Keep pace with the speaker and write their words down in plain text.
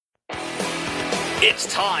It's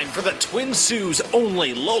time for the Twin Sault's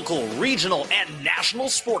only local, regional, and national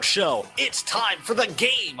sports show. It's time for The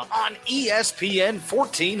Game on ESPN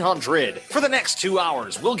 1400. For the next 2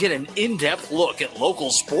 hours, we'll get an in-depth look at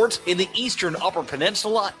local sports in the Eastern Upper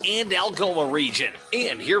Peninsula and Algoma region,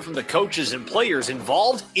 and hear from the coaches and players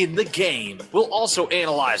involved in the game. We'll also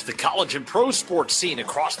analyze the college and pro sports scene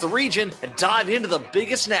across the region and dive into the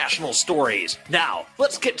biggest national stories. Now,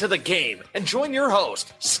 let's get to the game and join your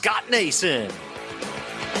host, Scott Nason.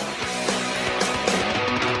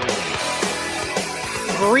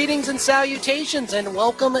 Greetings and salutations, and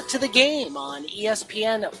welcome to The Game on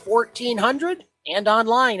ESPN 1400 and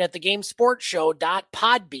online at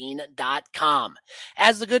thegamesportshow.podbean.com.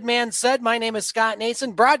 As the good man said, my name is Scott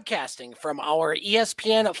Nason, broadcasting from our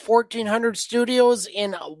ESPN 1400 studios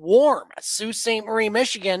in warm Sault Ste. Marie,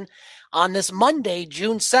 Michigan, on this Monday,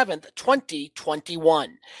 June 7th,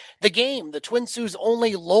 2021. The Game, the Twin Sault's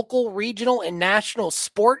only local, regional, and national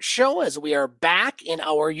sports show, as we are back in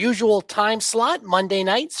our usual time slot, Monday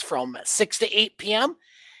nights from 6 to 8 p.m.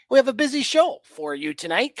 We have a busy show for you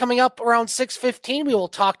tonight. Coming up around 6:15, we will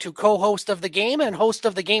talk to co-host of The Game and host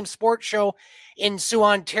of The Game Sports Show in Sault,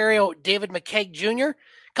 Ontario, David McKeag Jr.,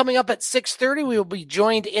 Coming up at 6:30, we will be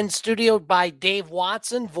joined in studio by Dave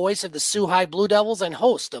Watson, voice of the Sault High Blue Devils and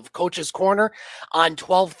host of Coach's Corner on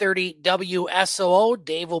 1230 WSOO.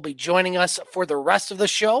 Dave will be joining us for the rest of the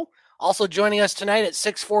show. Also joining us tonight at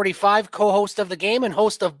 6:45, co-host of The Game and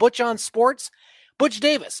host of Butch on Sports, Butch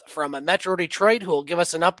Davis from Metro Detroit, who will give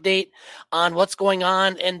us an update on what's going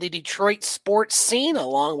on in the Detroit sports scene,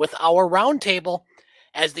 along with our roundtable.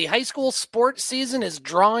 As the high school sports season is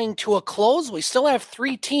drawing to a close, we still have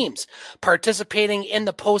 3 teams participating in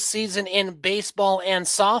the postseason in baseball and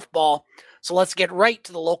softball. So let's get right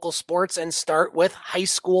to the local sports and start with high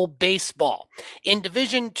school baseball. In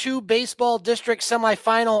Division II baseball district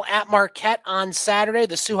semifinal at Marquette on Saturday,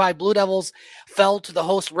 the Sault High Blue Devils fell to the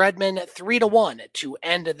host Redmond 3-1 to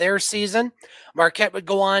end their season. Marquette would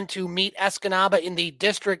go on to meet Escanaba in the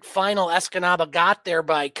district final. Escanaba got there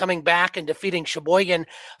by coming back and defeating Sheboygan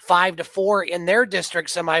 5-4 in their district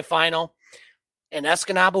semifinal. And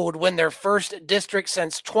Escanaba would win their first district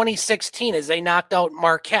since 2016 as they knocked out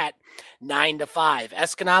Marquette 9-5.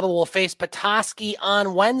 Escanaba will face Petoskey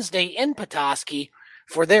on Wednesday in Petoskey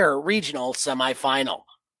for their regional semifinal.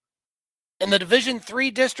 In the Division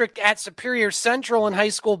III district at Superior Central in high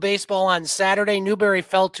school baseball on Saturday, Newberry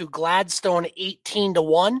fell to Gladstone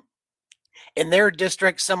 18-1. In their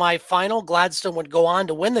district semifinal, Gladstone would go on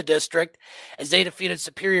to win the district as they defeated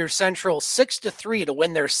Superior Central 6-3 to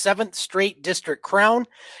win their 7th straight district crown.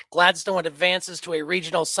 Gladstone advances to a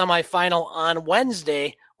regional semifinal on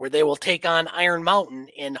Wednesday, where they will take on Iron Mountain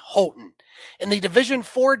in Houghton. In the Division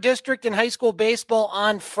IV district in high school baseball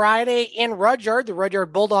on Friday in Rudyard, the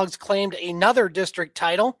Rudyard Bulldogs claimed another district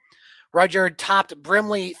title. Rudyard topped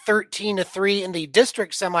Brimley 13-3 in the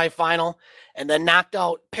district semifinal and then knocked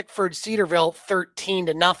out Pickford Cedarville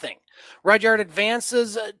 13-0. Rudyard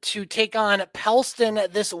advances to take on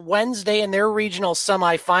Pelston this Wednesday in their regional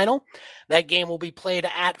semifinal. That game will be played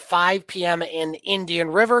at 5 p.m. in Indian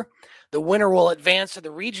River. The winner will advance to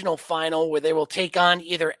the regional final, where they will take on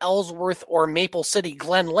either Ellsworth or Maple City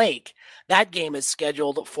Glen Lake. That game is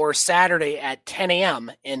scheduled for Saturday at 10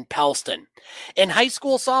 a.m. in Pelston. In high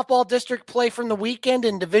school softball district play from the weekend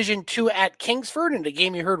in Division II at Kingsford, and a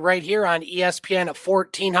game you heard right here on ESPN at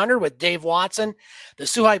 1400 with Dave Watson, the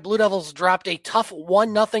Sault High Blue Devils dropped a tough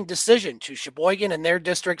 1-0 decision to Sheboygan in their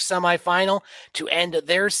district semifinal to end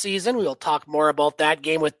their season. We will talk more about that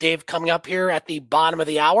game with Dave coming up here at the bottom of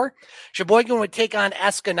the hour. Sheboygan would take on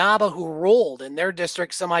Escanaba, who rolled in their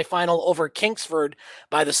district semifinal over Kingsford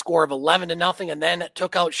by the score of 11-0, and then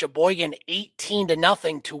took out Sheboygan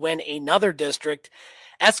 18-0 to win another district.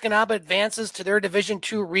 Escanaba advances to their Division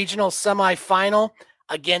II regional semifinal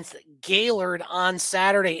against Gaylord on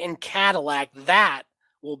Saturday in Cadillac. That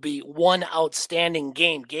will be one outstanding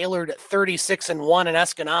game. Gaylord 36-1 and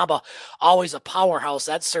Escanaba, always a powerhouse.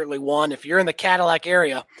 That's certainly one. If you're in the Cadillac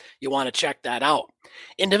area, you want to check that out.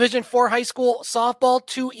 In Division IV high school softball,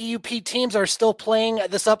 2 EUP teams are still playing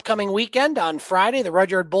this upcoming weekend. On Friday, the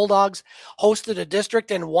Rudyard Bulldogs hosted a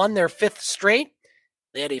district and won their 5th straight.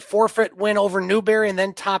 They had a forfeit win over Newberry and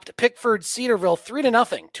then topped Pickford Cedarville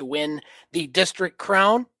 3-0 to win the district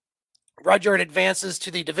crown. Rudyard advances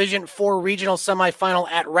to the Division IV regional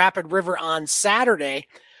semifinal at Rapid River on Saturday,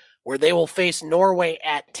 where they will face Norway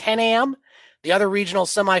at 10 a.m. The other regional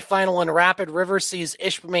semifinal in Rapid River sees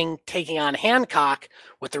Ishpeming taking on Hancock,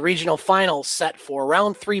 with the regional final set for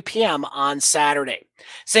around 3 p.m. on Saturday.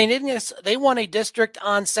 St. Ignace, they won a district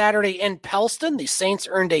on Saturday in Pellston. The Saints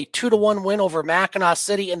earned a 2-1 win over Mackinac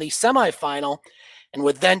City in the semifinal and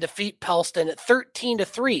would then defeat Pellston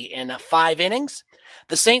 13-3 in 5 innings.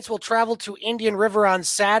 The Saints will travel to Indian River on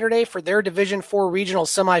Saturday for their Division IV regional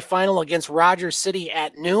semifinal against Rogers City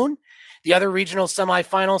at noon. The other regional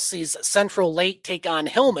semifinal sees Central Lake take on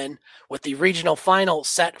Hillman, with the regional final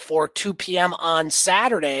set for 2 p.m. on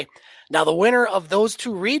Saturday. Now, the winner of those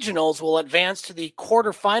two regionals will advance to the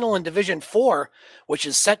quarterfinal in Division IV, which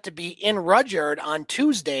is set to be in Rudyard on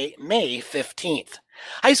Tuesday, May 15th.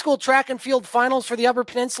 High school track and field finals for the Upper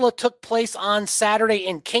Peninsula took place on Saturday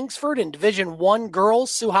in Kingsford in Division I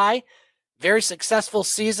girls. Sioux High, very successful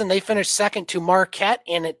season. They finished second to Marquette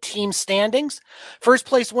in team standings. First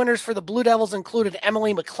place winners for the Blue Devils included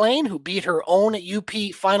Emily McLean, who beat her own UP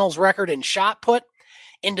finals record in shot put.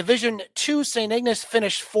 In Division II, St. Ignace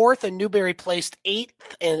finished fourth and Newberry placed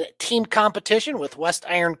eighth in team competition, with West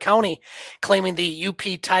Iron County claiming the UP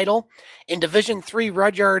title. In Division III,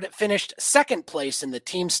 Rudyard finished second place in the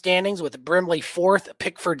team standings, with Brimley fourth,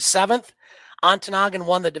 Pickford seventh. Ontonagon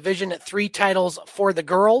won the Division III titles for the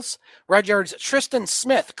girls. Rudyard's Tristan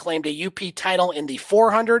Smith claimed a UP title in the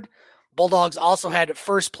 400. Bulldogs also had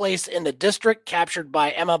first place in the district, captured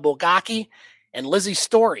by Emma Bogaki. And Lizzie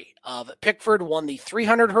Story of Pickford won the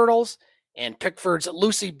 300 hurdles, and Pickford's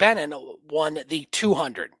Lucy Bennon won the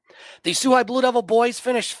 200. The Sioux High Blue Devil boys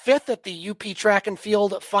finished fifth at the UP track and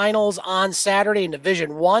field finals on Saturday in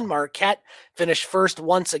Division I. Marquette finished first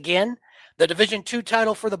once again. The Division II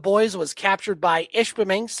title for the boys was captured by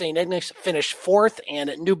Ishpeming. St. Ignace finished fourth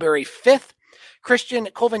and Newberry fifth. Christian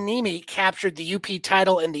Kovanimi captured the UP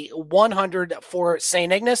title in the 100 for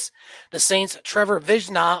St. Ignace. The Saints' Trevor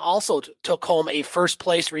Vizna also took home a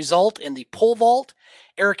first-place result in the pole vault.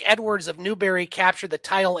 Eric Edwards of Newberry captured the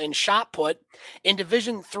title in shot put. In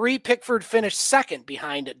Division III, Pickford finished second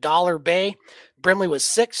behind Dollar Bay. Brimley was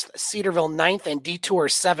sixth, Cedarville ninth, and Detour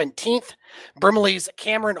 17th. Brimley's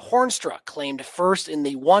Cameron Hornstra claimed first in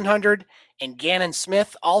the 100, and Gannon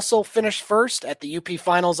Smith also finished first at the UP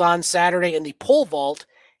Finals on Saturday in the pole vault.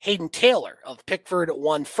 Hayden Taylor of Pickford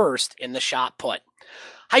won first in the shot put.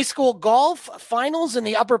 High school golf finals in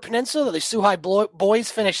the Upper Peninsula. The Sioux High boys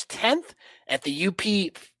finished 10th at the UP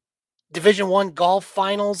Division I golf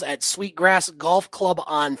finals at Sweetgrass Golf Club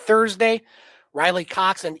on Thursday. Riley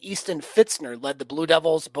Cox and Easton Fitzner led the Blue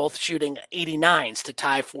Devils, both shooting 89s to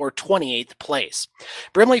tie for 28th place.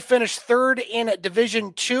 Brimley finished third in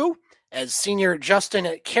Division II, as senior Justin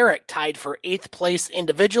Carrick tied for 8th place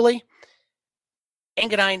individually.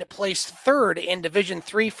 Engadine placed third in Division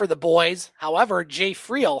III for the boys. However, Jay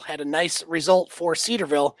Friel had a nice result for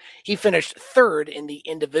Cedarville. He finished third in the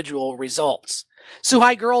individual results. Sioux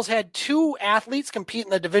High girls had two athletes compete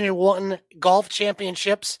in the Division I golf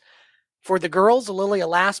championships. For the girls, Lily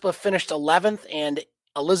Alaspa finished 11th and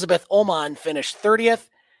Elizabeth Oman finished 30th.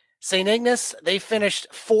 St. Ignace, they finished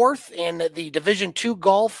fourth in the Division II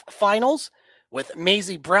golf finals, with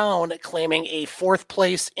Maisie Brown claiming a fourth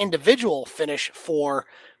place individual finish for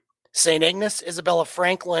St. Ignace. Isabella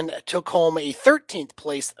Franklin took home a 13th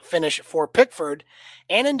place finish for Pickford.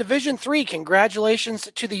 And in Division III, congratulations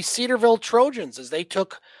to the Cedarville Trojans as they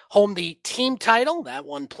took home the team title. That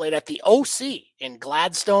one played at the OC in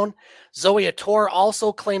Gladstone. Zoe Ator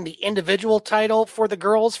also claimed the individual title for the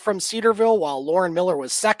girls from Cedarville, while Lauren Miller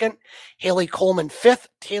was second, Haley Coleman fifth,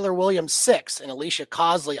 Taylor Williams sixth, and Alicia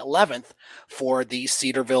Cosley 11th for the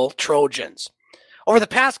Cedarville Trojans. Over the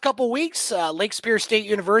past couple weeks, Lake Superior State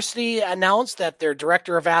University announced that their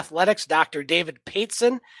director of athletics, Dr. David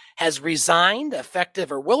Pateson, has resigned,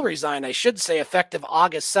 effective August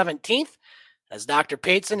 17th, as Dr.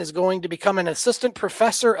 Pateson is going to become an assistant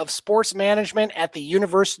professor of sports management at the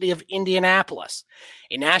University of Indianapolis.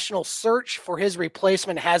 A national search for his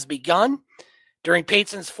replacement has begun. During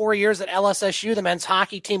Pateson's 4 years at LSSU, the men's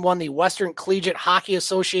hockey team won the Western Collegiate Hockey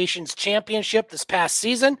Association's championship this past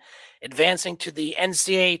season, advancing to the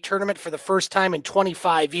NCAA tournament for the first time in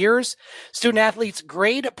 25 years. Student-athletes'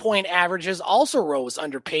 grade point averages also rose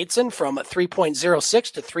under Pateson from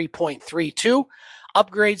 3.06 to 3.32.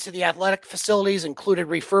 Upgrades to the athletic facilities included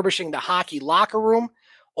refurbishing the hockey locker room,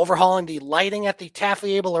 overhauling the lighting at the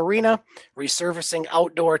Taffy-Able Arena, resurfacing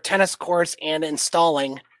outdoor tennis courts, and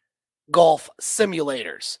installing golf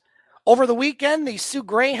simulators. Over the weekend, the Sioux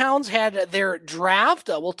Greyhounds had their draft.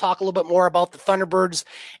 We'll talk a little bit more about the Thunderbirds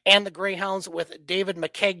and the Greyhounds with David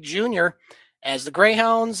McKeag Jr., as the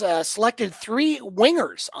Greyhounds selected three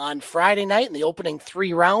wingers on Friday night in the opening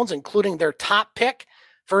 3 rounds, including their top pick,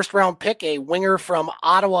 First round pick, a winger from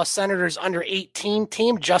Ottawa Senators under 18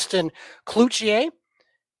 team, Justin Cloutier.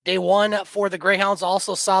 Day one for the Greyhounds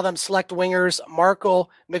also saw them select wingers Marco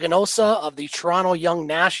Miganosa of the Toronto Young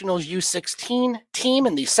Nationals U16 team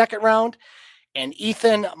in the second round, and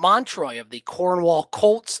Ethan Montroy of the Cornwall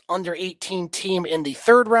Colts under 18 team in the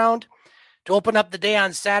third round. To open up the day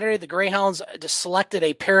on Saturday, the Greyhounds selected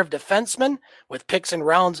a pair of defensemen with picks in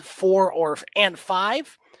rounds 4 and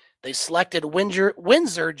 5. They selected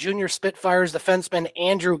Windsor Junior Spitfires defenseman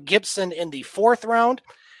Andrew Gibson in the fourth round.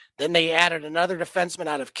 Then they added another defenseman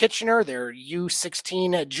out of Kitchener, their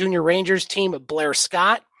U16 Junior Rangers team, Blair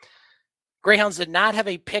Scott. Greyhounds did not have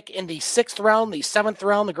a pick in the sixth round. The seventh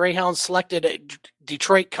round, the Greyhounds selected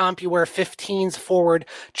Detroit CompuWare 15s forward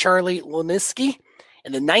Charlie Luniski.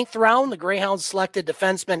 In the ninth round, the Greyhounds selected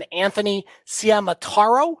defenseman Anthony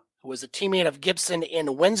Ciamataro, who was a teammate of Gibson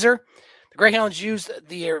in Windsor. The Greyhounds used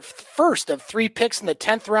their first of 3 picks in the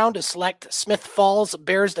 10th round to select Smith Falls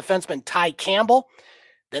Bears defenseman Ty Campbell.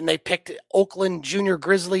 Then they picked Oakland Junior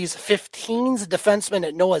Grizzlies 15s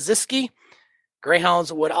defenseman Noah Ziski.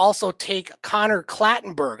 Greyhounds would also take Connor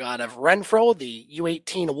Clattenburg out of Renfro, the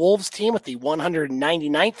U18 Wolves team, with the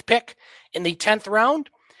 199th pick in the 10th round.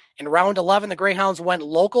 In round 11, the Greyhounds went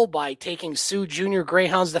local by taking Sioux Junior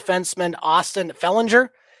Greyhounds defenseman Austin Fellinger.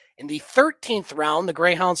 In the 13th round, the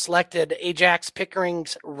Greyhounds selected Ajax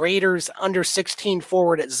Pickering's Raiders under 16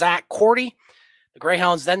 forward Zach Cordy. The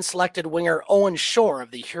Greyhounds then selected winger Owen Shore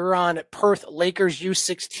of the Huron-Perth Lakers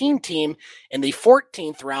U16 team in the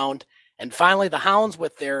 14th round. And finally, the Hounds,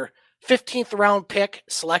 with their 15th round pick,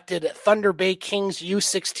 selected Thunder Bay Kings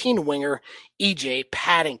U16 winger EJ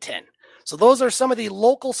Paddington. So those are some of the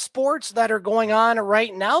local sports that are going on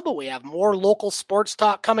right now, but we have more local sports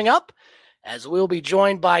talk coming up, as we'll be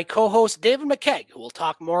joined by co-host David McKeag, who will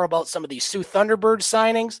talk more about some of the Sioux Thunderbirds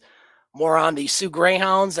signings, more on the Sioux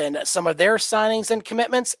Greyhounds and some of their signings and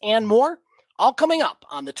commitments, and more, all coming up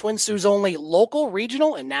on the Twin Sault's only local,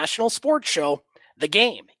 regional, and national sports show, The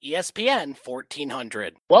Game, ESPN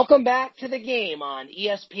 1400. Welcome back to The Game on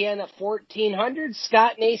ESPN 1400.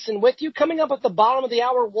 Scott Nason with you. Coming up at the bottom of the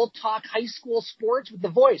hour, we'll talk high school sports with the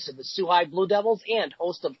voice of the Sioux High Blue Devils and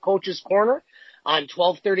host of Coach's Corner on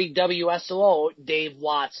 1230 WSOO, Dave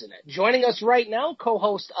Watson. Joining us right now,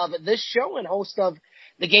 co-host of this show and host of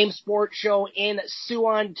the Game Sports Show in Sioux,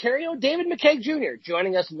 Ontario, David McKeag Jr.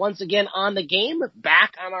 joining us once again on The Game,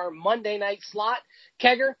 back on our Monday night slot.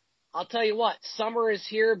 Kegger, I'll tell you what, summer is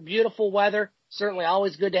here, beautiful weather. Certainly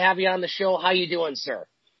always good to have you on the show. How you doing, sir?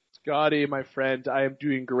 Scotty, my friend, I am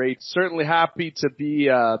doing great. Certainly happy to be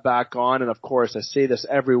back on. And of course, I say this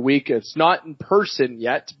every week. It's not in person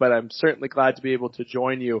yet, but I'm certainly glad to be able to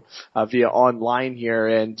join you via online here.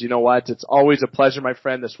 And you know what? It's always a pleasure, my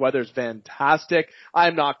friend. This weather's fantastic.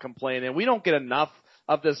 I'm not complaining. We don't get enough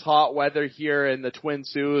of this hot weather here in the Twin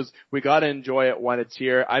Saults. We gotta enjoy it when it's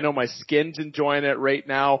here. I know my skin's enjoying it right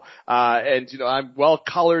now. And you know, I'm well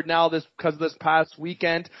colored now because of this past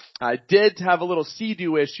weekend. I did have a little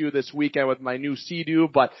Sea-Doo issue this weekend with my new Sea-Doo,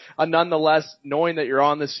 but nonetheless, knowing that you're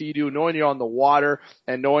on the Sea-Doo, knowing you're on the water,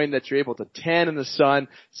 and knowing that you're able to tan in the sun,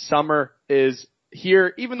 summer is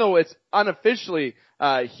here, even though it's unofficially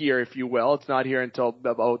here, if you will. It's not here until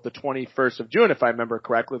about the 21st of June, if I remember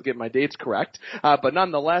correctly. Let's get my dates correct. But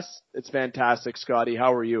nonetheless, it's fantastic. Scotty,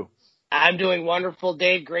 how are you? I'm doing wonderful,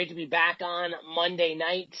 Dave. Great to be back on Monday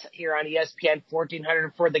night here on ESPN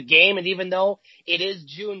 1400 for The Game. And even though it is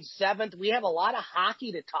June 7th, we have a lot of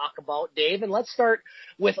hockey to talk about, Dave. And let's start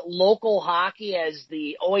with local hockey as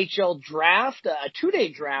the OHL draft, a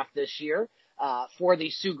 2-day draft this year. For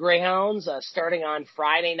the Sioux Greyhounds, starting on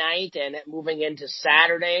Friday night and moving into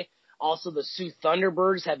Saturday. Also, the Sioux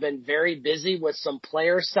Thunderbirds have been very busy with some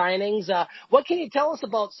player signings. What can you tell us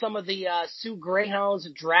about some of the Sioux Greyhounds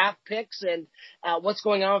draft picks and what's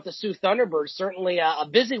going on with the Sioux Thunderbirds? Certainly a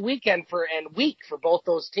busy weekend and week for both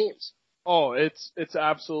those teams. Oh, it's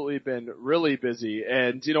absolutely been really busy.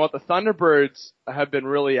 And you know what? The Thunderbirds have been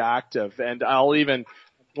really active, and I'll even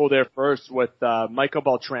go there first with Michael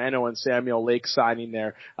Beltrano and Samuel Lake signing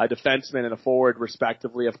their defenseman and a forward,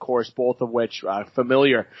 respectively, of course, both of which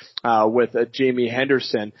familiar with Jamie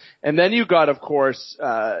Henderson. And then you got, of course,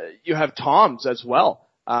 you have Tom's as well.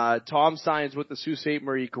 Tom signs with the Sault Ste.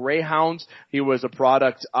 Marie Greyhounds. He was a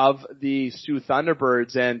product of the Sioux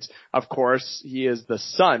Thunderbirds, and of course, he is the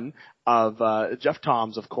son Jeff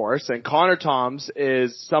Toms, of course, and Connor Toms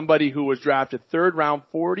is somebody who was drafted 3rd round,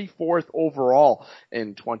 44th overall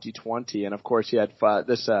in 2020. And of course, he had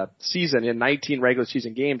this season in 19 regular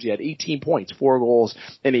season games, he had 18 points, 4 goals,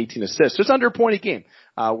 and 18 assists, just under a point a game.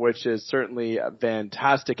 Which is certainly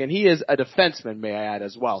fantastic. And he is a defenseman, may I add,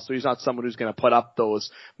 as well. So he's not someone who's going to put up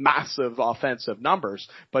those massive offensive numbers,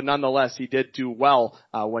 but nonetheless, he did do well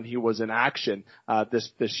when he was in action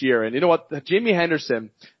this year. And you know what? Jamie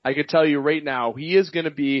Henderson, I can tell you right now, he is going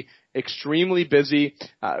to be extremely busy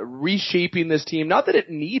reshaping this team. Not that it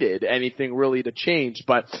needed anything really to change,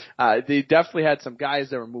 but they definitely had some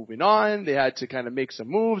guys that were moving on. They had to kind of make some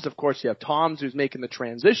moves. Of course, you have Toms who's making the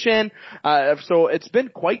transition. So it's been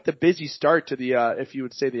quite the busy start to the, if you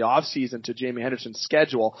would say, the off season to Jamie Henderson's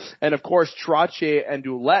schedule. And of course, Trottier and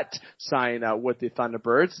Ouellette sign with the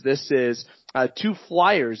Thunderbirds. This is 2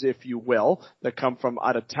 Flyers, if you will, that come from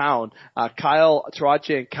out of town. Kyle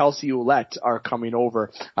Trottier and Kelsey Ouellette are coming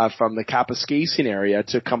over from the Kapuskasing area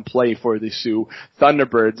to come play for the Sioux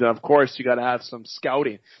Thunderbirds. And of course, you got to have some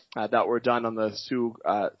scouting that were done on the Sioux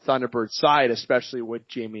Thunderbird side, especially with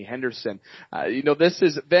Jamie Henderson. This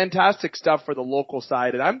is fantastic stuff for the local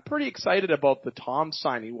side, and I'm pretty excited about the Tom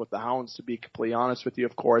signing with the Hounds, to be completely honest with you,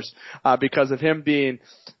 of course, because of him being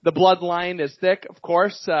the bloodline is thick, of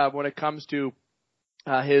course, when it comes to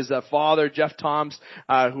his father, Jeff Toms,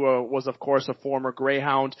 who was, of course, a former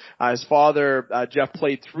Greyhound. His father, Jeff,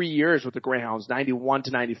 played 3 years with the Greyhounds, 91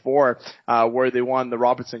 to 94, where they won the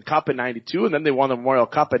Robertson Cup in 92, and then they won the Memorial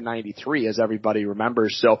Cup in 93, as everybody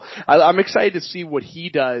remembers. So I'm excited to see what he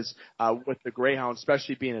does with the Greyhounds,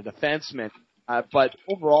 especially being a defenseman. But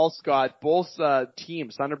overall, Scott, both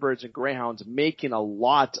teams, Thunderbirds and Greyhounds, making a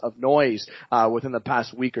lot of noise within the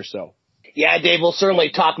past week or so. Yeah, Dave, we'll certainly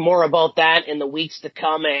talk more about that in the weeks to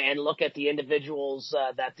come and look at the individuals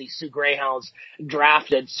that the Sioux Greyhounds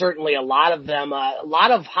drafted. Certainly a lot of them, a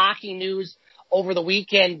lot of hockey news over the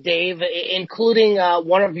weekend, Dave, including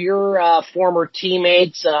one of your former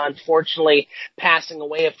teammates, unfortunately passing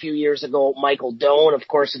away a few years ago, Michael Doan, of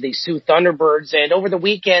course, of the Sioux Thunderbirds. And over the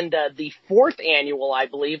weekend, the 4th annual, I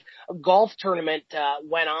believe, golf tournament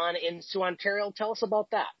went on in Sioux, Ontario. Tell us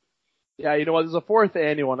about that. Yeah, you know what? There's a 4th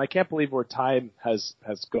annual, and I can't believe where time has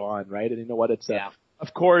gone, right? And you know what? It's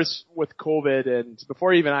of course, with COVID, and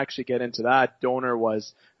before I even actually get into that, Donor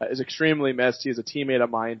is extremely missed. He was a teammate of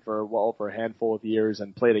mine for a handful of years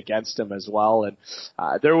and played against him as well. And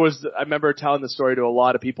I remember telling the story to a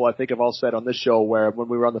lot of people. I think I've also said on this show where when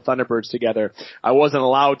we were on the Thunderbirds together, I wasn't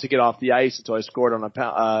allowed to get off the ice until I scored on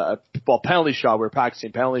a penalty shot. We were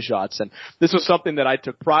practicing penalty shots, and this was something that I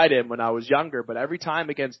took pride in when I was younger. But every time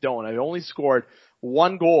against Doan, I only scored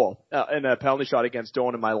 1 goal in a penalty shot against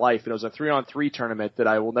Doan in my life. And it was a 3-on-3 tournament that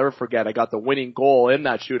I will never forget. I got the winning goal in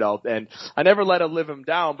that shootout, and I never let it live him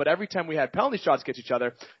down. But every time we had penalty shots against each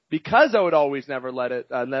other, because I would always never let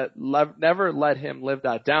him live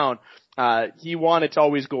that down, he wanted to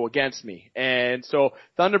always go against me. And so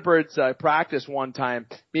Thunderbirds practice one time,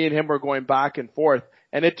 me and him were going back and forth,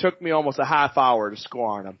 and it took me almost a half hour to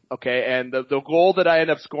score on him. Okay. And the goal that I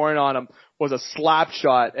ended up scoring on him was a slap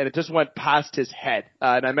shot, and it just went past his head.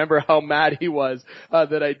 And I remember how mad he was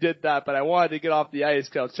that I did that, but I wanted to get off the ice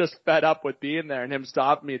because I was just fed up with being there and him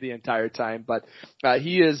stopping me the entire time. But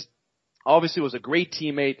he obviously was a great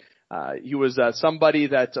teammate. He was somebody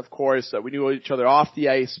that, of course, we knew each other off the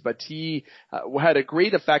ice, but he had a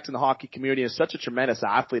great effect in the hockey community. Is such a tremendous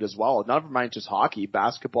athlete as well. Never mind just hockey,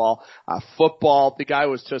 basketball, football. The guy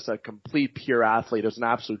was just a complete pure athlete. It was an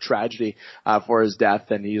absolute tragedy for his death,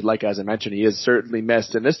 and as I mentioned, he is certainly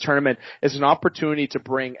missed. And this tournament is an opportunity to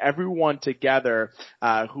bring everyone together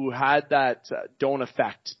who had that Doan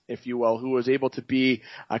effect, if you will, who was able to be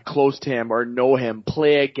close to him or know him,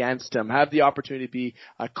 play against him, have the opportunity to be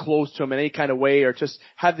close to him in any kind of way, or just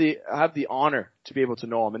have the honor to be able to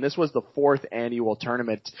know him. And this was the 4th annual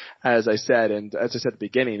tournament, as I said, and as I said at the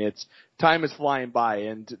beginning, time is flying by,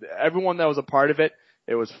 and everyone that was a part of it,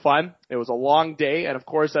 it was fun. It was a long day, and of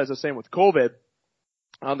course, as I was saying with COVID,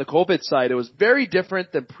 on the COVID side, it was very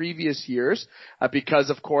different than previous years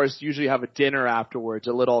because, of course, usually you have a dinner afterwards,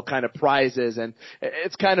 a little kind of prizes, and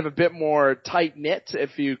it's kind of a bit more tight-knit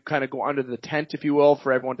if you kind of go under the tent, if you will,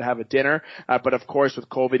 for everyone to have a dinner. But, of course, with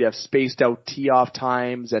COVID, you have spaced-out tee-off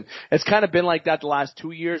times, and it's kind of been like that the last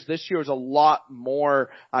 2 years. This year was a lot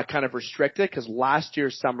more kind of restricted because last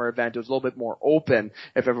year's summer event was a little bit more open,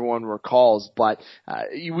 if everyone recalls. But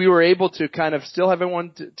we were able to kind of still have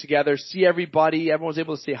everyone together, see everybody. Everyone was able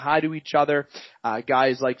able to say hi to each other.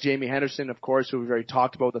 Guys like Jamie Henderson, of course, who we've already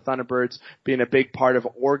talked about, the Thunderbirds being a big part of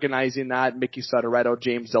organizing that. Mickey Sotoretto,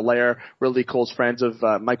 James Dallaire, really close friends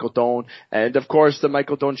of Michael Doan. And, of course, the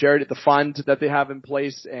Michael Doan charity, the fund that they have in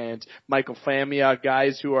place, and Michael Famia,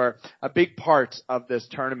 guys who are a big part of this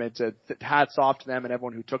tournament. Hats off to them and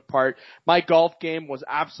everyone who took part. My golf game was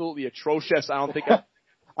absolutely atrocious.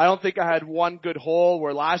 I don't think I had one good hole,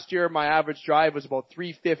 where last year my average drive was about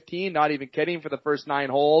 315, not even kidding, for the first 9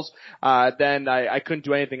 holes. Then I couldn't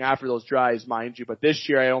do anything after those drives, mind you. But this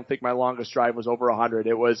year I don't think my longest drive was over 100.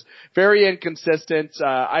 It was very inconsistent.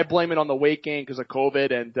 I blame it on the weight gain because of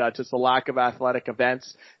COVID and just the lack of athletic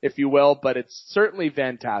events, if you will. But it's certainly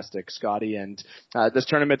fantastic, Scotty. And this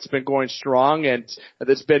tournament's been going strong, and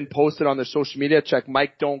it's been posted on their social media. Check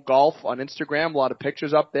Mike Don't Golf on Instagram. A lot of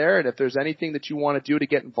pictures up there. And if there's anything that you want to do to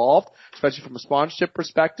get involved, especially from a sponsorship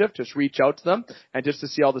perspective, just reach out to them, and just to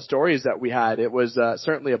see all the stories that we had. It was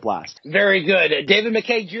certainly a blast. Very good. David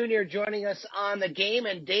McKay Jr. joining us on the game.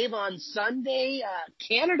 And Dave, on Sunday,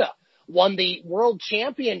 Canada won the World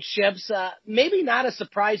Championships. Maybe not a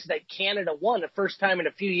surprise that Canada won the first time in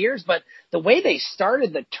a few years, but the way they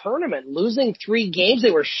started the tournament, losing 3 games,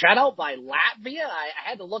 they were shut out by Latvia. I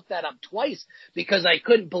had to look that up twice because I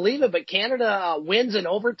couldn't believe it, but Canada wins in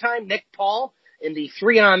overtime. Nick Paul, in the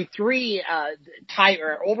 3-on-3 tie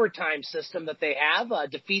or overtime system that they have,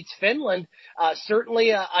 defeats Finland. Certainly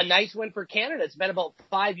a nice win for Canada. It's been about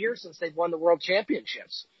 5 years since they've won the World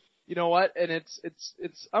Championships. You know what? And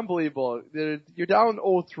it's unbelievable. You're down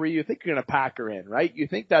 0-3. You think you're going to pack her in, right? You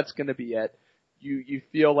think that's going to be it. You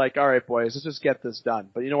feel like, all right, boys, let's just get this done.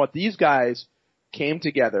 But you know what? These guys came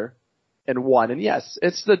together and won. And yes,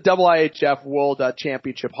 it's the IIHF World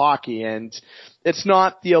Championship Hockey, and it's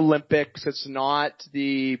not the Olympics. It's not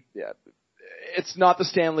the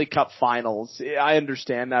Stanley Cup Finals. I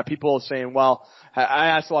understand that. People are saying, well, I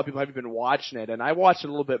asked a lot of people, have you been watching it? And I watched it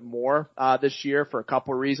a little bit more this year for a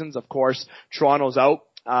couple of reasons. Of course, Toronto's out.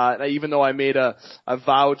 Even though I made a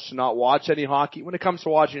vow to not watch any hockey, when it comes to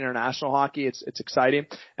watching international hockey, it's exciting.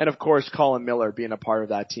 And of course, Colin Miller being a part of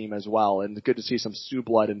that team as well. And good to see some Sioux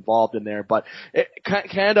blood involved in there. But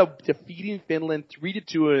Canada defeating Finland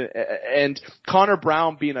 3-2, and Connor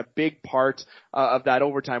Brown being a big part of that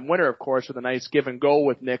overtime winner, of course, with a nice give and go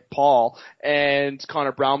with Nick Paul. And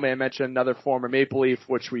Connor Brown, may I mention, another former Maple Leaf,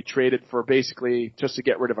 which we traded for basically just to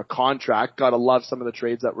get rid of a contract. Gotta love some of the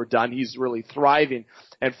trades that were done. He's really thriving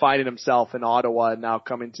and finding himself in Ottawa, and now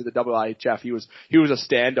coming to the IIHF. He was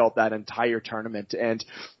a standout that entire tournament. And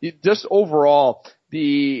just overall,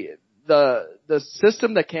 the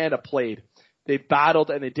system that Canada played, they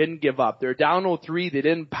battled and they didn't give up. They're down 0-3, they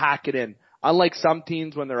didn't pack it in. Unlike some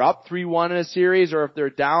teams when they're up 3-1 in a series, or if they're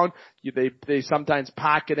down, they sometimes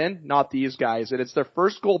pack it in. Not these guys. And it's their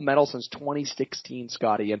first gold medal since 2016,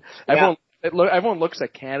 Scotty. And everyone looks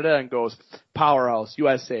at Canada and goes, powerhouse,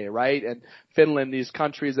 USA, right? And Finland, these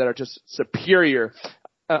countries that are just superior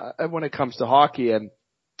when it comes to hockey. And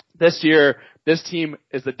this year, this team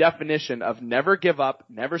is the definition of never give up,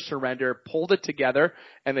 never surrender, pulled it together,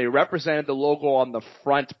 and they represented the logo on the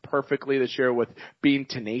front perfectly this year with being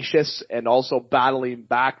tenacious and also battling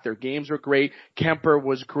back. Their games were great. Kemper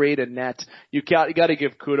was great in net. You got to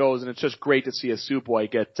give kudos, and it's just great to see a Sioux boy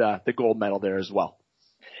get the gold medal there as well.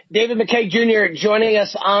 David McKay Jr. joining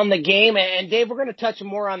us on the game. And Dave, we're going to touch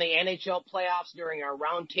more on the NHL playoffs during our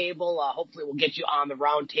roundtable. Hopefully we'll get you on the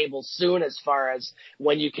roundtable soon as far as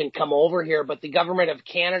when you can come over here. But the government of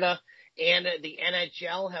Canada and the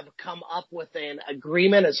NHL have come up with an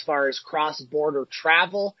agreement as far as cross-border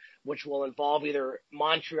travel, which will involve either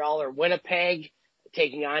Montreal or Winnipeg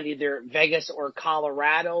taking on either Vegas or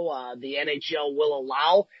Colorado. The NHL will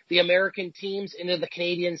allow the American teams into the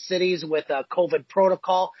Canadian cities with a COVID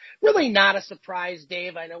protocol. Really not a surprise,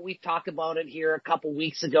 Dave. I know we talked about it here a couple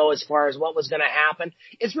weeks ago as far as what was going to happen.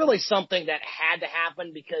 It's really something that had to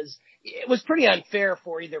happen because it was pretty unfair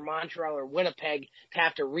for either Montreal or Winnipeg to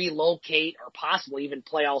have to relocate or possibly even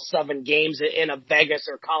play all 7 games in a Vegas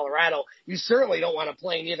or Colorado. You certainly don't want to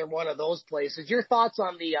play in either one of those places. Your thoughts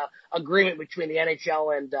on the agreement between the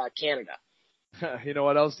NHL and Canada? You know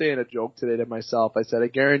what? I was saying a joke today to myself. I said, I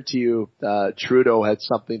guarantee you Trudeau had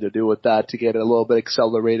something to do with that to get it a little bit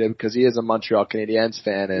accelerated because he is a Montreal Canadiens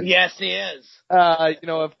fan. And yes, he is.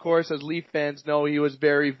 Of course, as Leaf fans know, he was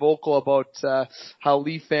very vocal about how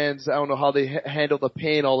Leaf fans, I don't know how they handle the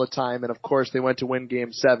pain all the time. And of course, they went to win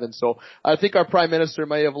Game 7. So I think our Prime Minister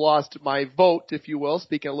may have lost my vote, if you will,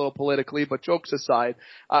 speaking a little politically, but jokes aside.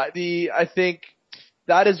 I think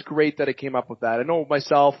that is great that it came up with that. I know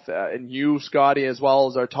myself and you, Scotty, as well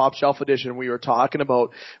as our Top Shelf edition, we were talking about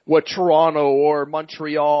what Toronto or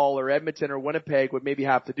Montreal or Edmonton or Winnipeg would maybe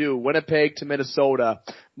have to do. Winnipeg to Minnesota,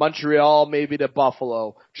 Montreal maybe to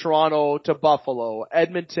Buffalo, Toronto to Buffalo,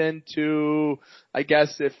 Edmonton to, I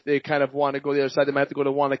guess if they kind of want to go the other side, they might have to go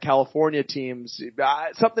to one of the California teams,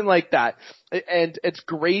 something like that. And it's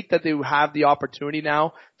great that they have the opportunity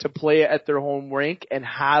now to play at their home rink and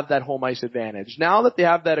have that home ice advantage. Now that they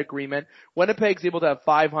have that agreement, Winnipeg's able to have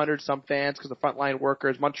 500 some fans because the frontline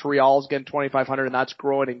workers, Montreal's getting 2,500 and that's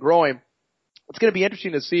growing and growing. It's going to be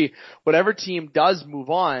interesting to see whatever team does move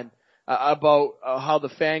on about how the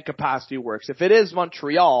fan capacity works. If it is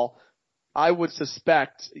Montreal, I would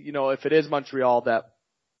suspect, if it is Montreal, that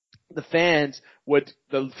the fan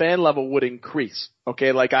level would increase.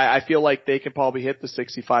 Okay, like I feel like they can probably hit the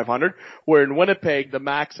 6,500, where in Winnipeg, the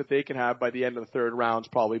max that they can have by the end of the third round is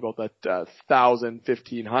probably about that 1,000,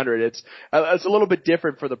 1,500. It's a little bit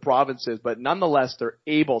different for the provinces, but nonetheless, they're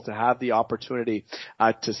able to have the opportunity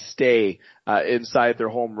to stay inside their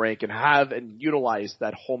home rink and have and utilize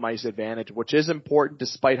that home ice advantage, which is important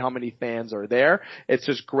despite how many fans are there. It's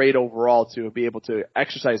just great overall to be able to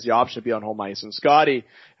exercise the option to be on home ice. And Scotty,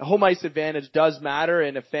 a home ice advantage does matter,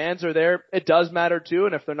 and if fans are there, it does matter too,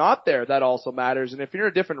 and if they're not there, that also matters. And if you're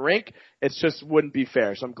in a different rink, it just wouldn't be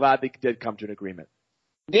fair. So I'm glad they did come to an agreement.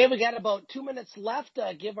 Dave, we got about 2 minutes left.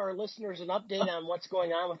 Give our listeners an update on what's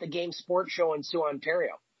going on with the Game Sports Show in Sioux,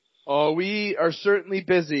 Ontario. Oh, we are certainly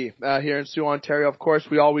busy here in Sioux, Ontario. Of course,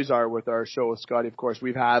 we always are with our show with Scotty. Of course,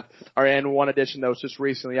 we have our annual one edition that was just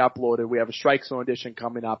recently uploaded. We have a Strike Zone edition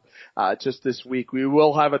coming up just this week. We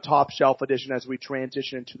will have a Top Shelf edition as we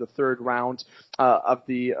transition into the third round of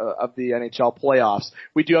the NHL playoffs.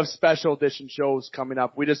 We do have special edition shows coming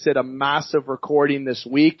up. We just did a massive recording this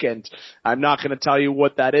week, and I'm not going to tell you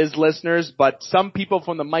what that is, listeners, but some people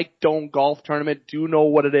from the Mike Doan Golf Tournament do know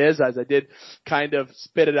what it is, as I did kind of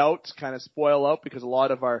spit it out, kind of spoil out, because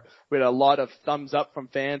we had a lot of thumbs up from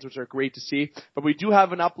fans, which are great to see. But we do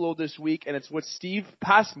have an upload this week, and it's with Steve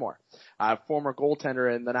Passmore, former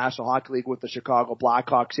goaltender in the National Hockey League with the Chicago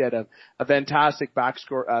Blackhawks. He had a fantastic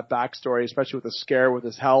backstory, especially with the scare with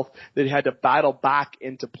his health that he had to battle back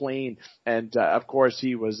into playing. And of course,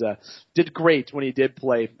 he did great when he did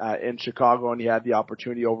play in Chicago, and he had the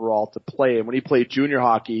opportunity overall to play. And when he played junior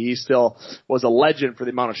hockey, he still was a legend for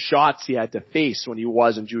the amount of shots he had to face when he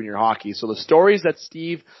was in junior hockey. So the stories that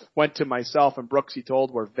Steve went to myself and Brooksy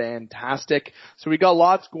told were fantastic. So we got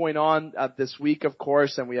lots going on this week, of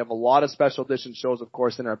course, and we have a lot of special edition shows, of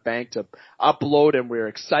course, in our bank to upload, and we're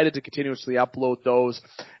excited to continuously upload those.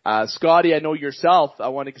 Scotty, I know yourself, I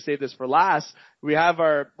wanted to save this for last. We have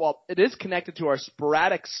it is connected to our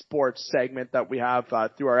sporadic sports segment that we have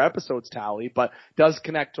through our episodes tally, but does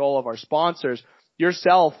connect to all of our sponsors.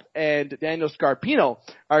 Yourself and Daniel Scarpino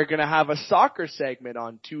are going to have a soccer segment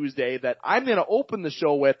on Tuesday that I'm going to open the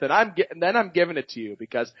show with, and then I'm giving it to you,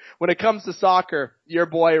 because when it comes to soccer, your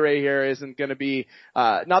boy right here isn't going to be,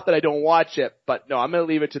 not that I don't watch it, but no, I'm going to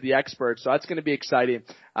leave it to the experts. So that's going to be exciting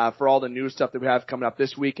for all the new stuff that we have coming up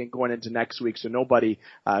this week and going into next week. So nobody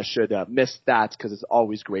should miss that, because it's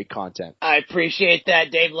always great content. I appreciate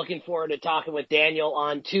that, Dave. Looking forward to talking with Daniel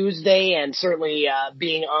on Tuesday, and certainly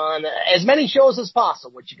being on as many shows as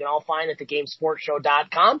possible, which you can all find at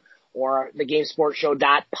thegamesportshow.com or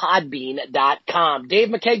thegamesportshow.podbean.com. Dave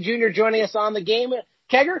McKeag Jr. joining us on the game.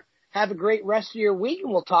 Kegger, have a great rest of your week,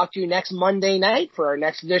 and we'll talk to you next Monday night for our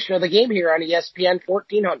next edition of the game here on ESPN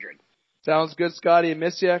 1400. Sounds good, Scotty. I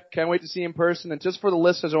miss you. Can't wait to see you in person. And just for the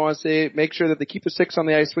listeners, I want to say, make sure that they keep the six on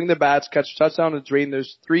the ice, swing the bats, catch a touchdown, and drain their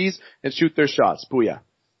threes, and shoot their shots. Booyah.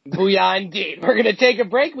 Booyah indeed. We're going to take a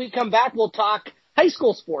break. We come back, we'll talk high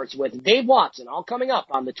school sports with Dave Watson, all coming up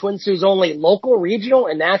on the Twin Sault's only local, regional,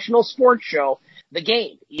 and national sports show, The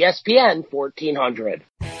Game, ESPN 1400.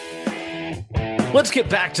 Let's get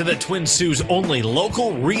back to the Twin Sault's only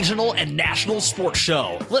local, regional, and national sports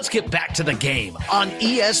show. Let's get back to the game on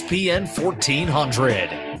ESPN 1400.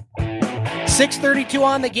 6:32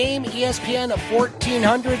 on the game, ESPN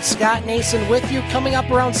 1400. Scott Nason with you. Coming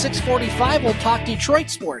up around 6:45, we'll talk Detroit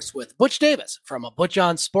sports with Butch Davis from Butch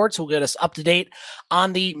on Sports. Will get us up to date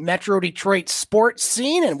on the Metro Detroit sports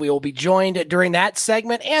scene, and we will be joined during that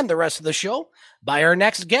segment and the rest of the show by our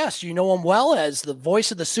next guest. You know him well as the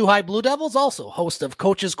voice of the Soo High Blue Devils, also host of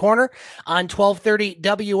Coach's Corner on 1230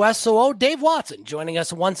 WSOO. Dave Watson joining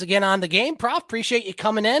us once again on the game. Prof, appreciate you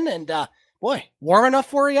coming in and Boy, warm enough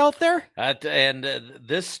for you out there?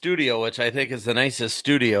 This studio, which I think is the nicest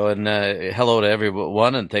studio, and hello to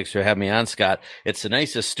everyone, and thanks for having me on, Scott. It's the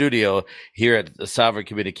nicest studio here at Sovereign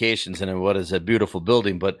Communications, and in what is a beautiful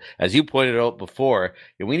building. But as you pointed out before,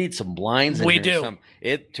 we need some blinds in we here. do.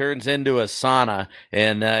 It turns into a sauna,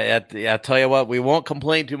 and I tell you what, we won't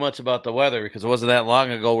complain too much about the weather because it wasn't that long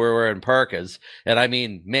ago we were in parkas, and I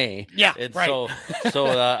mean May. Yeah, and right.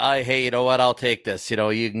 Hey, you know what? I'll take this.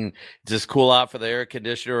 You can just cool out for the air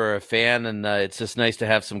conditioner or a fan, and it's just nice to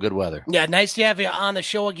have some good weather. Yeah, nice to have you on the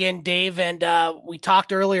show again, Dave. And we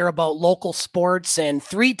talked earlier about local sports, and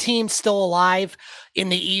 3 teams still alive in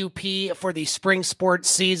the EUP for the spring sports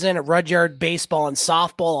season: Rudyard baseball and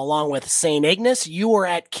softball, along with St. Ignace. You were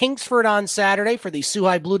at Kingsford on Saturday for the Soo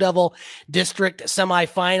High Blue Devil District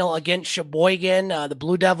semifinal against Sheboygan. The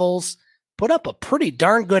Blue Devils put up a pretty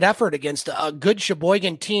darn good effort against a good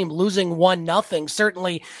Sheboygan team, losing 1-0.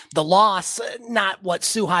 Certainly the loss, not what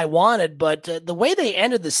Soo High wanted, but the way they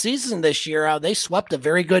ended the season this year, they swept a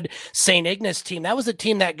very good St. Ignace team. That was a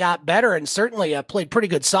team that got better and certainly played pretty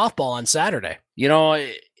good softball on Saturday.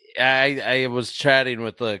 I was chatting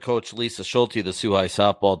with Coach Lisa Schulte, the Soo High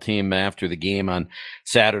softball team, after the game on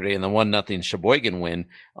Saturday and the 1-0 Sheboygan win.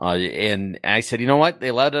 And I said, you know what?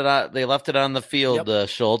 They left it on the field, yep.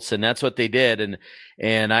 Schultz, and that's what they did.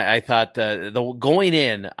 And I thought going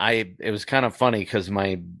in, it was kind of funny because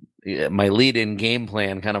my lead-in game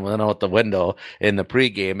plan kind of went out the window in the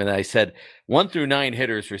pregame, and I said 1 through 9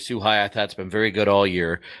 hitters for Soo High. I thought it's been very good all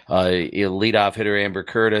year. Leadoff hitter Amber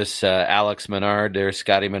Curtis, Alex Menard, there's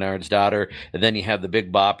Scotty Menard's daughter, and then you have the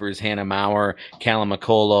big boppers Hannah Maurer, Callum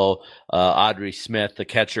McColo, Audrey Smith, the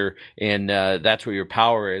catcher, and that's where your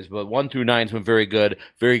power is. But 1 through 9's been very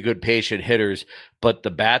good patient hitters. But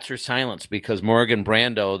the bats are silenced because Morgan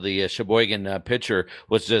Brando, the Sheboygan pitcher,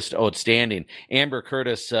 was just outstanding. Amber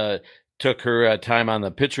Curtis took her time on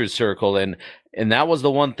the pitcher's circle, and that was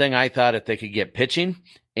the one thing I thought, if they could get pitching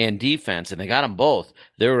and defense, and they got them both,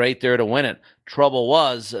 they're right there to win it. Trouble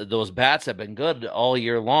was, those bats have been good all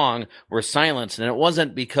year long, were silenced, and it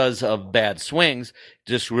wasn't because of bad swings,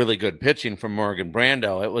 just really good pitching from Morgan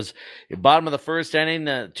Brando. It was bottom of the first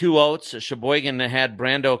inning, 2 outs. Sheboygan had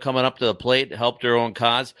Brando coming up to the plate, helped her own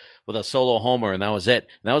cause with a solo homer, and that was it.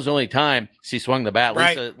 And that was the only time she swung the bat.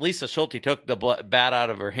 Right. Lisa Schulte took the bat out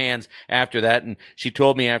of her hands after that, and she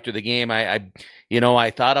told me after the game, I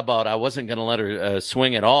thought about, I wasn't going to let her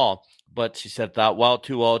swing at all. But she said, 2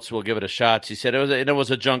 outs, we'll give it a shot. She said it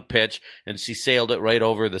was a junk pitch, and she sailed it right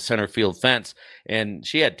over the center field fence. And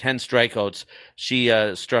she had 10 strikeouts. She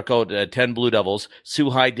struck out 10 Blue Devils. Soo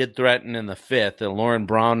High did threaten in the 5th, and Lauren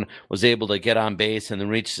Brown was able to get on base and then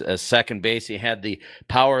reach second base. He had the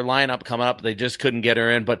power lineup coming up. They just couldn't get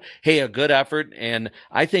her in. But, hey, a good effort. And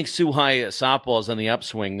I think Soo High softball is on the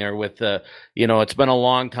upswing there with, it's been a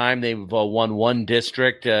long time. They've won 1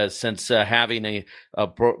 district since having a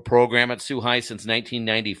program at Soo High since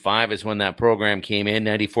 1995 is when that program came in,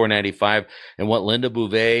 94, 95. And what Linda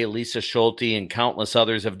Bouvet, Lisa Schulte, and countless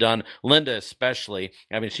others have done, Linda especially,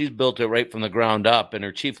 I mean, she's built it right from the ground up, and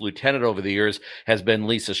her chief lieutenant over the years has been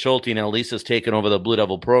Lisa Schulte. Now Lisa's taken over the Blue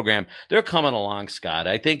Devil program. They're coming along, Scott.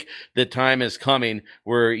 I think the time is coming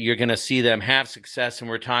where you're going to see them have success, and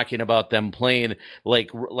we're talking about them playing like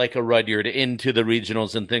a Rudyard into the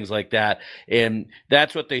regionals and things like that. And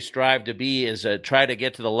that's what they strive to be, is try to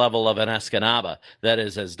get to the level of an Escanaba that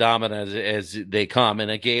is as dominant as they come, and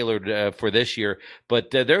a Gaylord for this year.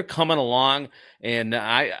 But they're coming along, and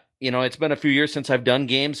it's been a few years since I've done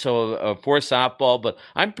games for softball, but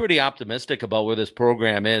I'm pretty optimistic about where this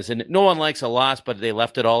program is. And no one likes a loss, but they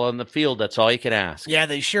left it all on the field. That's all you can ask. Yeah,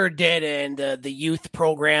 they sure did. And the youth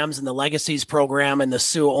programs and the Legacies program and the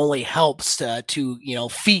Sioux only helps to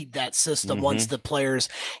feed that system once the players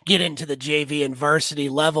get into the JV and varsity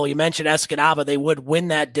level. You mentioned Escanaba. They would win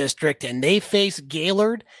that district, and they face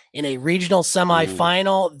Gaylord in a regional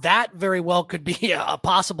semifinal. Ooh. That very well could be a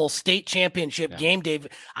possible state championship game, Dave.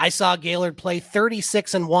 I saw Gaylord play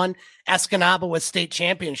 36-1. Escanaba with state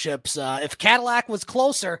championships. If Cadillac was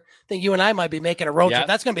closer, then you and I might be making a road trip.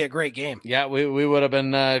 That's going to be a great game. Yeah, we would have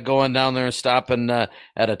been going down there and stopping at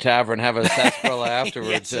a tavern, having a sarsaparilla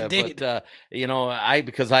afterwards. Yes, indeed. But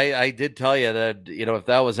I did tell you that, if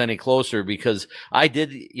that was any closer, because I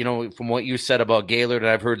did, from what you said about Gaylord, and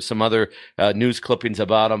I've heard some other news clippings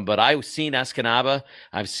about them, but I've seen Escanaba.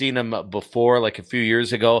 I've seen them before, like a few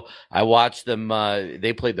years ago. I watched them.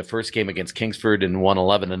 They played the first game against Kingsford and won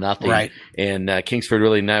 11-0. Right. And Kingsford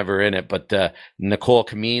really never in it. But Nicole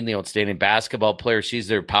Kameen, the outstanding basketball player, she's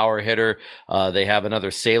their power hitter. They have another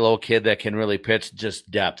Salo kid that can really pitch, just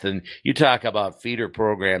depth. And you talk about feeder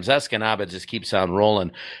programs. Escanaba just keeps on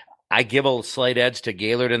rolling. I give a slight edge to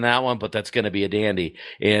Gaylord in that one, but that's going to be a dandy.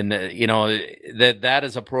 And, that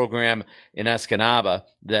is a program in Escanaba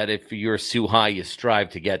that if you're Sioux High, you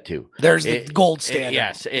strive to get to. There's the gold standard.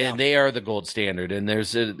 Yes, and they are the gold standard. And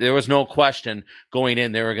there was no question going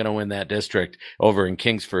in they were going to win that district over in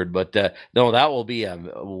Kingsford. But no, that will be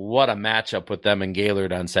what a matchup with them and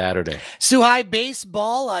Gaylord on Saturday. Sioux High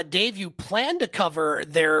baseball, Dave, you plan to cover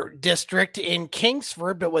their district in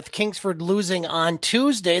Kingsford, but with Kingsford losing on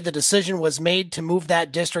Tuesday, the decision was made to move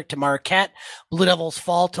that district to Marquette. Blue Devils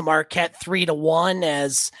fall to Marquette 3-1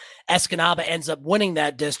 as Escanaba ends up winning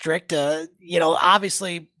that district.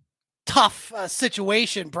 Obviously tough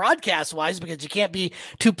situation broadcast wise because you can't be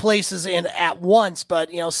two places in at once. But,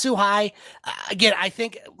 Sioux High, again, I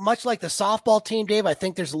think much like the softball team, Dave, I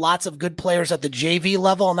think there's lots of good players at the JV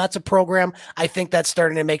level, and that's a program I think that's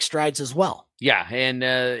starting to make strides as well. Yeah, and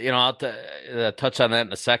I'll touch on that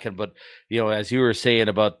in a second. But as you were saying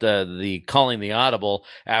about the calling the audible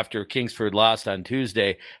after Kingsford lost on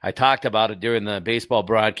Tuesday, I talked about it during the baseball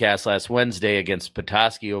broadcast last Wednesday against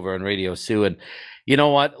Petoskey over on Radio Sioux. And you know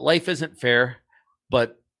what? Life isn't fair,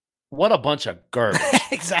 but what a bunch of garbage.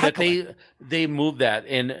 Exactly. That they moved that.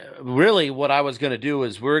 And really what I was going to do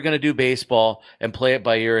is we're going to do baseball and play it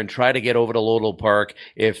by ear and try to get over to Lodell Park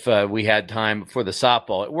if we had time for the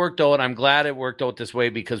softball. It worked out. I'm glad it worked out this way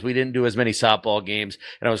because we didn't do as many softball games,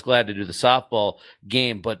 and I was glad to do the softball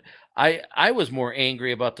game. But I was more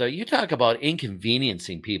angry about you talk about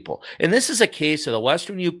inconveniencing people. And this is a case of the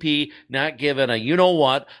Western UP not giving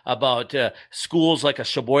a about schools like a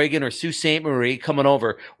Sheboygan or Sault Ste. Marie coming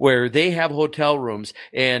over where they have hotel rooms.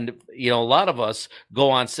 And, a lot of us go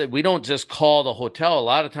on, we don't just call the hotel. A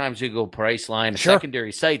lot of times you go Priceline, sure,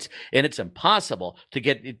 secondary sites, and it's impossible to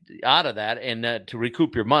get out of that and to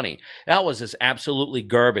recoup your money. That was just absolutely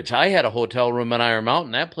garbage. I had a hotel room in Iron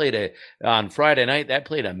Mountain that played on Friday night, that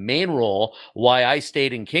played a main role why I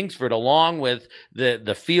stayed in Kingsford, along with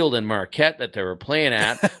the field in Marquette that they were playing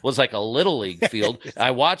at was like a little league field.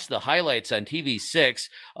 I watched the highlights on TV6.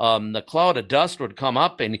 The cloud of dust would come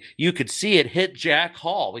up and you could see it hit Jack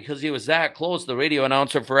Hall because he was that close. The radio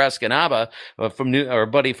announcer for Escanaba, our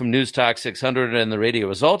buddy from News Talk 600 and the Radio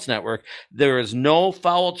Results Network, there is no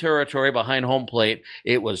foul territory behind home plate.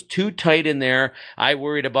 It was too tight in there. I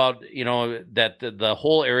worried about, that the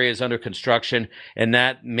whole area is under construction, and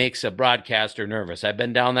that makes a broadcaster nervous. I've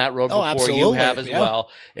been down that road before. Absolutely. You have as well.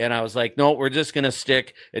 And I was like, no, we're just going to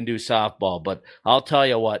stick and do softball. But I'll tell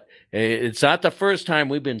you what, it's not the first time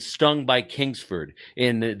we've been stung by Kingsford.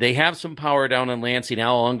 And they have some power down in Lansing.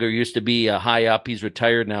 Al Unger used to be high up. He's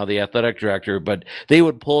retired now, the athletic director, but they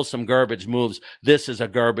would pull some garbage moves. This was a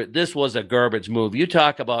garbage move. You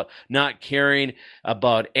talk about not caring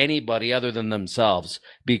about anybody other than themselves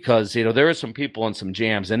because, there are some people in some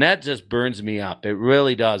jams, and that just burns me up. It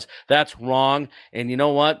really does. That's wrong. And you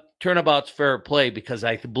know what? Turnabout's fair play because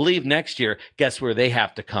I believe next year, guess where they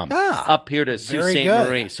have to come? Up here to Sault Ste.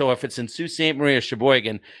 Marie. So if it's in Sault Ste. Marie or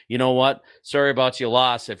Sheboygan, you know what? Sorry about your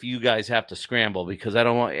loss if you guys have to scramble because I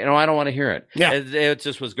don't want to hear it. Yeah. It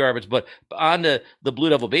just was garbage. But on the Blue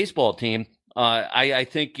Devil baseball team, I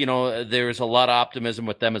think, there's a lot of optimism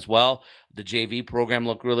with them as well. The JV program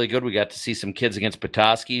looked really good. We got to see some kids against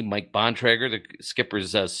Petoskey. Mike Bontrager, the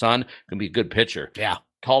skipper's son, going to be a good pitcher. Yeah.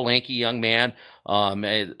 Tall, lanky young man.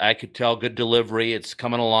 I could tell good delivery. It's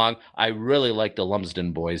coming along. I really like the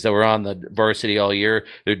Lumsden boys that were on the varsity all year.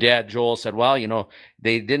 Their dad, Joel, said, well,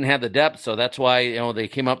 they didn't have the depth, so that's why, they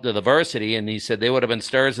came up to the varsity, and he said they would have been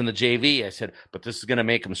stars in the JV. I said, but this is going to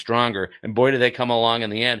make them stronger. And boy, did they come along in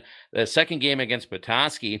the end. The second game against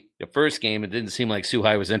Petoskey, the first game, it didn't seem like Sioux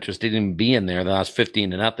High was interested in being there. They lost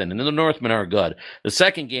 15-0, and the Northmen are good. The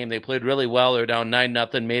second game, they played really well. They were down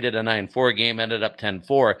 9-0, made it a 9-4 game, ended up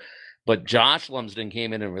 10-4. But Josh Lumsden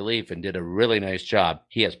came in relief and did a really nice job.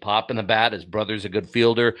 He has pop in the bat. His brother's a good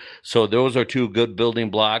fielder. So those are two good building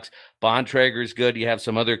blocks. Bontrager's good. You have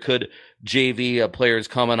some other good JV players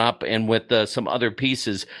coming up, and with some other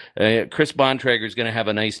pieces. Chris Bontrager's going to have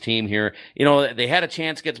a nice team here. They had a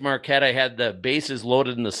chance against Marquette. I had the bases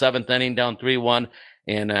loaded in the seventh inning, down 3-1.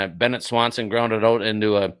 And Bennett Swanson grounded out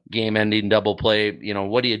into a game-ending double play.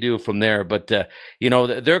 What do you do from there? But,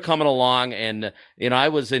 they're coming along. And, I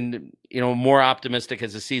was in more optimistic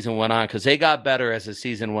as the season went on because they got better as the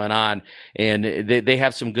season went on, and they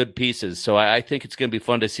have some good pieces. So I think it's going to be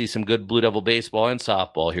fun to see some good Blue Devil baseball and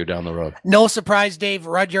softball here down the road. No surprise, Dave.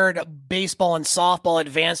 Rudyard baseball and softball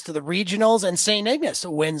advance to the regionals, and St. Ignace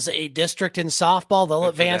wins a district in softball. They'll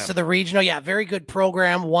advance to the regional. Yeah, very good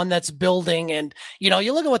program, one that's building. And,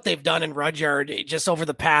 you look at what they've done in Rudyard just over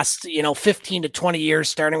the past, 15 to 20 years,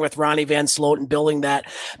 starting with Ronnie Van Sloten, building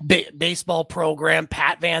that baseball program,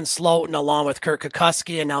 Pat Van Sloten, along with Kirk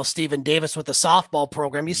Kukuski, and now Stephen Davis with the softball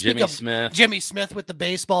program. You speak Jimmy Smith with the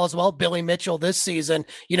baseball as well, Billy Mitchell this season.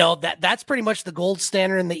 That's pretty much the gold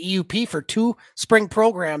standard in the EUP for two spring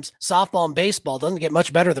programs, softball and baseball. Doesn't get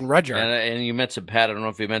much better than Rudyard. And you mentioned Pat. I don't know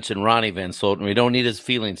if you mentioned Ronnie Van Sloten. We don't need his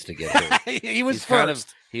feelings to get hurt. He was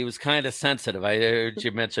first. He was kind of sensitive. I heard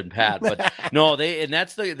you mention Pat, but no, they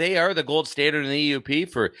are the gold standard in the EUP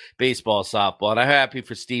for baseball, softball, and I'm happy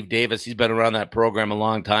for Steve Davis. He's been around that program a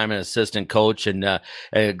long time, an assistant coach, and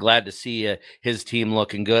glad to see his team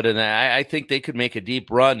looking good. And I think they could make a deep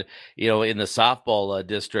run, in the softball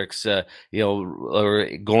districts, or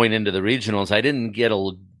going into the regionals. I didn't get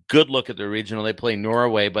a good look at the regional. They play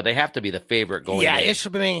Norway, but they have to be the favorite going in. Yeah,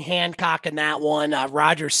 Ishpeming, Hancock in that one.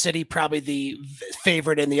 Rogers City probably the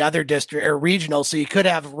favorite in the other district or regional. So you could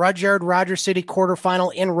have Rudyard, Rogers City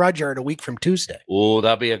quarterfinal in Rudyard a week from Tuesday. Oh,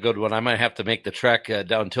 that'll be a good one. I might have to make the trek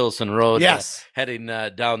down Tilson Road. Yes. Heading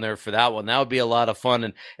down there for that one. That would be a lot of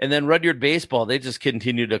fun. And then Rudyard baseball, they just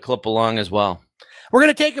continue to clip along as well. We're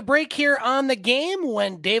going to take a break here on the game.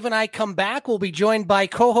 When Dave and I come back, we'll be joined by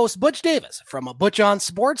co-host Butch Davis from Butch on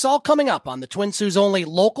Sports, all coming up on the Twin Sault's only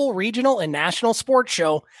local, regional, and national sports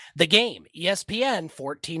show, The Game, ESPN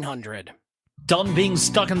 1400. Done being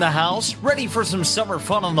stuck in the house? Ready for some summer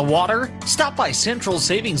fun on the water? Stop by Central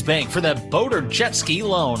Savings Bank for that boat or jet ski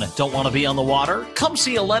loan. Don't want to be on the water? Come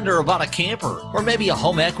see a lender about a camper, or maybe a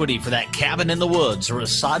home equity for that cabin in the woods, or a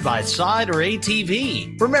side-by-side or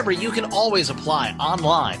ATV. Remember, you can always apply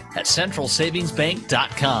online at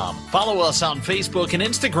centralsavingsbank.com. Follow us on Facebook and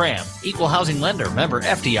Instagram. Equal Housing Lender, member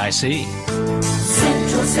FDIC.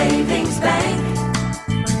 Central Savings Bank.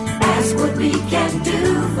 Ask what we can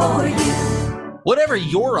do for you. Whatever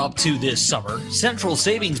you're up to this summer, Central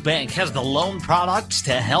Savings Bank has the loan products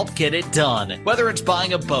to help get it done. Whether it's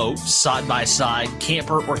buying a boat, side-by-side,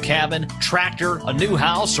 camper or cabin, tractor, a new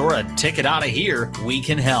house, or a ticket out of here, we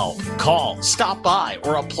can help. Call, stop by,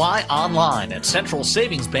 or apply online at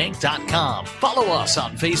centralsavingsbank.com. Follow us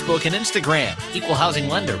on Facebook and Instagram. Equal Housing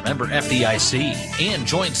Lender, member FDIC. And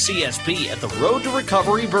join CSB at the Road to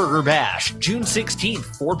Recovery Burger Bash, June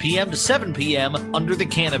 16th, 4 p.m. to 7 p.m. under the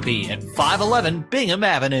canopy at 511 Bingham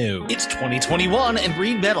Avenue. It's 2021 and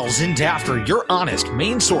Reed Metals in Dafter, your honest,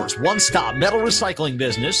 main source, one-stop metal recycling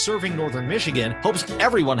business serving Northern Michigan, hopes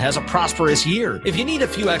everyone has a prosperous year. If you need a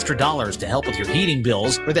few extra dollars to help with your heating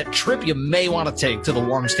bills or that trip you may want to take to the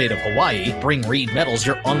warm state of Hawaii, bring Reed Metals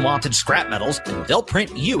your unwanted scrap metals and they'll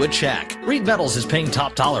print you a check. Reed Metals is paying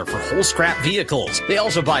top dollar for whole scrap vehicles. They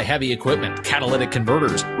also buy heavy equipment, catalytic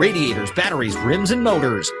converters, radiators, batteries, rims, and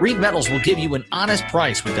motors. Reed Metals will give you an honest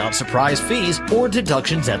price without surprise fees or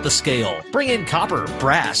deductions at the scale. Bring in copper,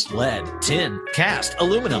 brass, lead, tin, cast,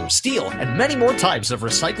 aluminum, steel, and many more types of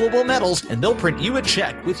recyclable metals, and they'll print you a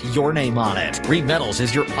check with your name on it. Reed Metals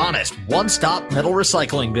is your honest, one-stop metal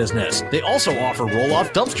recycling business. They also offer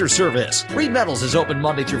roll-off dumpster service. Reed Metals is open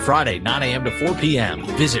Monday through Friday, 9 a.m. to 4 p.m.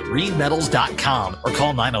 Visit reedmetals.com or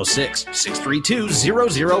call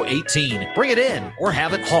 906-632-0018. Bring it in or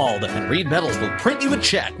have it hauled, and Reed Metals will print you a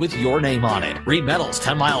check with your name on it. Reed Metals,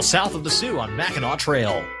 10 miles south of the Sioux on Mackinac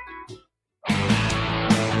Trail.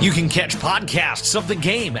 You can catch podcasts of The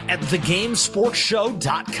Game at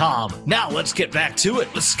thegamesportshow.com. Now let's get back to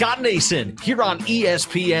it with Scott Nason here on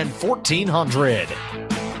ESPN 1400.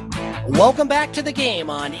 Welcome back to The Game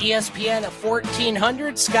on ESPN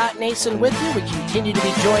 1400. Scott Nason with you. We continue to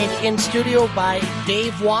be joined in studio by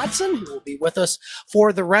Dave Watson, who will be with us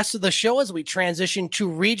for the rest of the show as we transition to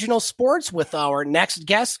regional sports with our next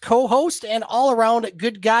guest, co-host, and all-around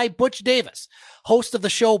good guy, Butch Davis, host of the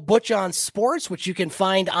show Butch on Sports, which you can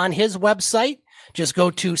find on his website. Just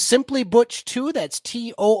go to Simply Butch 2, that's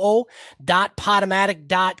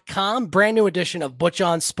TOO.podomatic.com. Brand new edition of Butch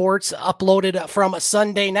on Sports uploaded from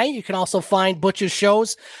Sunday night. You can also find Butch's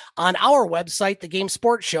shows on our website,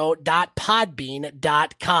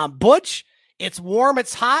 thegamesportshow.podbean.com. Butch, it's warm,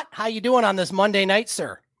 it's hot. How you doing on this Monday night,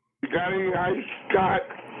 sir? You got any ice, Scott?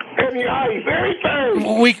 Any ice?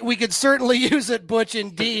 Anything? We could certainly use it, Butch,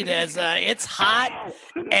 indeed, as it's hot.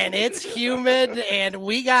 and it's humid, and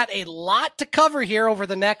we got a lot to cover here over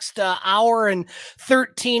the next hour and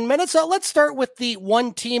 13 minutes. So let's start with the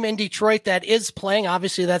one team in Detroit that is playing.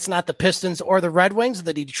 Obviously, that's not the Pistons or the Red Wings,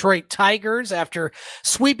 the Detroit Tigers. After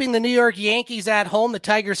sweeping the New York Yankees at home, the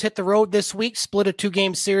Tigers hit the road this week, split a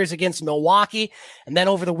 2-game series against Milwaukee, and then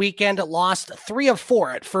over the weekend lost 3 of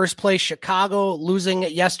 4 at first place Chicago, losing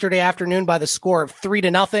yesterday afternoon by the score of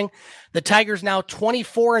 3-0. The Tigers now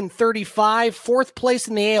 24-35, fourth place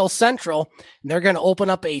in the AL Central. And they're going to open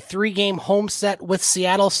up a 3-game home set with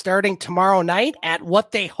Seattle starting tomorrow night at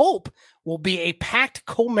what they hope will be a packed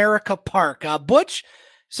Comerica Park. Butch,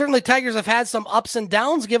 certainly Tigers have had some ups and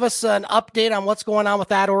downs. Give us an update on what's going on with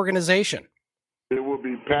that organization. It will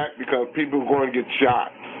be packed because people are going to get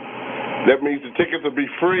shot. That means the tickets will be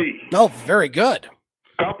free. Oh, very good.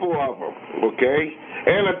 Couple of them, okay?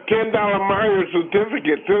 And a $10 Meyer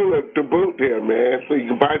certificate, too, to boot here, man, so you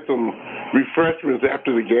can buy some refreshments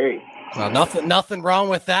after the game. Well, nothing wrong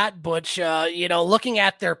with that, Butch. Looking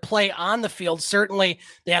at their play on the field, certainly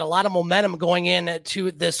they had a lot of momentum going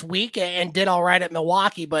into this week and did all right at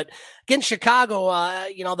Milwaukee. But against Chicago,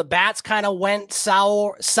 the bats kind of went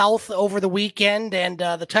south over the weekend, and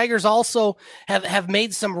the Tigers also have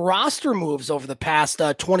made some roster moves over the past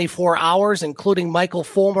 24 hours, including Michael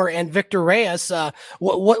Fulmer and Victor Reyes.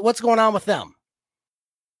 What's going on with them?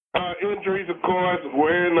 Injuries, of course.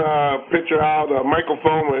 Wearing pitcher out, Michael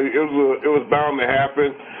Fulmer, it was bound to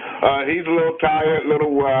happen. He's a little tired,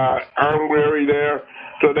 arm weary there.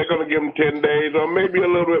 So they're going to give him 10 days or maybe a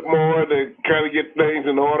little bit more to kind of get things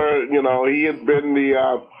in order. He has been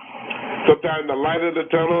sometimes the light of the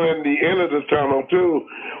tunnel and the end of the tunnel, too,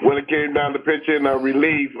 when it came down to pitching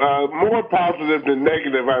relief. More positive than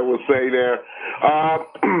negative, I would say there.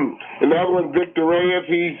 Another one, Victor Reyes,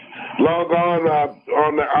 he's logged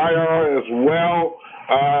on the IR as well.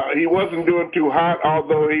 He wasn't doing too hot,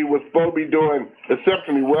 although he was supposed to be doing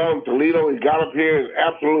exceptionally well in Toledo. He got up here and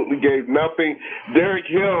absolutely gave nothing. Derek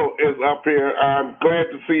Hill is up here. I'm glad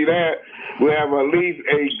to see that. We have at least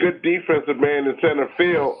a good defensive man in center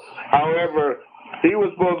field. However, he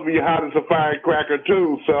was supposed to be hot as a firecracker,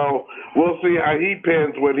 too, so we'll see how he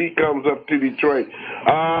pins when he comes up to Detroit.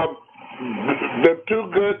 The two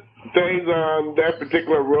good things on that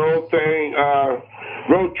particular road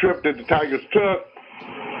trip that the Tigers took,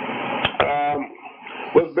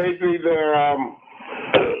 was basically their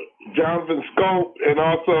Jonathan Scope and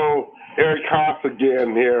also Eric Haas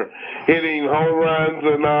again here, hitting home runs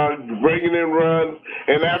and bringing in runs.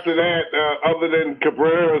 And after that, other than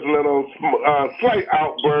Cabrera's little slight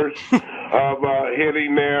outburst of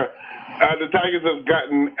hitting there, the Tigers have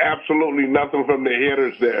gotten absolutely nothing from the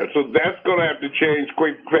hitters there. So that's going to have to change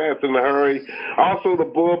quick, fast, in a hurry. Also, the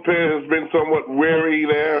bullpen has been somewhat weary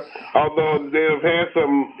there, although they've had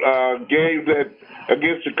some games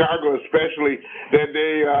against Chicago especially, that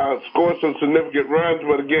they scored some significant runs,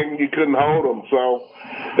 but again, you couldn't hold them. So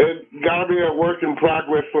it's got to be a work in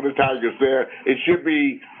progress for the Tigers there. It should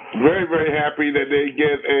be very, very happy that they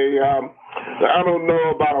get I don't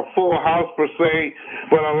know about a full house per se,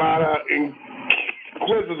 but a lot of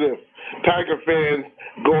inquisitive Tiger fans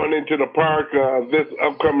going into the park this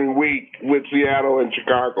upcoming week with Seattle and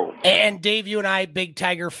Chicago. And Dave, you and I, big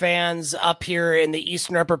Tiger fans up here in the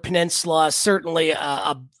Eastern Upper Peninsula, certainly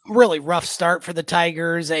a really rough start for the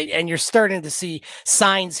Tigers, and you're starting to see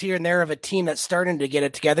signs here and there of a team that's starting to get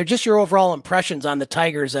it together. Just your overall impressions on the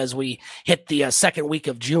Tigers as we hit the second week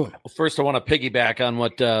of June. Well, first, I want to piggyback on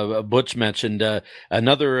what Butch mentioned.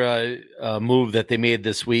 Another move that they made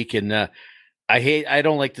this week, and I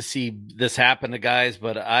don't like to see this happen to guys,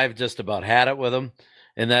 but I've just about had it with them,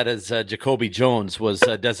 and that is Jacoby Jones was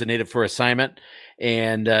designated for assignment,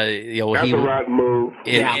 and that's a right move.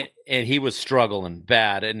 And he was struggling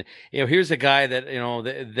bad. And, here's a guy that,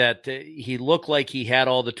 that he looked like he had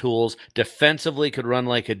all the tools, defensively could run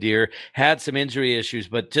like a deer, had some injury issues,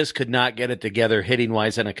 but just could not get it together hitting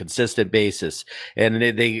wise on a consistent basis. And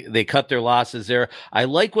they cut their losses there. I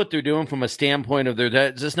like what they're doing from a standpoint of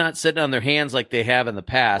they're just not sitting on their hands like they have in the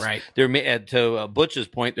past. Right. They're, to Butch's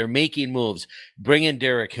point, they're making moves. Bringing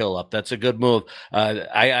Derek Hill up. That's a good move.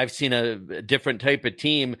 I've seen a different type of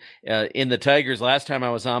team in the Tigers. Last time I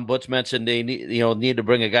was on, Butch mentioned they need to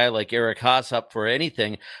bring a guy like Eric Haas up for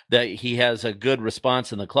anything, that he has a good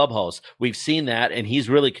response in the clubhouse. We've seen that, and he's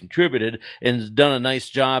really contributed and done a nice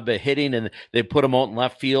job at hitting, and they put him out in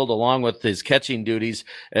left field along with his catching duties.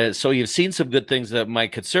 So you've seen some good things. That my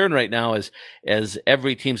concern right now is, as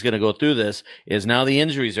every team's going to go through this, is now the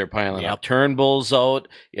injuries are piling up. Turnbull's out.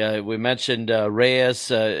 We mentioned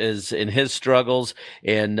Reyes is in his struggles,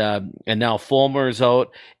 and now Fulmer Ulmer's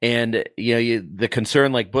out, and the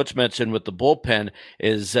concern, like Butch mentioned with the bullpen,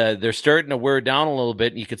 is they're starting to wear down a little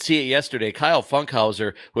bit. And you could see it yesterday. Kyle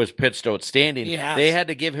Funkhauser, who has pitched outstanding, they had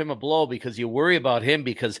to give him a blow because you worry about him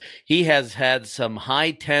because he has had some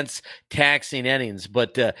high tense, taxing innings.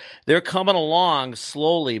 But they're coming along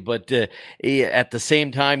slowly. But at the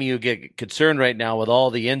same time, you get concerned right now with all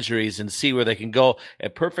the injuries and see where they can go. A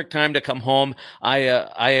perfect time to come home. I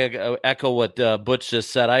echo what Butch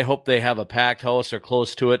just said. I hope they have a packed house or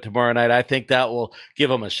close to it tomorrow night. I think that will give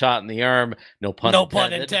them a shot in the arm. No pun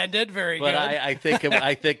intended. Very but good.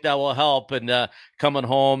 I think that will help. And coming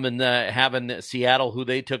home and having Seattle, who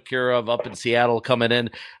they took care of up in Seattle, coming in,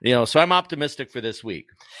 so I'm optimistic for this week.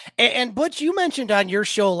 And Butch, you mentioned on your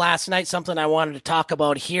show last night something I wanted to talk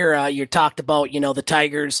about here. You talked about, the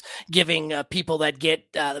Tigers giving people that get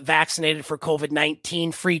vaccinated for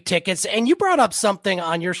COVID-19 free tickets. And you brought up something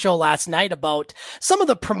on your show last night about some of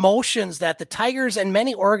the promotions that the Tigers and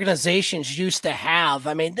many organizations used to have.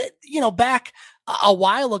 I mean, back a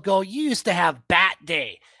while ago, you used to have Bat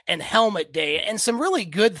Day and Helmet Day and some really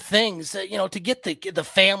good things, to get the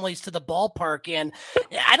families to the ballpark. And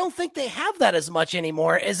I don't think they have that as much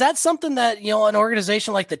anymore. Is that something that, an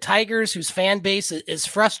organization like the Tigers, whose fan base is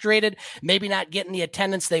frustrated, maybe not getting the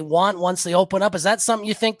attendance they want once they open up? Is that something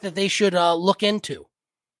you think that they should look into?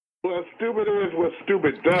 Well, stupid is what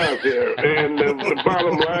stupid does here. And the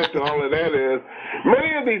bottom line to all of that is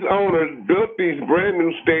many of these owners built these brand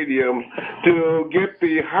new stadiums to get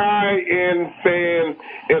the high-end fan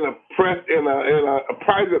in a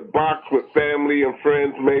private box with family and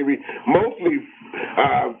friends, maybe, mostly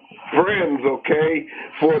friends, okay,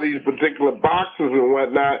 for these particular boxes and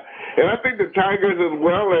whatnot. And I think the Tigers, as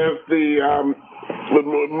well as the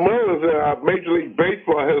Major League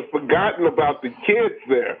Baseball, has forgotten about the kids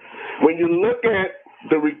there. When you look at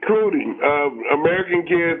the recruiting of American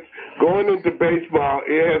kids going into baseball,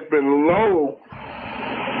 it has been low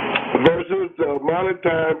versus the amount of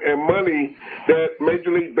time and money that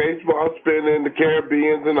Major League Baseball spends in the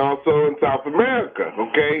Caribbean and also in South America,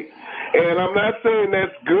 okay? And I'm not saying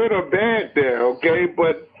that's good or bad there, okay?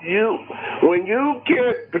 But when you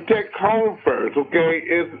can't protect home first, okay,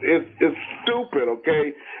 it's stupid,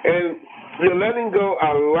 okay? And you're letting go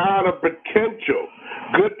a lot of potential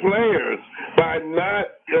good players by not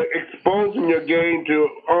exposing your game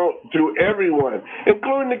to everyone,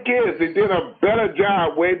 including the kids. They did a better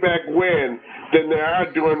job way back when than they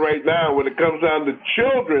are doing right now when it comes down to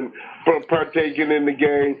children partaking in the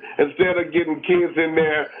game instead of getting kids in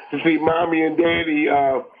there to see mommy and daddy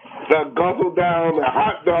guzzle down a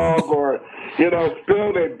hot dog or,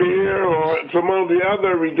 spill their beer or some of the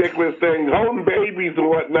other ridiculous things, holding babies and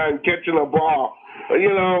whatnot and catching a ball.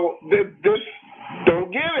 This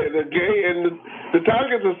don't get it, okay? And the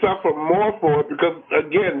Tigers will suffer more for it because,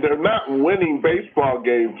 again, they're not winning baseball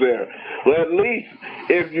games there. Well, at least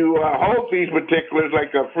if you hold these particulars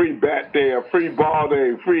like a free bat day, a free ball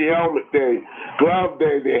day, free helmet day, glove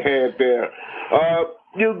day they had there,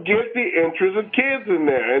 you get the interest of kids in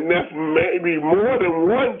there, and that's maybe more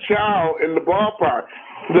than one child in the ballpark.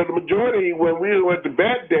 The majority, when we went to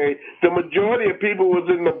bat day, the majority of people was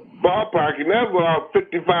in the ballpark, and that was about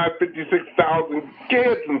 55,000, 56,000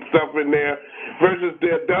 kids and stuff in there, versus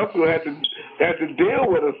the adults who had to deal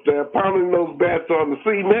with us there, pounding those bats on the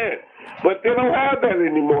cement. But they don't have that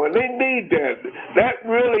anymore, and they need that. That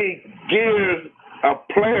really gears a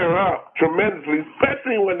player up tremendously,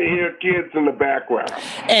 especially when they hear kids in the background.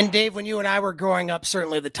 And Dave, when you and I were growing up,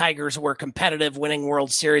 certainly the Tigers were competitive, winning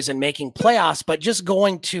World Series and making playoffs. But just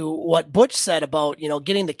going to what Butch said about,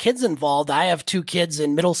 getting the kids involved. I have two kids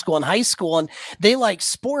in middle school and high school, and they like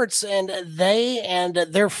sports, and they and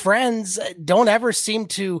their friends don't ever seem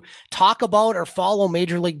to talk about or follow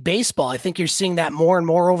Major League Baseball. I think you're seeing that more and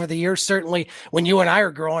more over the years. Certainly when you and I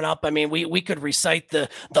are growing up, I mean, we could recite the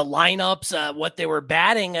lineups, what they were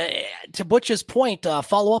batting. To Butch's point,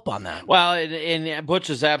 follow up on that. Well, and Butch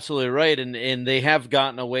is absolutely right, and they have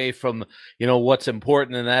gotten away from what's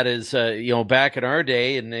important, and that is back in our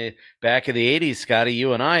day, back in the 80s, Scotty,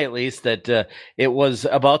 you and I at least, that it was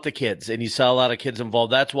about the kids, and you saw a lot of kids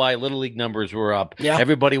involved. That's why Little League numbers were up. Yeah.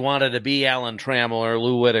 Everybody wanted to be Alan Trammell or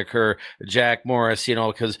Lou Whitaker, Jack Morris,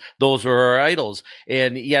 because those were our idols.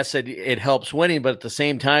 And yes, it helps winning, but at the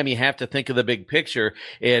same time, you have to think of the big picture,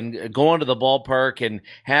 and going to the ballpark park and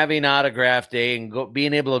having autograph day and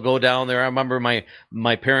being able to go down there. I remember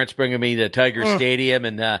my parents bringing me to Tiger Stadium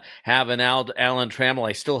and having Alan Trammell.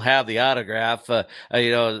 I still have the autograph,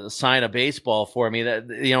 sign a baseball for me.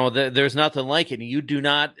 That there's nothing like it. You do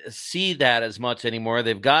not see that as much anymore.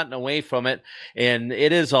 They've gotten away from it, and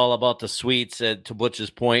it is all about the suites, to Butch's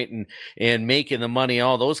point, and making the money,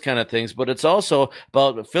 all those kind of things. But it's also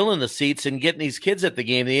about filling the seats and getting these kids at the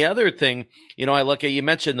game. The other thing, I look at, you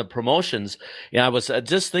mentioned the promotions. I was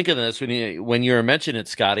just thinking of this when you were mentioning it,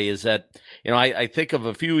 Scotty, is that, I think of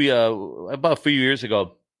about a few years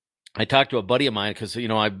ago, I talked to a buddy of mine because,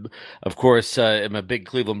 I, of course, am a big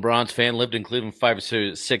Cleveland Browns fan, lived in Cleveland 5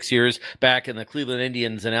 or 6 years back in the Cleveland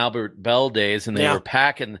Indians and Albert Bell days, and they were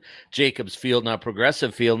packing Jacobs Field, not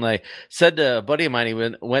Progressive Field. And I said to a buddy of mine,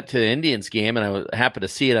 he went to the Indians game, and I happened to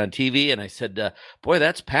see it on TV, and I said, boy,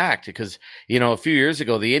 that's packed, because, a few years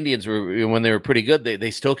ago, the Indians were, when they were pretty good,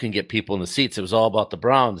 they still can get people in the seats. It was all about the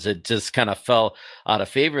Browns. It just kind of fell out of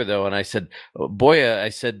favor, though. And I said,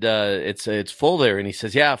 it's full there. And he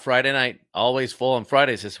says, yeah, Friday night, always full on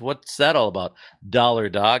Fridays. I says, what's that all about? Dollar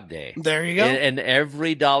Dog Day. There you go. And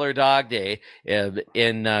every Dollar Dog Day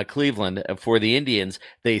in Cleveland for the Indians,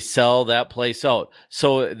 they sell that place out.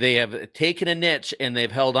 So they have taken a niche and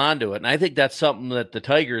they've held on to it. And I think that's something that the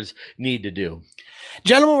Tigers need to do.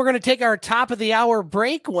 Gentlemen, we're going to take our top of the hour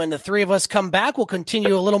break. When the three of us come back, we'll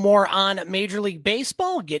continue a little more on Major League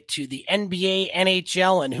Baseball, get to the NBA,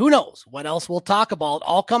 NHL, and who knows what else we'll talk about,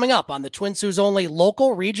 all coming up on the Twin Sault's only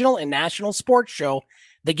local, regional, and national sports show,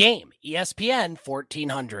 The Game, ESPN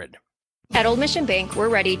 1400. At Old Mission Bank, we're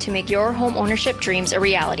ready to make your home ownership dreams a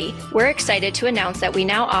reality. We're excited to announce that we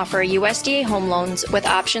now offer USDA home loans with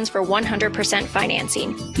options for 100%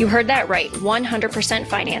 financing. You heard that right, 100%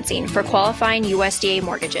 financing for qualifying USDA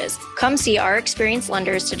mortgages. Come see our experienced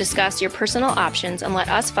lenders to discuss your personal options and let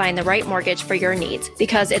us find the right mortgage for your needs,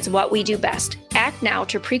 because it's what we do best. Act now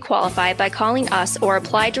to pre-qualify by calling us or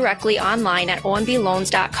apply directly online at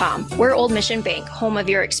ombloans.com. We're Old Mission Bank, home of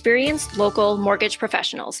your experienced local mortgage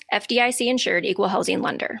professionals. FDIC insured, equal housing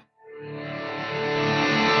lender.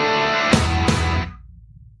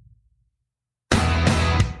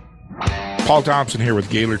 Paul Thompson here with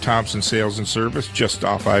Gaylor Thompson Sales and Service, just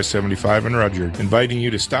off I-75 in Rudyard, inviting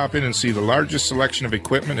you to stop in and see the largest selection of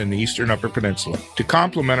equipment in the Eastern Upper Peninsula. To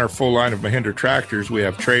complement our full line of Mahindra tractors, we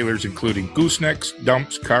have trailers including goosenecks,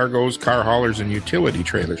 dumps, cargoes, car haulers, and utility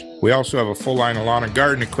trailers. We also have a full line of lawn and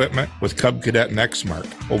garden equipment with Cub Cadet and X-Mark.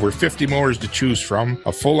 Over 50 mowers to choose from,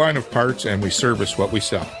 a full line of parts, and we service what we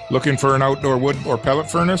sell. Looking for an outdoor wood or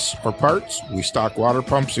pellet furnace or parts? We stock water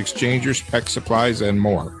pumps, exchangers, spec supplies, and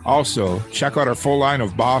more. Also, check out our full line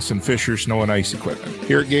of Boss and Fisher snow and ice equipment.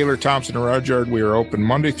 Here at Gaylor Thompson and Rudyard, we are open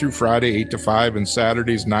Monday through Friday, 8 to 5, and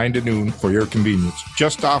Saturdays, 9 to noon for your convenience.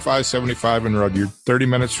 Just off I-75 in Rudyard, 30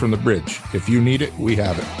 minutes from the bridge. If you need it, we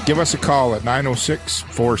have it. Give us a call at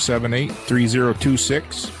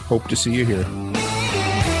 906-478-3026. Hope to see you here.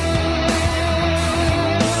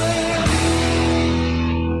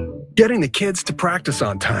 Getting the kids to practice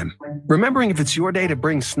on time. Remembering if it's your day to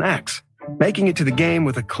bring snacks. Making it to the game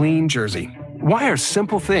with a clean jersey. Why are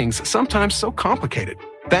simple things sometimes so complicated?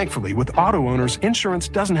 Thankfully, with auto owners, insurance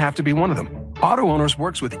doesn't have to be one of them. Auto Owners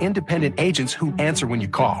works with independent agents who answer when you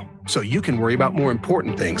call, so you can worry about more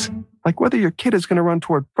important things, like whether your kid is going to run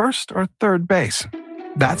toward first or third base.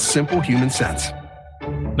 That's simple human sense.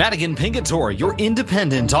 Madigan Pingator, your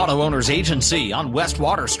independent auto owners agency on West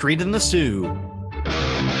Water Street in the Sioux.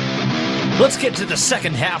 Let's get to the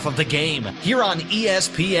second half of the game here on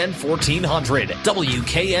ESPN 1400,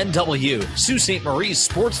 WKNW, Sault Ste. Marie's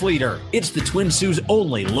sports leader. It's the Twin Sault's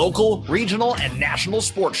only local, regional, and national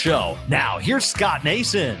sports show. Now, here's Scott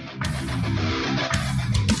Nason.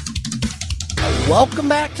 Welcome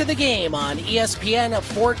back to the game on ESPN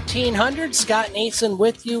 1400. Scott Nason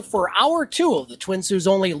with you for hour two of the Twin Sault's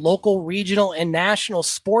only local, regional, and national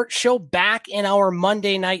sports show, back in our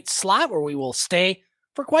Monday night slot where we will stay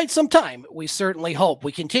for quite some time, we certainly hope.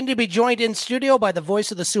 We continue to be joined in studio by the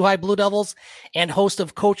voice of the Soo High Blue Devils and host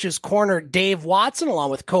of Coach's Corner, Dave Watson,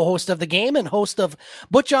 along with co-host of the game and host of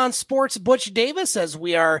Butch on Sports, Butch Davis, as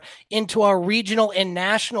we are into our regional and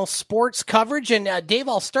national sports coverage. And Dave,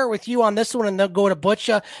 I'll start with you on this one and then go to Butch.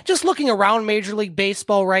 Just looking around Major League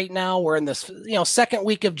Baseball right now, we're in this second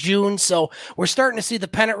week of June, so we're starting to see the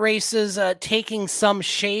pennant races taking some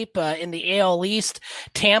shape in the AL East.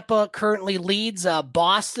 Tampa currently leads.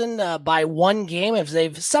 Boston by 1 game as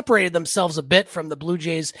they've separated themselves a bit from the Blue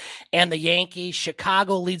Jays and the Yankees.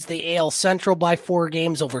 Chicago leads the AL Central by 4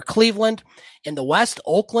 games over Cleveland. In the West,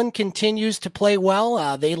 Oakland continues to play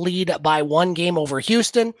well. They lead by 1 game over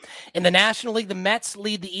Houston. In the National League, the Mets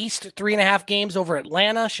lead the East 3.5 games over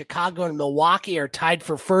Atlanta. Chicago and Milwaukee are tied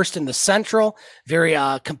for first in the Central. Very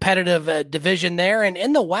competitive division there. And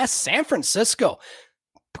in the West, San Francisco,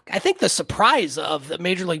 I think the surprise of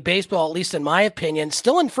Major League Baseball, at least in my opinion,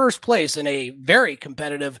 still in first place in a very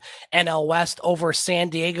competitive NL West over San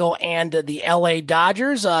Diego and the LA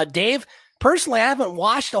Dodgers. Dave, personally, I haven't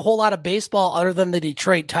watched a whole lot of baseball other than the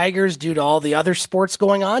Detroit Tigers due to all the other sports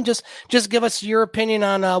going on. Just give us your opinion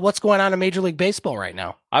on what's going on in Major League Baseball right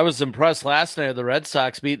now. I was impressed last night of the Red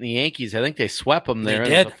Sox beating the Yankees. I think they swept them there.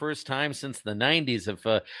 They did. It was the first time since the 90s, if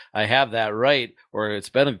I have that right, or it's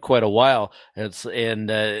been quite a while.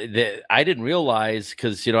 I didn't realize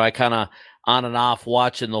because, I kind of on and off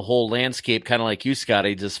watching the whole landscape, kind of like you,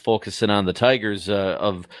 Scotty, just focusing on the Tigers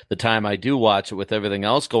of the time I do watch it with everything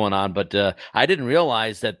else going on. But I didn't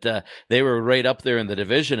realize that they were right up there in the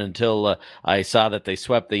division until I saw that they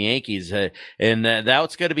swept the Yankees. And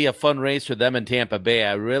that's going to be a fun race for them in Tampa Bay.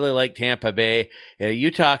 I really like Tampa Bay. You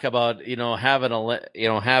talk about,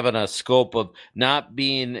 having a scope of not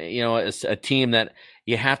being, a team that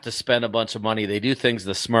you have to spend a bunch of money. They do things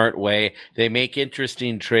the smart way. They make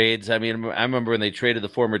interesting trades. I mean, I remember when they traded the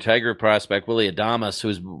former Tiger prospect, Willie Adames,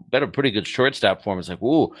 who's been a pretty good shortstop for him. It's like,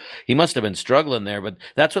 ooh, he must have been struggling there. But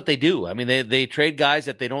that's what they do. I mean, they trade guys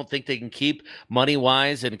that they don't think they can keep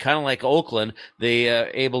money-wise. And kind of like Oakland, they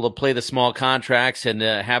able to play the small contracts and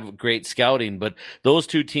have great scouting. But those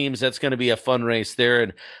two teams, that's going to be a fun race there.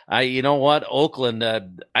 And you know what? Oakland,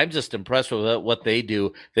 I'm just impressed with what they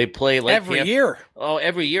do. They play like every year. Oh,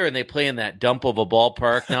 every year, and they play in that dump of a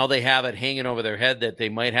ballpark. Now they have it hanging over their head that they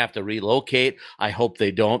might have to relocate. I hope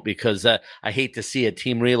they don't, because I hate to see a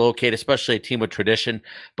team relocate, especially a team with tradition.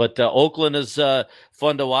 But Oakland is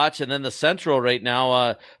fun to watch. And then the Central right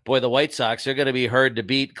now, the White Sox, they're going to be hard to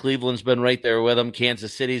beat. Cleveland's been right there with them.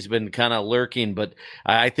 Kansas City's been kind of lurking, but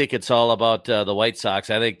I think it's all about the White Sox.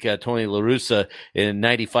 I think Tony La Russa, a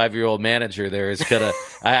 95-year-old manager there, is going to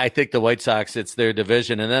I think the White Sox, it's their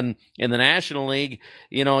division. And then in the National League,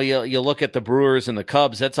 you look at the Brewers and the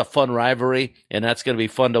Cubs. That's a fun rivalry, and that's going to be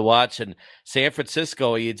fun to watch. And San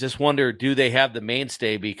Francisco, you just wonder, do they have the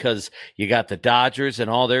mainstay? Because you got the Dodgers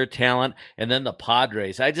and all their talent, and then the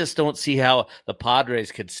Padres. I just don't see how the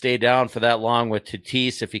Padres could stay down for that long with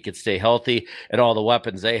Tatis if he could stay healthy and all the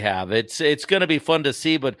weapons they have. It's going to be fun to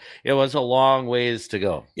see, but it was a long ways to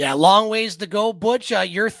go. Yeah, long ways to go. Butch,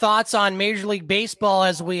 your thoughts on Major League Baseball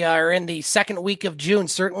as we are in the second week of June?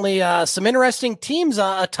 Certainly some interesting teams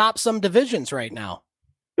atop some divisions right now.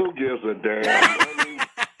 Who gives a damn? I mean,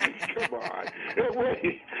 come on.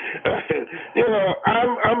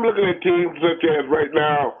 I'm looking at teams such as right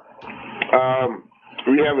now,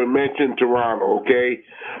 we haven't mentioned Toronto, okay?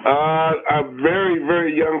 A very,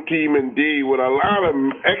 very young team indeed with a lot of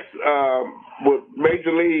with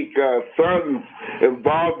Major League sons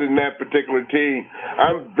involved in that particular team.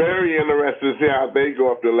 I'm very interested to see how they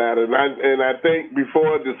go up the ladder. And I think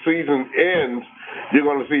before the season ends, you're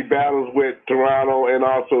going to see battles with Toronto and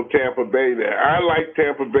also Tampa Bay there. I like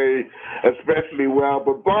Tampa Bay especially well,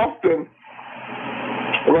 but Boston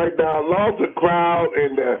right now loves the crowd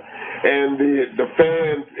and the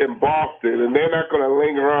fans in Boston, and they're not going to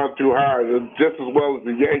linger on too hard, just as well as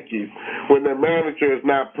the Yankees, when their manager is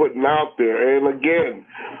not putting out there. And again,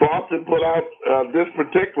 Boston put out this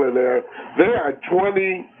particular there. They are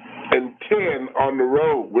 20-10 on the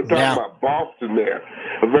road. We're talking about Boston there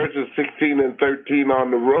versus 16-13 on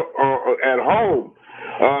the road at home.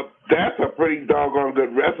 That's a pretty doggone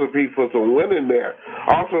good recipe for some winning there.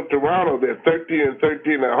 Also, Toronto, they're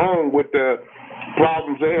 13-13 at home with the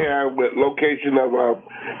problems they have with location of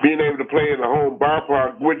being able to play in the home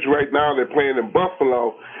ballpark, which right now they're playing in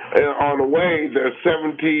Buffalo. On the way, they're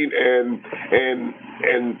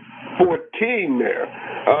 17-14 there.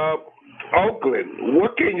 Oakland,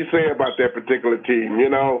 what can you say about that particular team?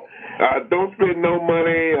 Don't spend no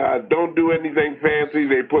money, don't do anything fancy.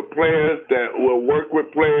 They put players that will work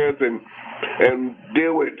with players and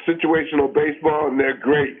deal with situational baseball, and they're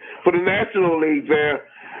great. For the National League there,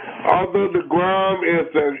 although DeGrom is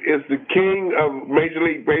the king of Major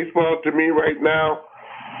League Baseball to me right now,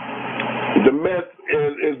 the Mets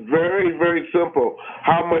is very, very simple.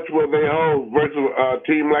 How much will they hold versus a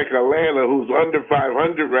team like Atlanta, who's under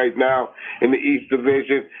 500 right now in the East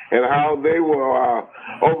Division, and how they will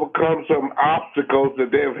overcome some obstacles that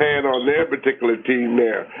they've had on their particular team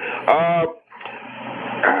there.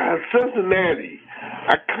 Cincinnati,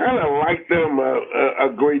 I kind of like them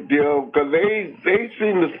a great deal because they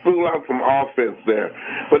seem to spool out some offense there.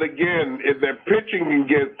 But again, if their pitching can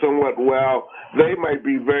get somewhat well, they might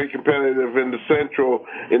be very competitive in the Central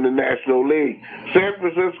in the National League. San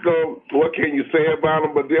Francisco, what can you say about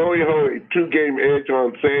them? But they only hold a 2-game edge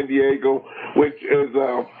on San Diego, which is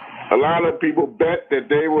a lot of people bet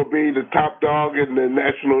that they will be the top dog in the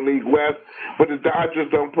National League West, but the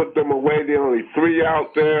Dodgers don't put them away. They're only 3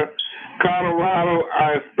 out there. Colorado,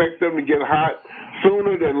 I expect them to get hot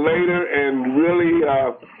sooner than later and really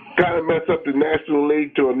kind of mess up the National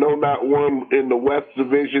League to a no-not-1 in the West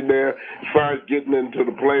Division there as far as getting into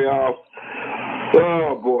the playoffs.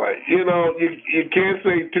 Oh, boy. You know, you can't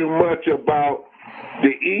say too much about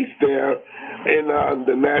the East there in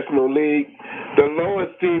the National League. The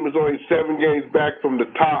lowest team is only 7 games back from the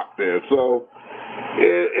top there. So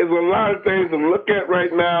it's a lot of things to look at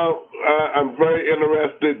right now. I'm very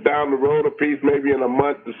interested down the road a piece, maybe in a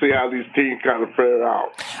month, to see how these teams kind of fare out.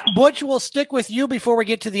 Butch, we'll stick with you before we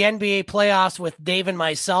get to the NBA playoffs with Dave and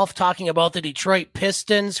myself talking about the Detroit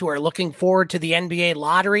Pistons, who are looking forward to the NBA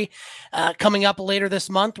lottery coming up later this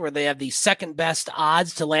month, where they have the second best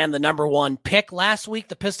odds to land the number 1 pick. Last week,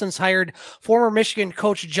 the Pistons hired former Michigan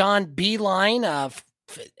coach John Beilein,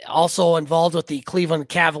 also involved with the Cleveland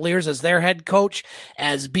Cavaliers as their head coach,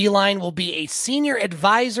 as Beilein will be a senior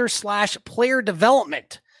advisor / player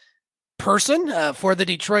development person for the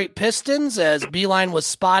Detroit Pistons, as Beilein was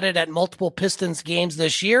spotted at multiple Pistons games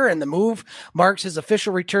this year, and the move marks his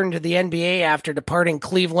official return to the NBA after departing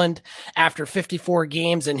Cleveland after 54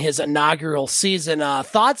 games in his inaugural season.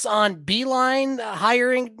 Thoughts on Beilein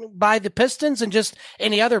hiring by the Pistons, and just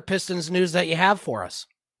any other Pistons news that you have for us?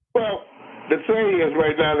 Well, the thing is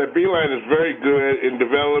right now that Beilein is very good in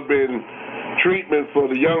developing treatment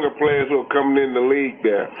for the younger players who are coming in the league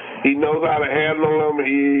there. He knows how to handle them.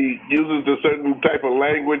 He uses a certain type of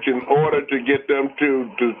language in order to get them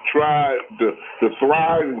to try to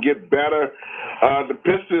thrive and get better. The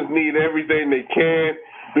Pistons need everything they can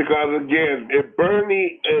because, again, if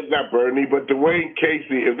Dwayne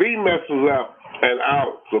Casey, if he messes up an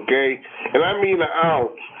ounce, okay, and I mean an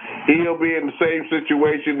ounce, he'll be in the same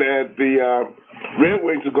situation that the Red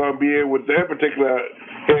Wings are going to be in with their particular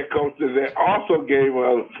head coach that they also gave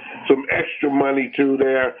some extra money to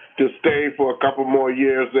there to stay for a couple more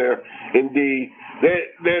years there. Indeed,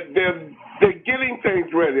 they're getting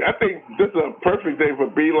things ready. I think this is a perfect day for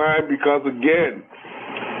Beilein because, again,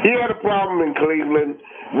 he had a problem in Cleveland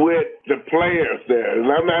with the players there. And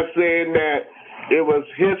I'm not saying that it was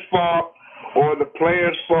his fault or the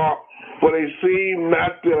players' fault, but they seem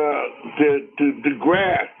not to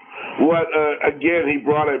grasp what, again, he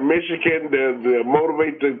brought at Michigan to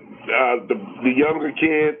motivate the younger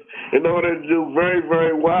kids in order to do very,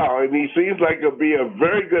 very well. And he seems like he'll be a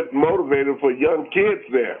very good motivator for young kids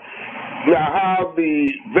there. Now, how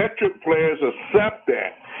the veteran players accept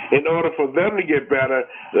that in order for them to get better,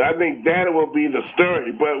 I think that will be the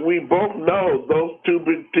story. But we both know those two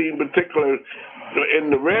big teams in particular,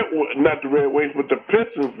 in the not the Red Wings, but the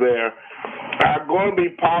Pistons there, are going to be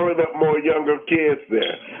piling up more younger kids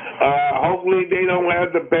there. Hopefully they don't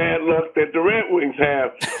have the bad luck that the Red Wings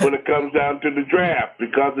have when it comes down to the draft,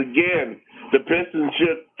 because, again, the Pistons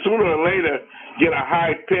should sooner or later get a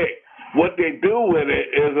high pick. What they do with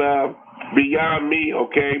it is beyond me,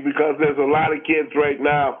 okay, because there's a lot of kids right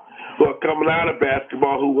now who are coming out of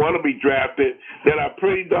basketball who want to be drafted that are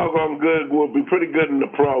pretty doggone good, will be pretty good in the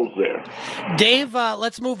pros there. Dave,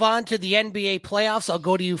 let's move on to the NBA playoffs. I'll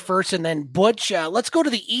go to you first and then Butch. Let's go to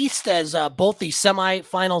the East as both the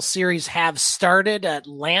semifinal series have started.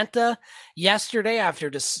 Atlanta yesterday, after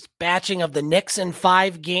dispatching of the Knicks in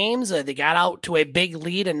 5 games, they got out to a big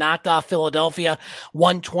lead and knocked off Philadelphia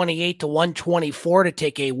 128-124 to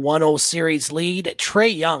take a 1-0 series lead.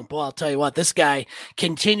 Trae Young, boy, I'll tell you what, this guy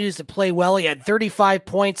continues to play well. He had 35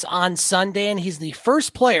 points on Sunday, and he's the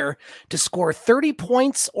first player to score 30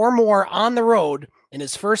 points or more on the road in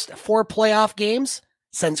his first 4 playoff games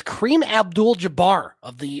since Kareem Abdul-Jabbar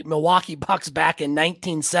of the Milwaukee Bucks back in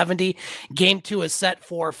 1970. Game 2 is set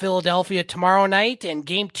for Philadelphia tomorrow night, and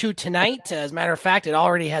Game 2 tonight. As a matter of fact, it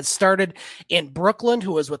already has started in Brooklyn,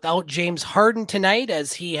 who is without James Harden tonight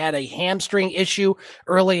as he had a hamstring issue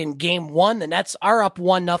early in Game 1. The Nets are up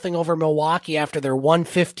 1-0 over Milwaukee after their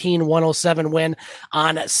 115-107 win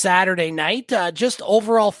on Saturday night. Just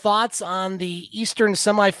overall thoughts on the Eastern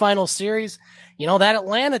semifinal series. that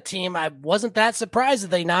Atlanta team, I wasn't that surprised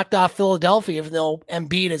that they knocked off Philadelphia, even though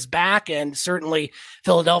Embiid is back, and certainly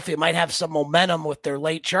Philadelphia might have some momentum with their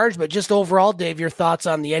late charge. But just overall, Dave, your thoughts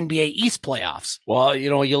on the NBA East playoffs? Well,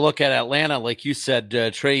 you look at Atlanta, like you said,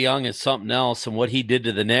 Trae Young is something else, and what he did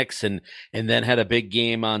to the Knicks, and then had a big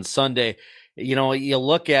game on Sunday. You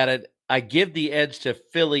look at it, I give the edge to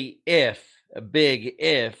Philly if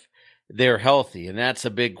they're healthy, and that's a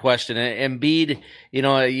big question. And Embiid, you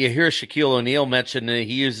hear Shaquille O'Neal mention, he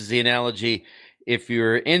uses the analogy, if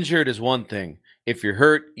you're injured is one thing. If you're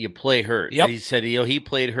hurt, you play hurt. Yep. He said he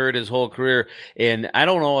played hurt his whole career, and I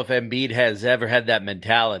don't know if Embiid has ever had that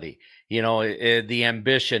mentality. The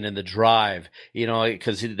ambition and the drive,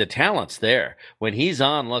 because the talent's there. When he's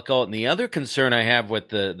on, look out. And the other concern I have with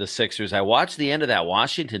the Sixers, I watched the end of that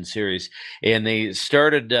Washington series, and they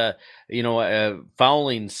started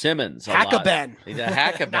fouling Simmons a lot. The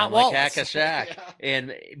Hackabend, like Hack-a-Shack.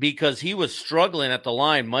 And because he was struggling at the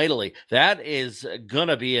line mightily, that is going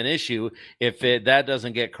to be an issue if that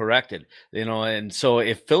doesn't get corrected. And so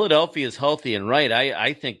if Philadelphia is healthy and right,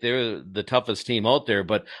 I think they're the toughest team out there,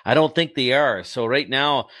 but I don't think they are. So right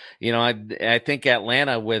now, I think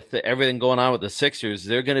Atlanta, with everything going on with the Sixers,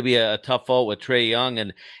 they're going to be a tough out with Trae Young,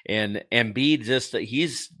 and Embiid,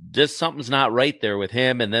 he's just something's not right there with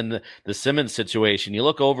him. And then the Simmons situation. You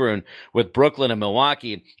look over and with Brooklyn and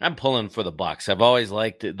Milwaukee, I'm pulling for the Bucks. I've always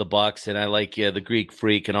liked the Bucks, and I like the Greek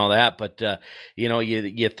Freak and all that. But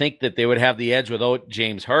you think that they would have the edge without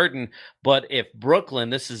James Harden. But if Brooklyn,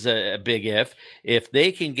 this is a big if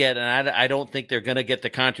they can get, and I don't think they're going to get the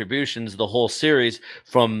contributions the whole series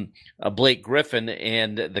from Blake Griffin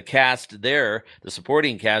and the cast there, the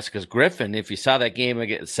supporting cast, because Griffin, if you saw that game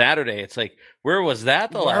against Saturday, it's like, where was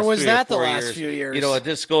that the last few years? It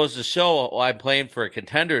just goes to show, I'm playing for a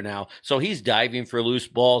contender now. So he's diving for loose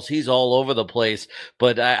balls. He's all over the place.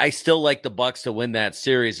 But I still like the Bucks to win that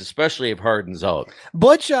series, especially if Harden's out.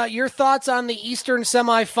 Butch, your thoughts on the Eastern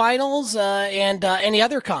semifinals and any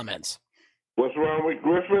other comments? What's wrong with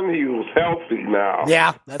Griffin? He was healthy now.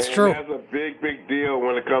 Yeah, that's true. That's a big, big deal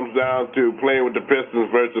when it comes down to playing with the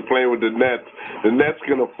Pistons versus playing with the Nets. The Nets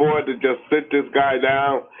can afford to just sit this guy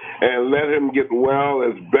down and let him get well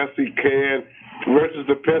as best he can, versus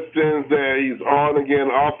the Pistons that he's on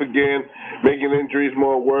again, off again, making injuries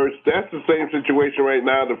more worse. That's the same situation right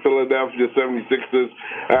now the Philadelphia 76ers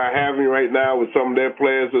are having right now with some of their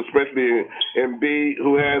players, especially Embiid,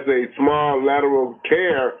 who has a small lateral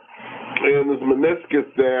tear in his meniscus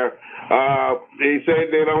there. He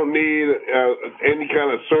said they don't need any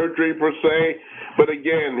kind of surgery per se, but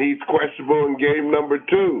again, he's questionable in game number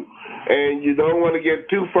 2. And you don't want to get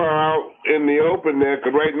too far out in the open there,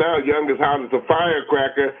 because right now Young is hot as a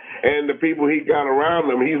firecracker, and the people he got around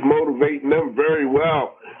him, he's motivating them very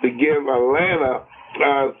well to give Atlanta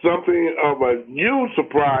something of a huge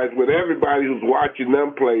surprise with everybody who's watching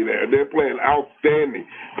them play there. They're playing outstanding,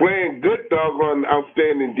 playing good doggone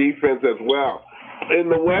outstanding defense as well. In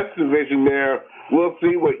the West Division there, we'll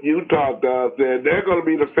see what Utah does there. They're going to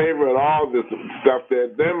be the favorite of all this stuff there,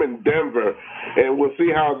 them and Denver, and we'll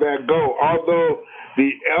see how that go. Although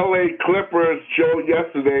the L.A. Clippers showed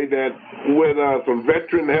yesterday that with some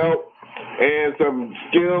veteran help and some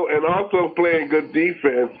skill and also playing good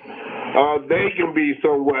defense, they can be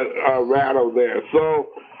somewhat rattled there. So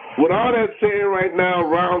with all that said right now,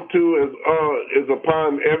 round 2 is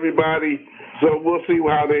upon everybody. So we'll see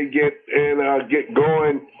how they get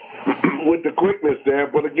going with the quickness there.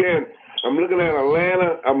 But again, I'm looking at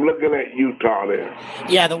Atlanta. I'm looking at Utah there.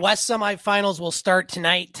 Yeah, the West semifinals will start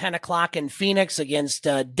tonight, 10 o'clock in Phoenix against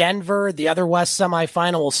Denver. The other West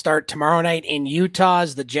semifinal will start tomorrow night in Utah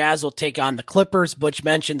as the Jazz will take on the Clippers. Butch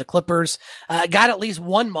mentioned the Clippers got at least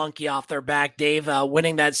one monkey off their back, Dave,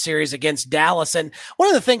 winning that series against Dallas. And one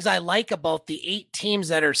of the things I like about the 8 teams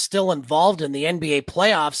that are still involved in the NBA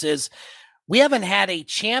playoffs is we haven't had a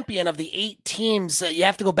champion of the 8 teams. You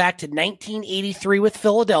have to go back to 1983 with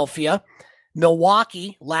Philadelphia.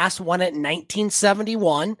 Milwaukee last won it in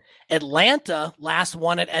 1971. Atlanta last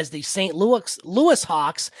won it as the St. Louis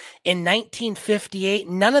Hawks in 1958.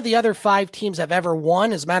 None of the other 5 teams have ever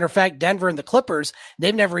won. As a matter of fact, Denver and the Clippers,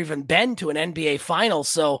 they've never even been to an NBA final.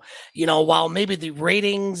 So, while maybe the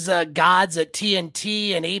ratings gods at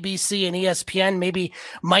TNT and ABC and ESPN maybe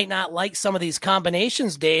might not like some of these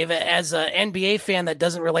combinations, Dave, as an NBA fan that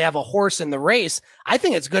doesn't really have a horse in the race, I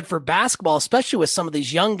think it's good for basketball, especially with some of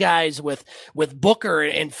these young guys with Booker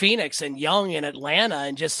in Phoenix and Young in Atlanta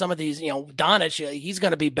and just some of these, Doncic, he's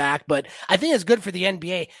going to be back. But I think it's good for the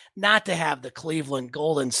NBA not to have the Cleveland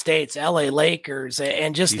Golden States, LA Lakers,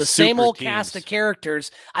 and just the same old cast of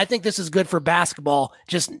characters. I think this is good for basketball.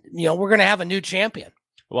 Just, we're going to have a new champion.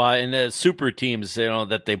 Well, and the super teams,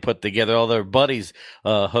 that they put together, all their buddies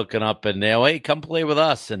hooking up, and hey, come play with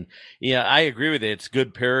us. And yeah, I agree with it. It's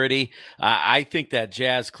good parity. I think that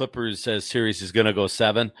Jazz Clippers series is going to go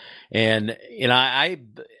 7, and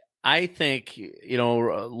I think,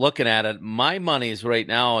 looking at it, my money's right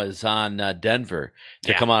now is on Denver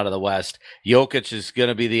to come out of the West. Jokic is going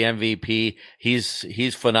to be the MVP.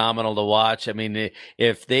 He's phenomenal to watch. I mean,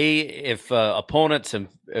 if opponents and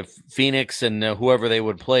if Phoenix and whoever they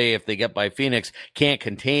would play, if they get by Phoenix, can't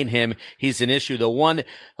contain him, he's an issue. The one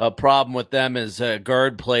problem with them is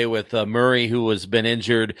guard play with Murray, who has been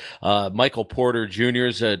injured. Michael Porter Jr.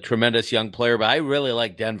 is a tremendous young player, but I really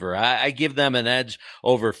like Denver. I give them an edge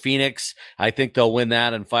over Phoenix. I think they'll win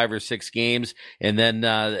that in 5 or 6 games, and then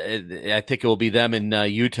I think it will be them in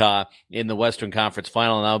Utah in the Western Conference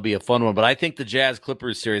Final, and that'll be a fun one. But I think the Jazz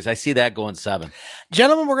Clippers series, I see that going 7.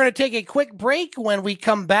 Gentlemen, we're going to take a quick break. When we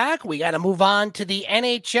come back, we got to move on to the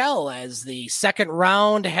NHL as the second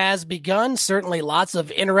round has begun. Certainly lots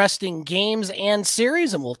of interesting games and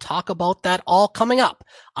series, and we'll talk about that all coming up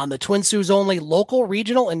on the Twin Sault's only local,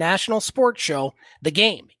 regional, and national sports show, The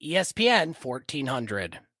Game, ESPN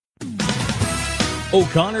 1400.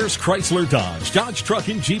 O'Connor's Chrysler Dodge Truck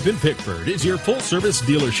and Jeep in Pickford is your full-service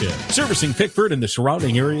dealership, servicing Pickford and the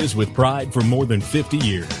surrounding areas with pride for more than 50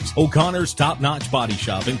 years. O'Connor's top-notch body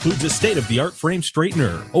shop includes a state-of-the-art frame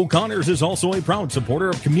straightener. O'Connor's is also a proud supporter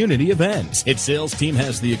of community events. Its sales team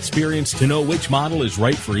has the experience to know which model is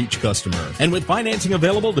right for each customer. And with financing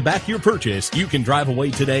available to back your purchase, you can drive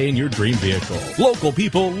away today in your dream vehicle. Local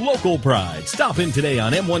people, local pride. Stop in today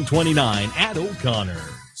on M129 at O'Connor.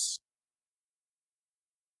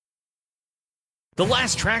 The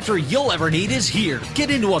last tractor you'll ever need is here.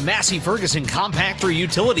 Get into a Massey Ferguson compact or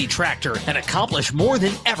utility tractor and accomplish more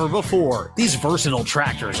than ever before. These versatile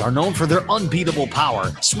tractors are known for their unbeatable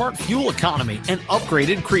power, smart fuel economy, and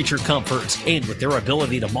upgraded creature comforts. And with their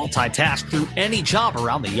ability to multitask through any job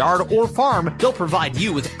around the yard or farm, they'll provide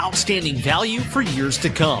you with outstanding value for years to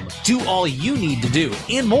come. Do all you need to do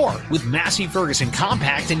and more with Massey Ferguson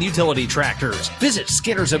compact and utility tractors. Visit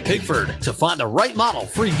Skinner's of Pigford to find the right model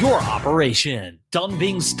for your operation. Done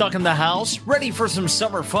being stuck in the house? Ready for some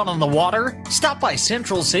summer fun on the water? Stop by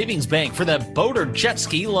Central Savings Bank for that boat or jet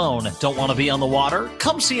ski loan. Don't want to be on the water?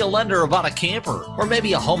 Come see a lender about a camper or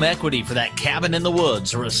maybe a home equity for that cabin in the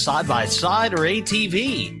woods or a side-by-side or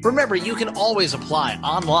ATV. Remember, you can always apply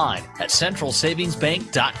online at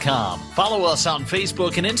centralsavingsbank.com. Follow us on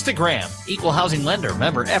Facebook and Instagram. Equal Housing Lender,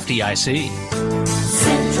 member FDIC.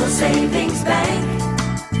 Central Savings Bank.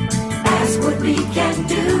 Ask what we can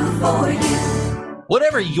do for you.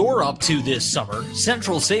 Whatever you're up to this summer,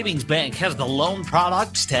 Central Savings Bank has the loan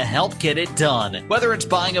products to help get it done. Whether it's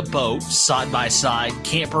buying a boat, side-by-side,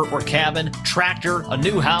 camper or cabin, tractor, a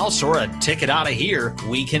new house, or a ticket out of here,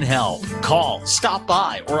 we can help. Call, stop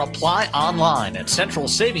by, or apply online at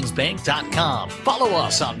centralsavingsbank.com. Follow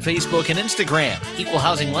us on Facebook and Instagram. Equal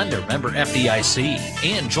Housing Lender, member FDIC.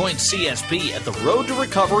 And join CSB at the Road to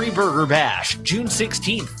Recovery Burger Bash, June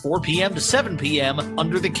 16th, 4 p.m. to 7 p.m.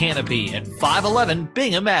 under the canopy at 511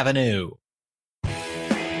 Bingham Avenue.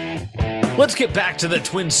 Let's get back to the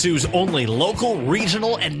Twin Sault's only local,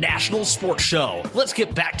 regional, and national sports show. Let's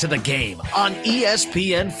get back to the game on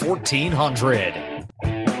ESPN 1400.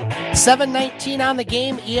 7:19 on the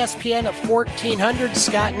game, ESPN at 1400.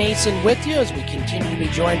 Scott Nason with you as we continue to be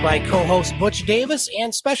joined by co-host Butch Davis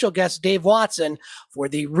and special guest Dave Watson for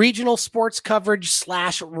the regional sports coverage /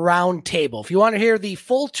 roundtable. If you want to hear the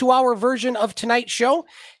full 2-hour version of tonight's show,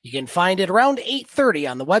 you can find it around 8:30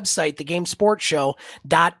 on the website,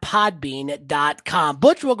 thegamesportshow.podbean.com.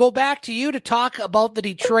 Butch, we'll go back to you to talk about the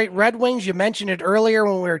Detroit Red Wings. You mentioned it earlier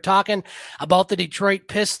when we were talking about the Detroit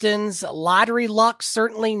Pistons. Lottery luck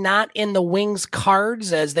certainly not in the Wings'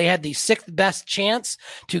 cards, as they had the 6th best chance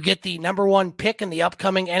to get the number 1 pick in the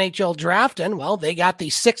upcoming NHL draft. And, well, they got the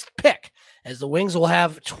 6th pick, as the Wings will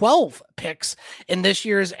have 12 picks in this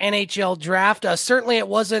year's NHL draft. Certainly it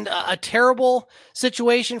wasn't a terrible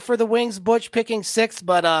situation for the Wings, Butch, picking 6th,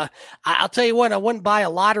 but I'll tell you what, I wouldn't buy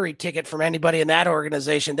a lottery ticket from anybody in that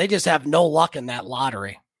organization. They just have no luck in that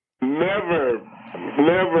lottery. Never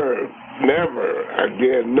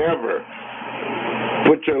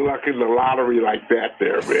put your luck in the lottery like that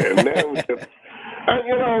there, man. That was just,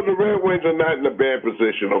 the Red Wings are not in a bad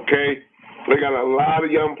position, okay? They got a lot of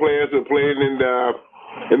young players who are playing in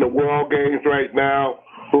the World Games right now,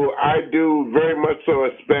 who I do very much so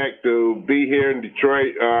expect to be here in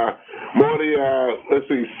Detroit. Morty,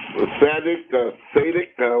 Sadik,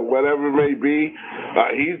 whatever it may be,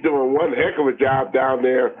 he's doing one heck of a job down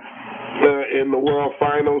there in the World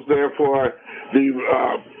Finals there for the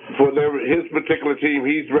for his particular team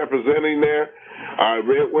he's representing there.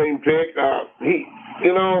 Red Wing pick.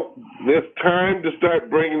 There's time to start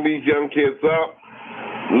bringing these young kids up,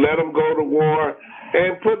 let them go to war,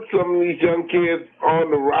 and put some of these young kids on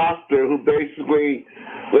the roster who basically,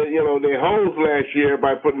 they hosed last year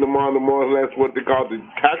by putting them on the more or less what they call the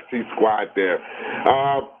taxi squad there.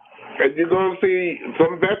 And you're going to see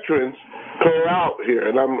some veterans clear out here,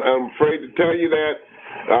 and I'm afraid to tell you that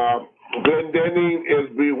Glendenning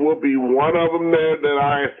will be one of them there that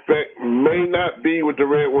I expect may not be with the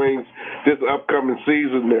Red Wings this upcoming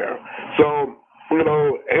season there. So,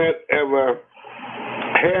 have a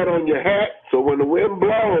hat on your hat, so when the wind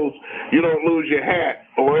blows, you don't lose your hat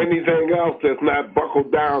or anything else that's not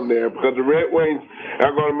buckled down there, because the Red Wings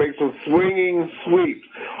are going to make some swinging sweeps,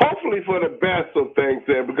 hopefully for the best of things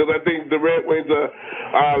there, because I think the Red Wings are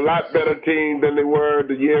a lot better team than they were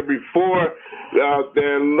the year before.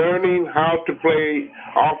 They're learning how to play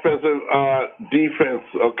offensive defense,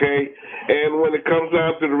 okay? And when it comes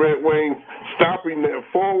down to the Red Wings stopping their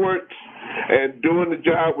forwards and doing the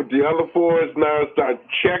job with the other forwards, now start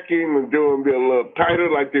checking and be a little tighter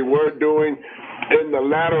like they were doing in the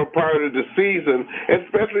latter part of the season,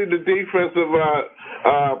 especially the defensive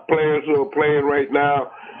players who are playing right now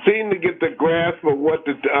seem to get the grasp of what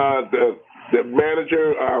the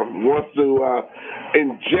manager wants to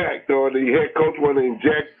inject, or the head coach wants to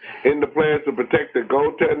inject in the players to protect the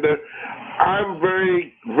goaltender. I'm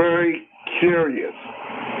very, very curious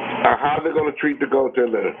how they're going to treat the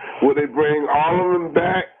goaltender. Will they bring all of them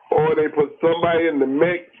back, or they put somebody in the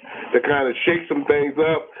mix to kind of shake some things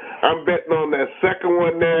up? I'm betting on that second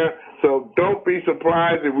one there. So don't be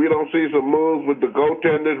surprised if we don't see some moves with the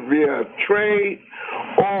goaltenders via trade,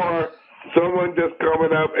 or someone just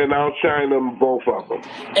coming up and outshine them, both of them.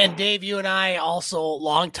 And Dave, you and I also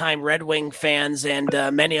longtime Red Wing fans, and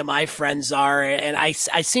many of my friends are, and I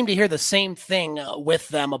seem to hear the same thing with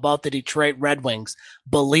them about the Detroit Red Wings.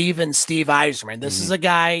 Believe in Steve Yzerman. This is a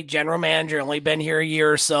guy, general manager, only been here a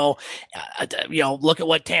year or so. Look at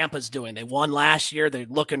what Tampa's doing. They won last year. They're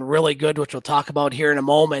looking really good, which we'll talk about here in a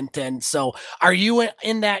moment. And so are you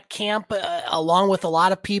in that camp along with a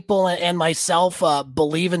lot of people and myself,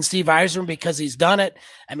 believe in Steve Yzerman because he's done it?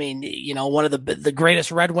 I mean, one of the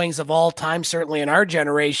greatest Red Wings of all time, certainly in our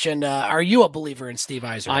generation. Are you a believer in Steve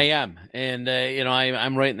Yzerman? I am. And,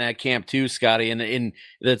 I'm right in that camp too, Scotty. And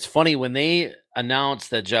it's funny, when they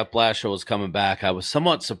announced that Jeff Blashill was coming back, I was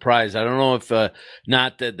somewhat surprised. I don't know if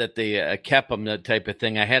not that they kept him, that type of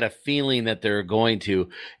thing. I had a feeling that they were going to,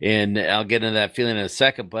 and I'll get into that feeling in a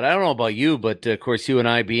second. But I don't know about you, but of course, you and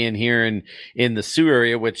I being here in the Sioux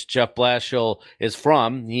area, which Jeff Blashill is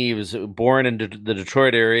from, he was born in the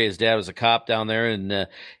Detroit area. His dad was a cop down there, and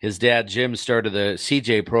his dad, Jim, started the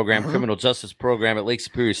CJ program, criminal justice program at Lake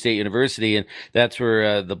Superior State University, and that's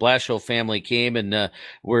where the Blashill family came, and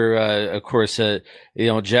where, of course,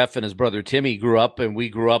 Jeff and his brother Timmy grew up, and we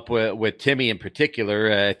grew up with Timmy in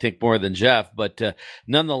particular, I think more than Jeff. But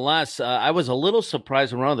nonetheless, I was a little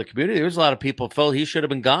surprised around the community. There was a lot of people who felt he should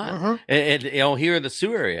have been gone, and here in the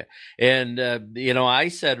Sioux area. And, I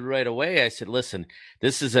said right away, I said, listen,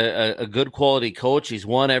 this is a good quality coach. He's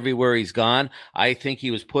won everywhere he's gone. I think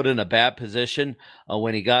he was put in a bad position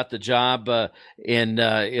when he got the job, because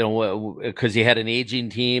he had an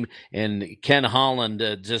aging team, and Ken Holland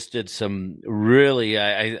just did some really,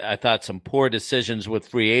 I thought, some poor decisions with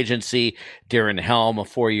free agency. Darren Helm, a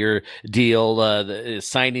 4-year deal,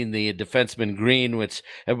 signing the defenseman Green, which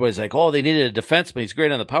everybody's like, oh, they needed a defenseman. He's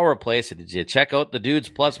great on the power play. So did you check out the dude's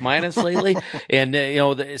plus minus lately? And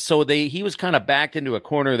he was kind of backed into a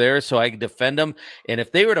corner there, so I could defend him. And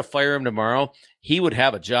if they were to fire him tomorrow, he would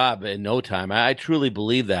have a job in no time. I truly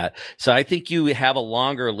believe that. So I think you have a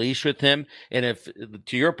longer leash with him. And if,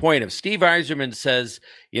 to your point, if Steve Yzerman says,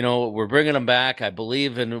 we're bringing him back, I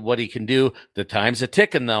believe in what he can do, the time's a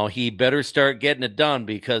ticking, though. He better start getting it done,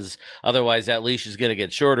 because otherwise that leash is going to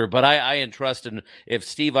get shorter. But I entrust in, if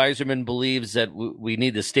Steve Yzerman believes that we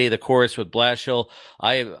need to stay the course with Blashill,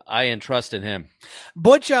 I entrust in him.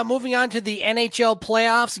 Butch, moving on to the NHL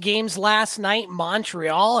playoffs games last night,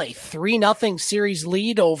 Montreal, a 3-0 series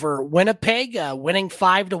lead over Winnipeg, winning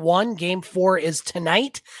 5-1. Game 4 is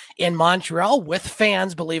tonight in Montreal with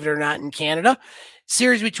fans, believe it or not, in Canada.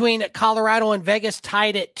 Series between Colorado and Vegas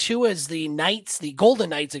tied at 2 as the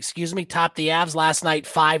Golden Knights, topped the Avs last night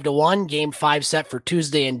 5-1. Game 5 set for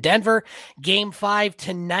Tuesday in Denver. Game 5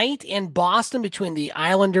 tonight in Boston between the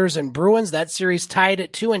Islanders and Bruins. That series tied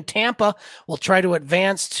at 2, and Tampa will try to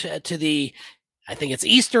advance to the I think it's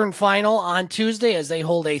Eastern final on Tuesday as they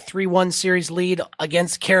hold a 3-1 series lead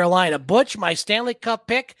against Carolina. Butch, my Stanley Cup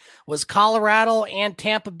pick was Colorado and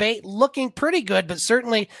Tampa Bay, looking pretty good, but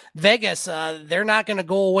certainly Vegas, they're not going to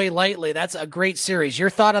go away lightly. That's a great series. Your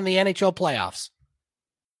thought on the NHL playoffs?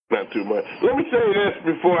 Not too much. Let me say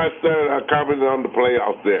this before I start commenting on the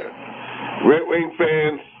playoffs there. Red Wing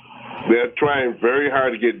fans, they're trying very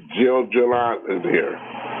hard to get Jill Gillard in here.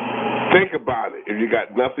 Think about it if you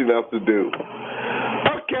got nothing else to do.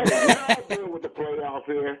 Okay, now I'm dealing with the playoffs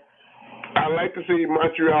here. I like to see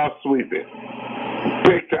Montreal sweep it.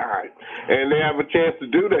 Big time. And they have a chance to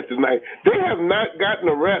do that tonight. They have not gotten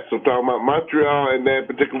a rest. I'm talking about Montreal and that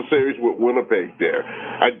particular series with Winnipeg there.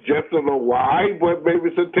 I just don't know why, but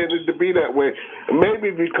maybe it's intended to be that way.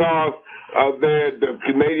 Maybe because the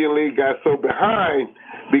Canadian League got so behind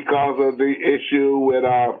because of the issue with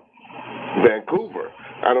Vancouver.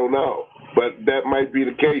 I don't know, but that might be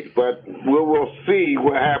the case. But we'll see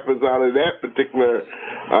what happens out of that particular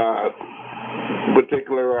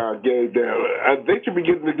game there. They should be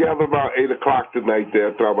getting together about 8 o'clock tonight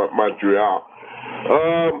there, talking about Montreal.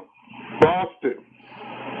 Boston,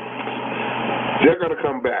 they're going to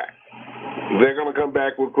come back. They're going to come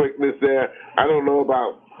back with quickness there. I don't know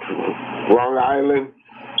about Long Island,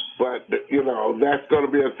 but, that's going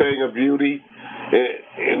to be a thing of beauty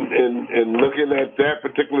in looking at that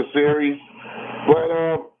particular series. But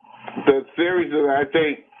the series that I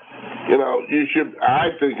think, I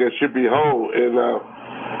think it should be whole. And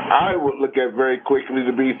I would look at very quickly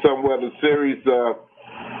to be somewhat a series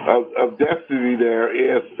of destiny there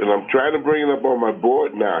is, and I'm trying to bring it up on my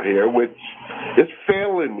board now here, which is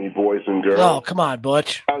failing me, boys and girls. Oh, come on,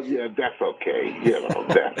 Butch. Oh, yeah, that's okay.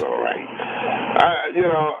 That's all right.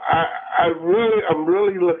 I'm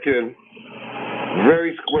really looking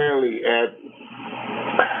very squarely at,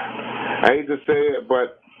 I hate to say it,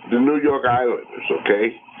 but the New York Islanders,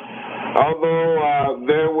 okay? Although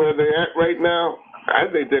they're where they're at right now,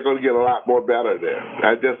 I think they're going to get a lot more better there.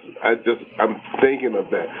 I'm thinking of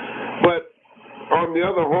that. But on the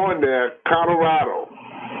other horn there, Colorado,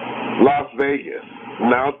 Las Vegas,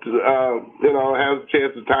 now, has a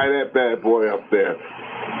chance to tie that bad boy up there.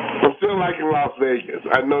 I'm still liking Las Vegas.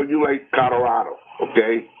 I know you like Colorado,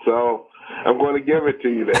 okay? So I'm going to give it to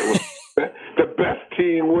you there. The best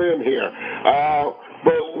team win here.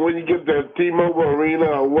 But when you get the T-Mobile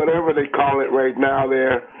Arena or whatever they call it right now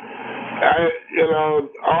there,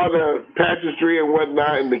 all the pageantry and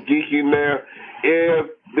whatnot and the geeking there, if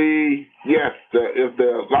the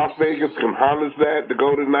Las Vegas can harness that to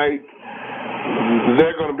go tonight,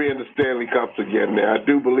 they're going to be in the Stanley Cups again there. I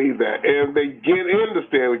do believe that. And if they get in the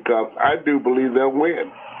Stanley Cups, I do believe they'll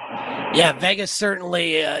win. Yeah, Vegas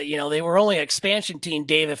certainly, they were only an expansion team,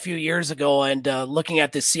 Dave, a few years ago, and looking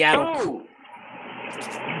at the Seattle.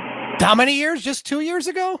 How many years? Just 2 years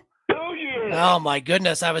ago? 2 years. Oh, my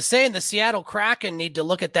goodness. I was saying the Seattle Kraken need to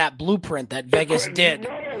look at that blueprint that Vegas did.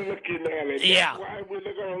 Looking at it. Yeah. That's why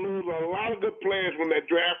they're going to lose a lot of good players when that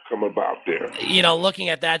draft come about there. Looking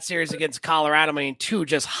at that series against Colorado, two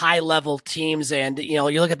just high-level teams, and, you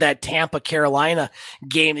look at that Tampa-Carolina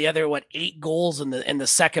game, the other, 8 goals in the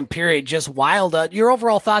second period, just wild. Your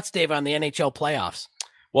overall thoughts, Dave, on the NHL playoffs?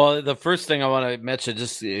 Well, the first thing I want to mention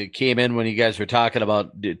just came in when you guys were talking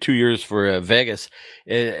about 2 years for Vegas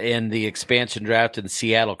and the expansion draft in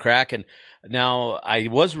Seattle Kraken. Now, I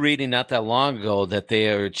was reading not that long ago that they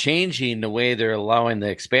are changing the way they're allowing the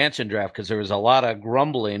expansion draft because there was a lot of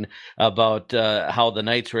grumbling about how the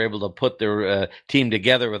Knights were able to put their team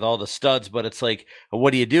together with all the studs. But it's like, what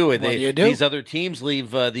do you do? These other teams leave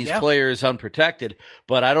these players unprotected.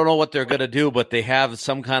 But I don't know what they're going to do, but they have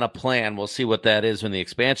some kind of plan. We'll see what that is when the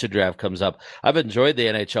expansion draft comes up. I've enjoyed the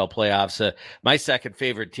NHL playoffs. My second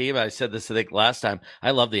favorite team, I said this, I think, last time, I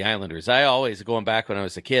love the Islanders. I always, going back when I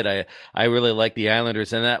was a kid, I really like the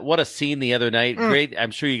Islanders, and what a scene the other night. Great.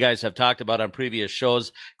 I'm sure you guys have talked about on previous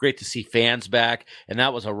shows. Great to see fans back, and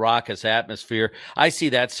that was a raucous atmosphere. I see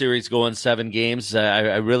that series going 7 games.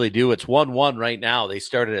 I really do. It's 1-1 right now. They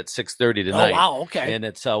started at 6:30 tonight. Oh, wow. Okay. And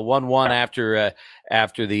it's 1-1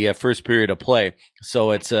 after the first period of play.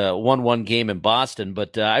 So it's a 1-1 game in Boston,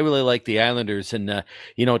 but I really like the Islanders, and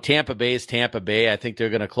Tampa Bay is Tampa Bay. I think they're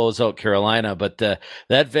going to close out Carolina, but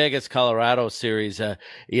that Vegas Colorado series,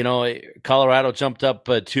 Colorado jumped up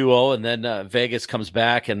 2-0, and then Vegas comes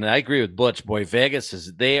back. And I agree with Butch. Boy,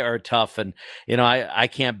 they are tough. And, I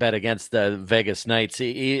can't bet against the Vegas Knights.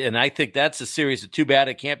 And I think that's a series. Too bad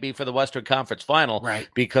it can't be for the Western Conference Final. Right.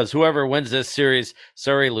 Because whoever wins this series,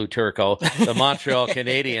 sorry, Lou Turco, the Montreal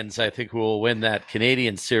Canadiens, I think, will win that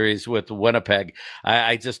Canadian series with Winnipeg.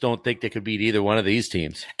 I just don't think they could beat either one of these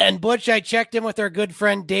teams. And Butch, I checked in with our good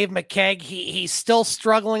friend Dave McKeag. He's still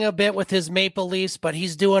struggling a bit with his Maple Leafs, but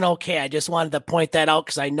he's doing okay. I just wanted to point that out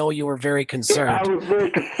because I know you were very concerned. I was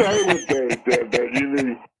very concerned with that.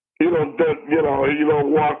 You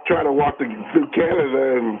don't try to walk through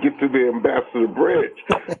Canada and get to the Ambassador Bridge.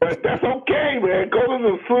 But that's okay, man. Go to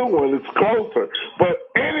the through one. It's closer. But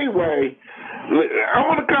anyway, I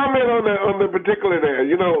want to comment on the particular there.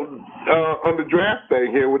 On the draft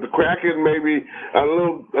thing here with the Kraken, maybe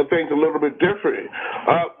things a little bit different.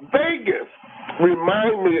 Vegas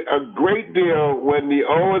remind me a great deal when the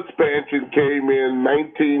O expansion came in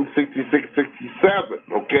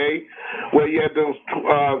 1966-67, okay, where you had those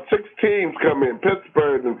 6 teams come in,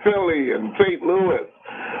 Pittsburgh and Philly and St. Louis,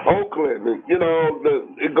 Oakland, and,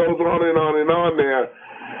 it goes on and on and on there.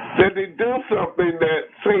 That they do something that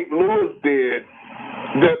St. Louis did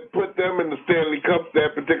that put them in the Stanley Cup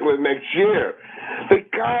that particular next year. They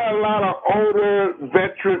got a lot of older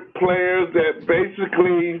veteran players that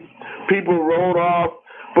basically people wrote off,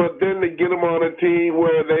 but then they get them on a team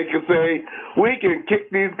where they can say, we can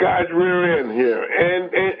kick these guys rear end here.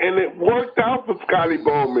 And it worked out for Scotty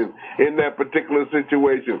Bowman in that particular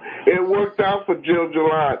situation. It worked out for Jill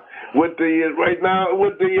Gallant with the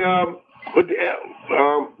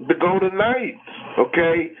Golden Knights,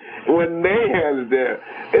 okay, when they had it there.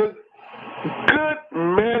 It's good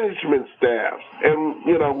management staffs. And,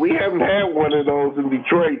 we haven't had one of those in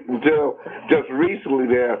Detroit until just recently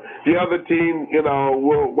there. The other team,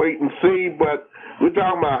 we'll wait and see, but we're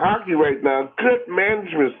talking about hockey right now. Good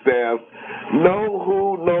management staffs know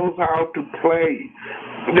who knows how to play.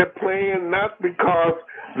 They're playing not because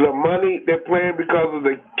the money, they're playing because of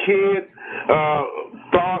the kid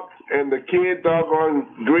thoughts and the kid doggone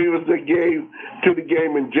grievance they gave to the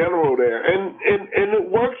game in general there. And it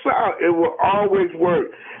works out. It will always work.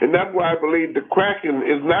 And that's why I believe the Kraken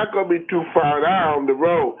is not going to be too far down the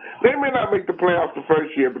road. They may not make the playoffs the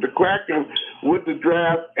first year, but the Kraken, with the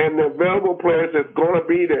draft and the available players that's going to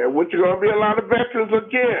be there, which are going to be a lot of veterans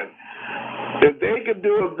again, if they could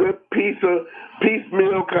do a good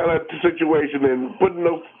piecemeal kind of situation and putting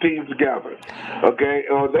those teams together, okay,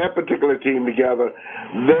 or that particular team together,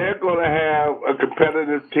 they're going to have a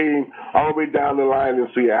competitive team all the way down the line in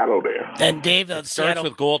Seattle there. And Dave, it starts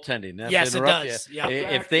with goaltending. Yes, it does. Yeah.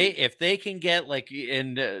 If they can get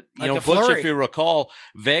Butch, Fleury. if you recall,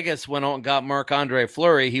 Vegas went out and got Marc-Andre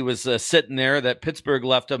Fleury. He was sitting there that Pittsburgh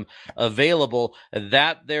left him available.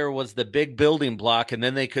 That there was the big building block, and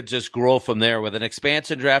then they could just grow from there. With an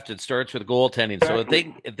expansion draft, it starts with goaltending. So if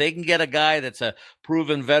they can get a guy that's a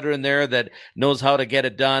proven veteran there that knows how to get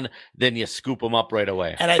it done, then you scoop him up right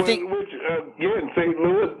away. And I think St.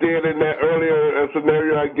 Louis did in that earlier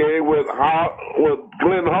scenario I gave with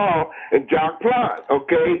Glenn Hall and Jock Plot.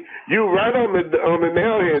 Okay, you right on the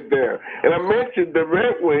nailhead there. And I mentioned the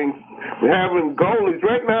Red Wings having goalies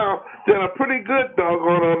right now. They're a pretty good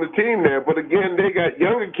doggone on the team there. But again, they got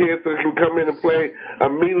younger kids that can come in and play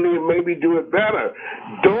immediately and maybe do it better.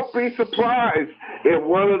 Don't be surprised if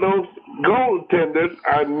one of those goaltenders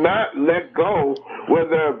are not let go when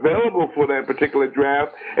they're available for that particular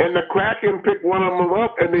draft, and the Kraken pick one of them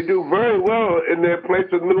up, and they do very well in their place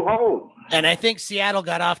of new home. And I think Seattle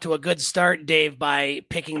got off to a good start, Dave, by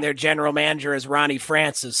picking their general manager as Ronnie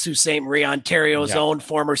Francis, Sault Ste. Marie, Ontario's own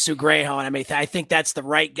former Soo Greyhound. I mean, I think that's the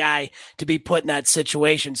right guy to be put in that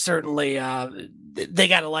situation. Certainly, they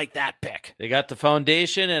got to like that pick. They got the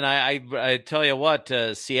foundation, and I tell you what,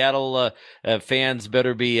 Seattle fans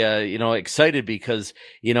better be excited because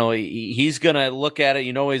he's going to look at it.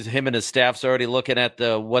 Him and his staff's already looking at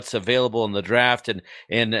what's available in the draft,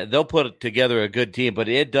 and they'll put together a good team. But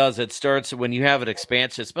it starts when you have an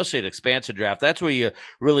expansion, especially an expansion draft. That's where you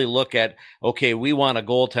really look at, okay, we want a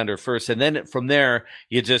goaltender first, and then from there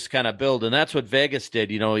you just kind of build. And that's what Vegas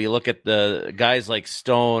did. You look at the guys like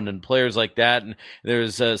Stone and players like that, and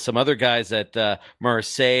there's some other guys at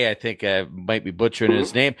Marseille. I think might be butchering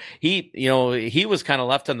his name. He was kind of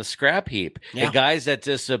left on the scrap heap. Yeah. The guys that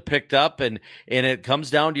just picked up, and it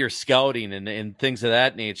comes down to your scouting and things of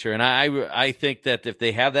that nature. And I think that if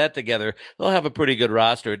they have that together, they'll have a pretty good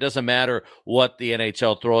roster. It doesn't matter what the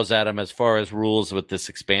NHL throws at them as far as rules with this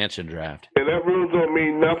expansion draft. And that rules don't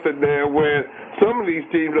mean nothing there when some of these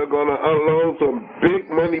teams are going to unload some big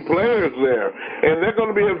money players there, and they're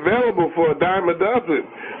going to be available for a dime a dozen.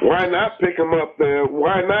 Why not pick them up there?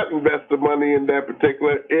 Why not invest the money in that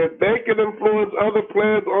particular? If they can influence other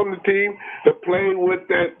players on the team to play with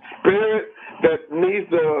that spirit that needs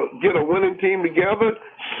to get a winning team together,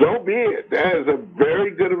 so be it. That is a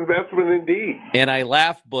very good investment indeed. And I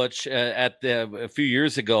laughed, Butch, a few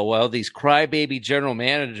years ago. Well, these crybaby general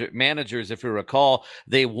managers, if you recall,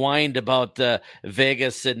 they whined about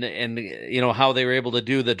Vegas and how they were able to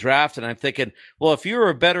do the draft. And I'm thinking, well, if you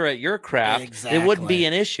were better at your craft, it wouldn't be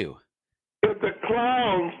an issue. If the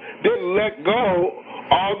Clowns didn't let go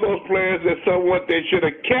all those players that somewhat they should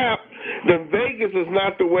have kept, then Vegas is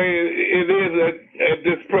not the way it is at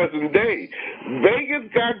this present day. Vegas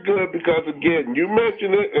got good because, again, you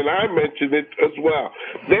mentioned it and I mentioned it as well.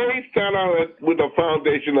 They start out with a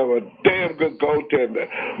foundation of a damn good goaltender.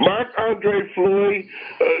 Marc-Andre Fleury,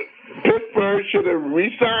 Pittsburgh should have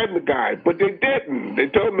re-signed the guy, but they didn't. They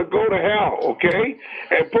told him to go to hell, okay,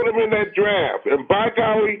 and put him in that draft. And by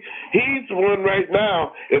golly, he's the one right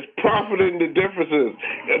now is profiting the differences,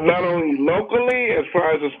 not only locally as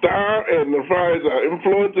far as a star and as far as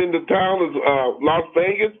influence in the town of Las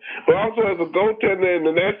Vegas, but also as a goaltender in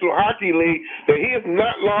the National Hockey League, that he has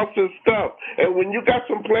not lost his stuff. And when you got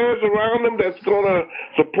some players around him that's going to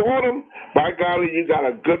support him, by golly, you got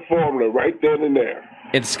a good formula right then and there.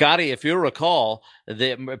 And Scotty, if you recall,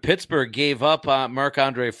 Pittsburgh gave up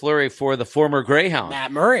Marc-Andre Fleury for the former Greyhound,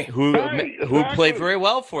 Matt Murray, who played very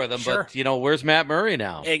well for them. Sure. But, where's Matt Murray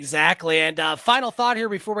now? Exactly. And final thought here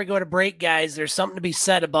before we go to break, guys. There's something to be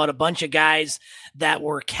said about a bunch of guys that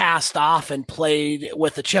were cast off and played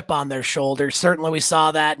with a chip on their shoulders. Certainly we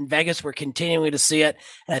saw that in Vegas. We're continuing to see it.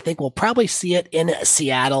 And I think we'll probably see it in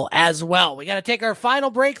Seattle as well. We got to take our final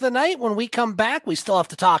break of the night. When we come back, we still have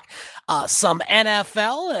to talk some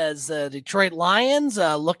NFL as Detroit Lions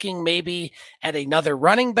looking maybe at another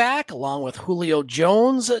running back along with Julio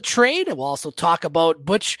Jones trade. We'll also talk about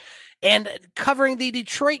Butch and covering the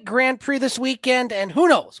Detroit Grand Prix this weekend, and who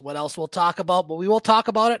knows what else we'll talk about, but we will talk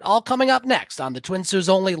about it all coming up next on the Twin Sault's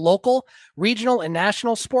only local, regional, and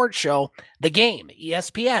national sports show, The Game,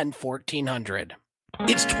 ESPN 1400.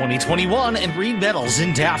 It's 2021 and Reed Metals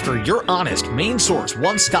in Dafter, your honest, main source,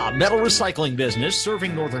 one-stop metal recycling business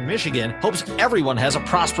serving Northern Michigan, hopes everyone has a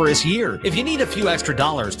prosperous year. If you need a few extra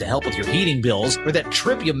dollars to help with your heating bills or that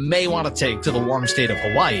trip you may want to take to the warm state of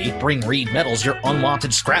Hawaii, bring Reed Metals your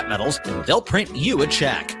unwanted scrap metals and they'll print you a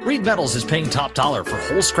check. Reed Metals is paying top dollar for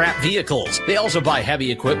whole scrap vehicles. They also buy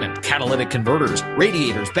heavy equipment, catalytic converters,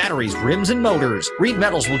 radiators, batteries, rims, and motors. Reed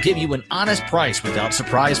Metals will give you an honest price without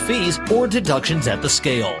surprise fees or deductions at the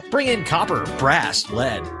scale. Bring in copper, brass,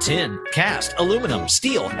 lead, tin, cast, aluminum,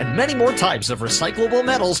 steel, and many more types of recyclable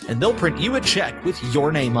metals, and they'll print you a check with your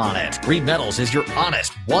name on it. Reed Metals is your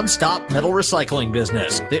honest, one-stop metal recycling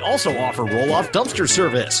business. They also offer roll-off dumpster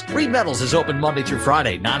service. Reed Metals is open Monday through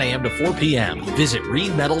Friday, 9 a.m. to 4 p.m. Visit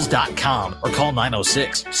reedmetals.com or call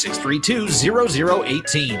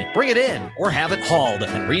 906-632-0018. Bring it in or have it hauled,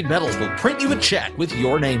 and Reed Metals will print you a check with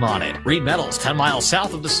your name on it. Reed Metals, 10 miles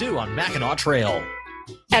south of the Sioux on Mackinac Trail.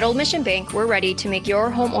 At Old Mission Bank, we're ready to make your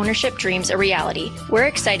home ownership dreams a reality. We're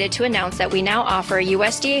excited to announce that we now offer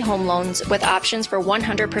USDA home loans with options for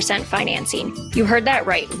 100% financing. You heard that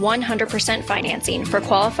right, 100% financing for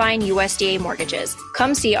qualifying USDA mortgages.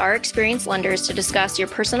 Come see our experienced lenders to discuss your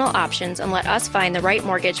personal options and let us find the right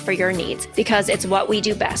mortgage for your needs, because it's what we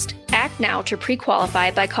do best. Act now to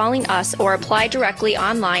pre-qualify by calling us or apply directly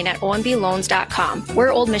online at ombloans.com.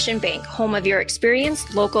 We're Old Mission Bank, home of your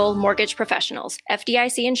experienced local mortgage professionals.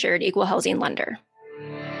 FDIC insured, equal housing lender.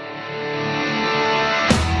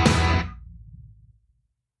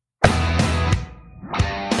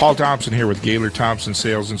 Paul Thompson here with Gaylor Thompson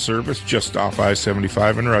Sales and Service, just off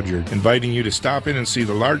I-75 in Rudyard, inviting you to stop in and see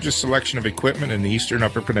the largest selection of equipment in the Eastern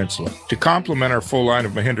Upper Peninsula. To complement our full line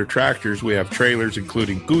of Mahindra tractors, we have trailers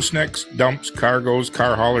including goosenecks, dumps, cargoes,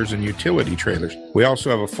 car haulers, and utility trailers. We also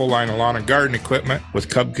have a full line of lawn and garden equipment with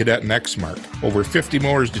Cub Cadet and X-Mark. Over 50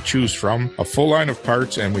 mowers to choose from, a full line of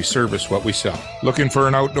parts, and we service what we sell. Looking for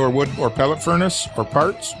an outdoor wood or pellet furnace or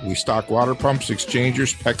parts? We stock water pumps,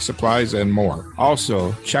 exchangers, PEX supplies, and more.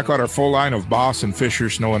 Also, check out our full line of Boss and Fisher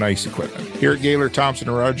snow and ice equipment. Here at Gaylor Thompson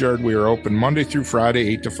and Rudyard, we are open Monday through Friday,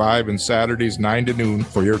 8 to 5, and Saturdays, 9 to noon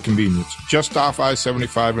for your convenience. Just off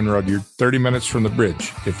I-75 in Rudyard, 30 minutes from the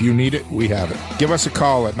bridge. If you need it, we have it. Give us a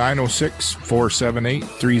call at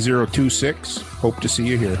 906-478-3026. Hope to see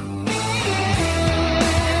you here.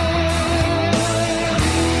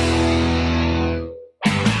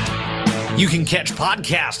 You can catch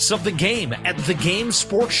podcasts of the game at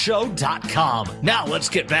thegamesportshow.com. Now let's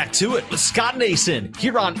get back to it with Scott Nason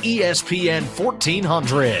here on ESPN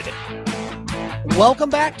 1400. Welcome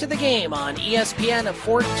back to the game on ESPN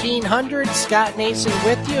 1400. Scott Nason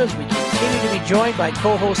with you as we continue to be joined by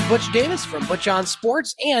co-host Butch Davis from Butch on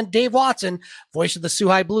Sports and Dave Watson, voice of the Sioux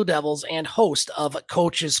High Blue Devils and host of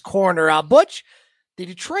Coach's Corner. Butch, the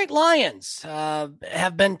Detroit Lions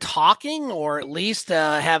have been talking, or at least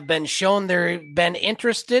have been shown they've been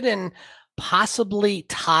interested in possibly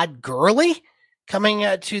Todd Gurley coming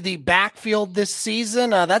to the backfield this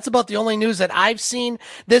season. That's about the only news that I've seen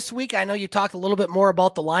this week. I know you talked a little bit more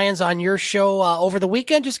about the Lions on your show over the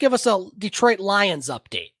weekend. Just give us a Detroit Lions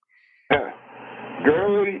update.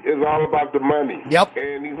 Gurley is all about the money. Yep.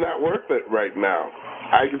 And he's not worth it right now.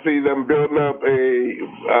 I can see them building up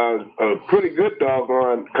a pretty good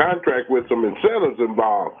doggone contract with some incentives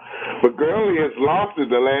involved. But Gurley has lost it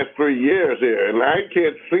the last 3 years here, and I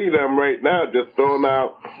can't see them right now just throwing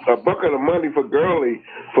out a bucket of money for Gurley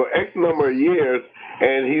for X number of years,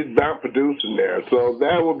 and he's not producing there. So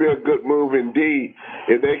that would be a good move indeed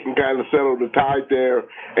if they can kind of settle the tide there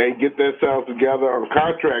and get themselves together on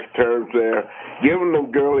contract terms there, giving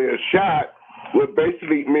them Gurley a shot. What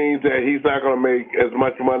basically means that he's not going to make as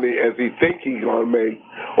much money as he thinks he's going to make,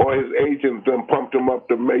 or his agents then pumped him up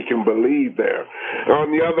to make him believe there.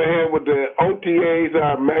 On the other hand, with the OTAs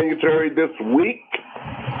are mandatory this week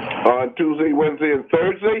on Tuesday, Wednesday, and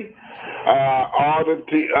Thursday, all the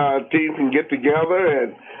teams can get together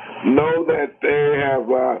and know that they have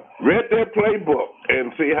read their playbook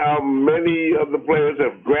and see how many of the players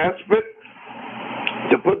have grasped it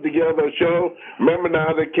to put together a show. Remember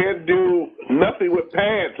now, they can't do nothing with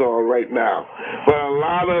pants on right now. But a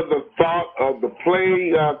lot of the thought of the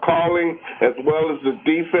play calling as well as the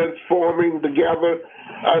defense forming together,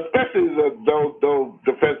 especially those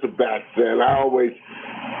defensive backs that I always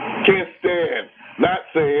can't stand. Not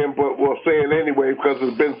saying, but we'll say it anyway because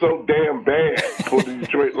it's been so damn bad for the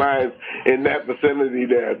Detroit Lions in that vicinity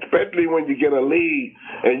there, especially when you get a lead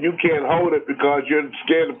and you can't hold it because you're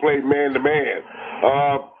scared to play man-to-man.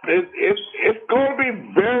 It's going to be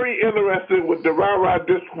very interesting with the rah-rah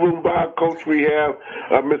disc-room-by coach we have,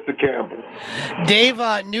 Mr. Campbell. Dave,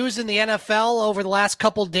 news in the NFL over the last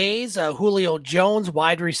couple days. Julio Jones,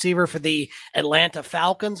 wide receiver for the Atlanta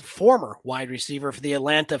Falcons, former wide receiver for the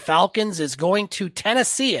Atlanta Falcons, is going to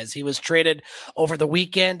Tennessee as he was traded over the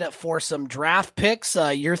weekend for some draft picks.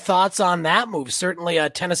 Your thoughts on that move? Certainly,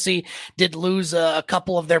 Tennessee did lose a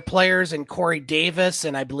couple of their players in Corey Davis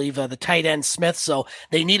and I believe the tight end Smith, so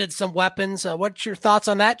they needed some weapons. What's your thoughts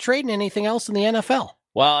on that trade and anything else in the NFL?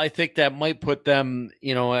 Well, I think that might put them,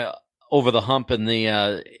 over the hump in the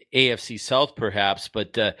AFC South, perhaps.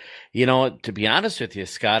 But to be honest with you,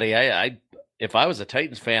 Scotty, I if I was a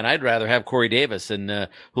Titans fan, I'd rather have Corey Davis than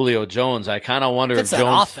Julio Jones. I kind of wonder if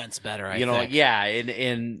Jones offense better. I think. Yeah,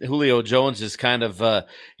 and Julio Jones is kind of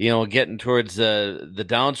getting towards the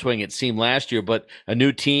downswing. It seemed last year, but a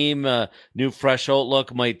new team, new fresh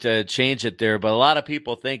outlook might change it there. But a lot of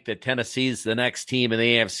people think that Tennessee's the next team in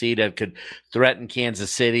the AFC that could threaten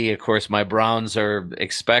Kansas City. Of course, my Browns are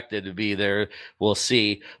expected to be there. We'll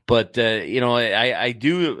see. But I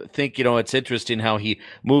do think it's interesting how he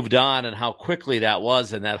moved on and how quickly that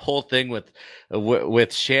was, and that whole thing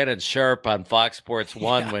with Shannon Sharp on Fox Sports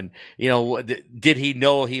 1 when did he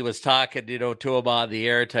know he was talking to him on the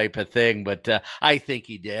air type of thing. But I think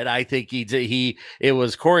he did. I think it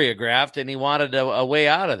was choreographed, and he wanted a way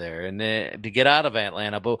out of there and to get out of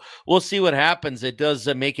Atlanta. But we'll see what happens. It does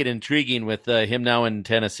make it intriguing with him now in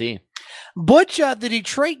Tennessee. Butch, the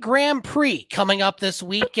Detroit Grand Prix coming up this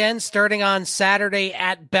weekend, starting on Saturday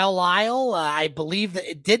at Belle Isle. I believe that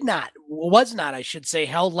it was not,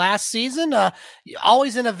 held last season.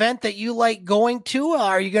 Always an event that you like going to.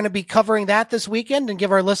 Are you going to be covering that this weekend and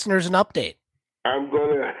give our listeners an update? I'm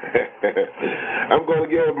gonna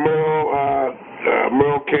give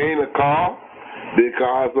Merle Kane a call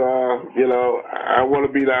because I want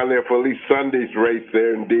to be down there for at least Sunday's race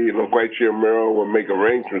there. Indeed, I'm quite sure Merle will make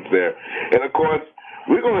arrangements there, and of course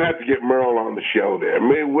we're going to have to get Merle on the show there. I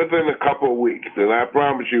mean, within a couple of weeks, and I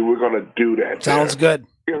promise you we're going to do that. Sounds good.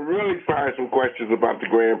 You can really fire some questions about the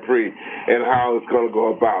Grand Prix and how it's going to go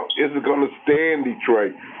about. Is it going to stay in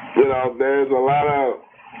Detroit? There's a lot of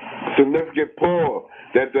significant pull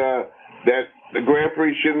that the Grand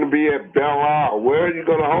Prix shouldn't be at Belle Isle. Where are you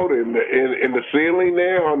going to hold it? In the ceiling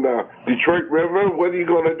there on the Detroit River? What are you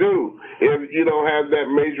going to do if you don't have that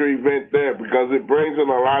major event there? Because it brings in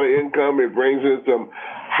a lot of income. It brings in some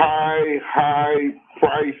high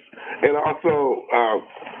price and also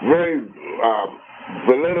very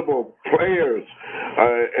valuable players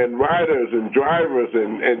and riders and drivers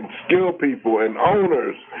and skilled people and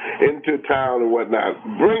owners into town and whatnot.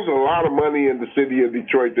 Brings a lot of money in the city of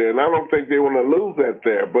Detroit there, and I don't think they want to lose that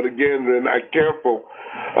there. But again, they're not careful.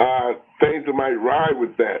 Things that might ride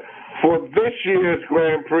with that. For this year's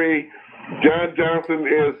Grand Prix, John Johnson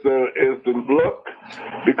is the look,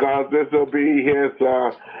 because this will be his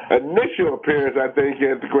initial appearance, I think,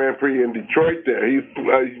 at the Grand Prix in Detroit there. He's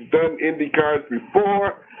done Indy cars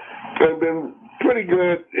before and been pretty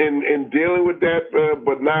good in dealing with that,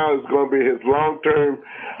 but now it's going to be his long-term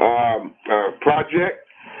project.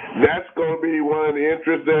 That's going to be one of the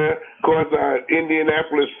interests there. Of course,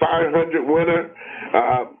 Indianapolis 500 winner.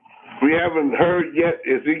 We haven't heard yet,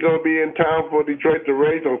 is he going to be in town for Detroit to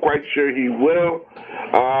race? I'm quite sure he will.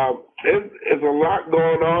 It's a lot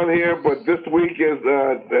going on here, but this week is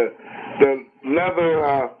the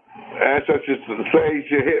leather, as I should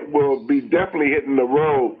say, will be definitely hitting the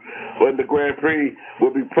road when the Grand Prix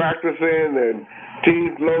will be practicing and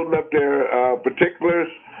teams loading up their particulars,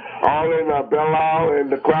 all in Belle Isle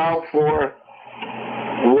and the crowd for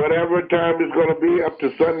whatever time it's going to be up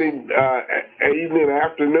to Sunday evening,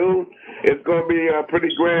 afternoon. It's going to be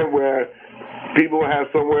pretty grand where people have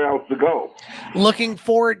somewhere else to go. Looking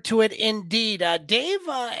forward to it indeed. Dave,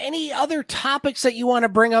 any other topics that you want to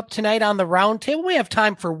bring up tonight on the roundtable? We have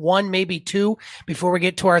time for one, maybe two, before we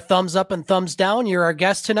get to our thumbs up and thumbs down. You're our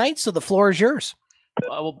guest tonight, so the floor is yours.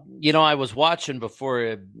 Well, I was watching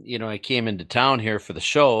before, I came into town here for the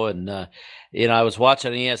show, and, I was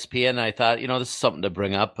watching ESPN, and I thought, this is something to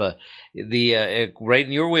bring up. Right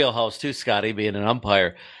in your wheelhouse too, Scotty, being an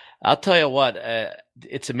umpire. I'll tell you what,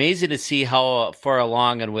 it's amazing to see how far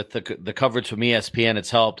along, and with the coverage from ESPN,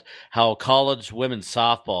 it's helped how college women's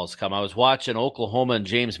softball has come. I was watching Oklahoma and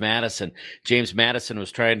James Madison. James Madison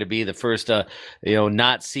was trying to be the first,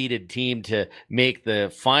 not seeded team to make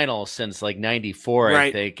the final since like 94, right.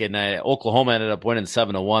 I think. And Oklahoma ended up winning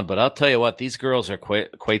 7-1. But I'll tell you what, these girls are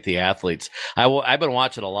quite the athletes. I've been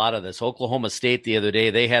watching a lot of this. Oklahoma State the other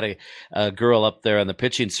day, they had a girl up there on the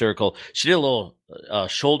pitching circle. She did a little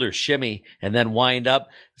shoulder shimmy and then wind up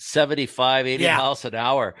 75, 80 miles an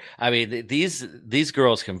hour. I mean, these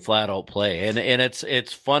girls can flat out play, and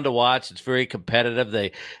it's fun to watch. It's very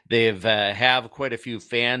competitive. They've have quite a few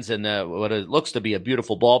fans in what it looks to be a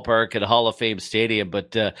beautiful ballpark at Hall of Fame Stadium.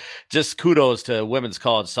 But just kudos to women's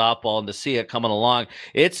college softball, and to see it coming along.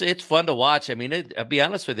 It's fun to watch. I mean, I'll be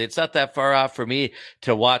honest with you, it's not that far off for me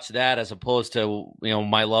to watch that as opposed to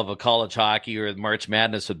my love of college hockey or March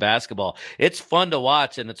Madness with basketball. It's fun to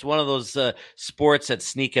watch, and it's one of those sports that's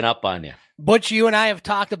sneaking up on you. Butch, you and I have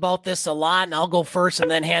talked about this a lot, and I'll go first and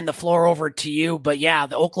then hand the floor over to you. But yeah,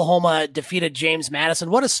 the Oklahoma defeated James Madison.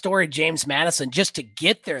 What a story, James Madison. Just to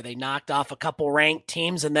get there, they knocked off a couple ranked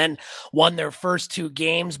teams and then won their first two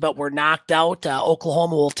games, but were knocked out.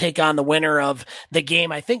 Oklahoma will take on the winner of the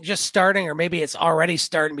game, I think just starting, or maybe it's already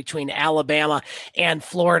starting, between Alabama and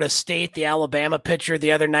Florida State. The Alabama pitcher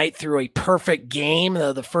the other night threw a perfect game,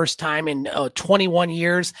 the first time in 21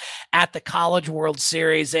 years at the College World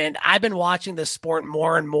Series. And I've been watching the sport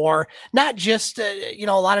more and more, not just, a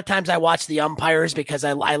lot of times I watch the umpires because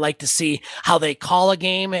I like to see how they call a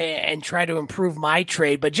game and try to improve my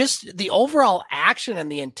trade, but just the overall action and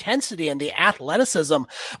the intensity and the athleticism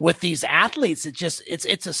with these athletes.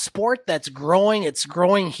 It's a sport that's growing. It's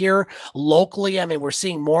growing here locally. I mean, we're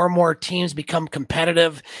seeing more and more teams become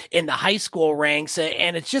competitive in the high school ranks,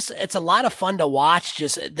 and it's a lot of fun to watch,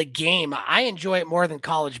 just the game. I enjoy it more than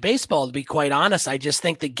college baseball, to be quite honest. I just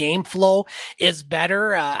think the game flow is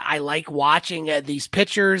better. I like watching these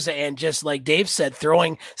pitchers, and just like Dave said,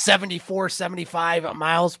 throwing 74, 75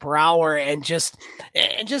 miles per hour, and just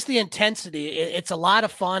the intensity. It's a lot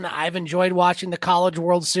of fun. I've enjoyed watching the College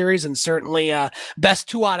World Series, and certainly best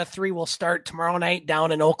 2 out of 3 will start tomorrow night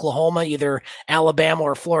down in Oklahoma. Either Alabama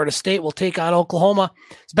or Florida State will take on Oklahoma.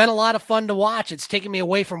 It's been a lot of fun to watch. It's taken me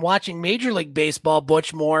away from watching Major League Baseball,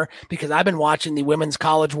 Butch, more because I've been watching the Women's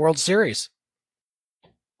College World Series.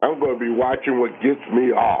 I'm going to be watching what gets me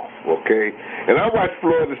off, okay? And I watched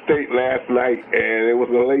Florida State last night, and it was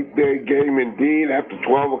a late-day game indeed. After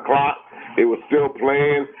 12 o'clock, it was still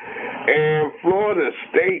playing. And Florida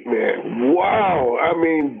State, man, wow. I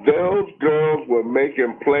mean, those girls were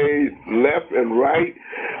making plays left and right.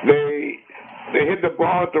 They hit the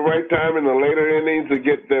ball at the right time in the later innings to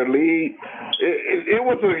get their lead. It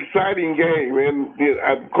was an exciting game, and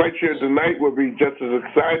I'm quite sure tonight will be just as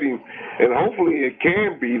exciting, and hopefully it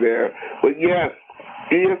can be there. But yes,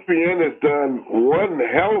 ESPN has done one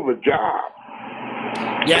hell of a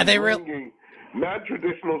job. Yeah, they really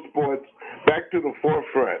non-traditional sports back to the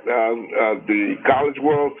forefront. The College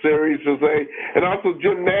World Series, to say, and also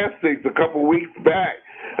gymnastics a couple weeks back.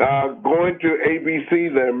 Going to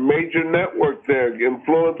ABC, the major network there,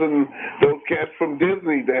 influencing those cats from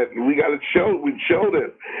Disney that we got to show. We showed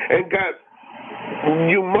it and got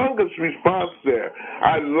humongous response there.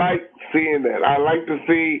 I like seeing that. I like to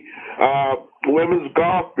see women's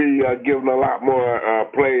golf be given a lot more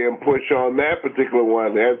play and push on that particular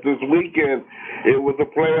one. As this weekend, it was a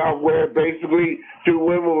playoff where basically two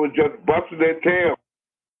women were just busting their tail.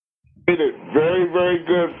 Made it very, very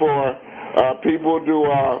good for people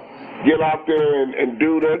to get out there and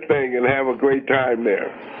do their thing and have a great time there.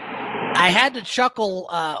 I had to chuckle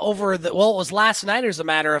over it was last night, as a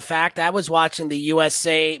matter of fact. I was watching the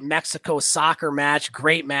USA-Mexico soccer match.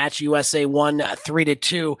 Great match. USA won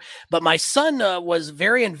 3-2. But my son was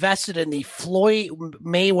very invested in the Floyd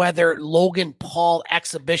Mayweather-Logan Paul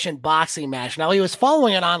exhibition boxing match. Now, he was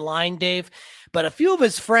following it online, Dave, but a few of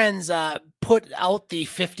his friends put out the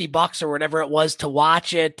 $50 or whatever it was to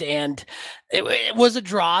watch it, and it was a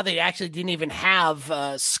draw. They actually didn't even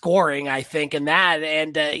have scoring, I think, in that,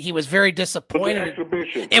 and he was very disappointed.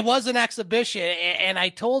 It was an exhibition, and I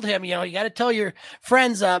told him, you got to tell your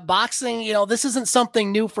friends, boxing, this isn't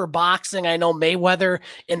something new for boxing. I know Mayweather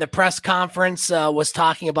in the press conference was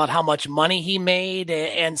talking about how much money he made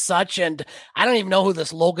and such, and I don't even know who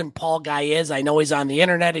this Logan Paul guy is. I know he's on the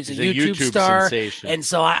internet. He's a YouTube star, sensation. And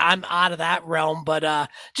so I'm out of that realm, but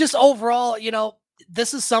just overall,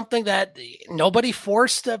 this is something that nobody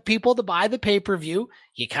forced people to buy the pay-per-view.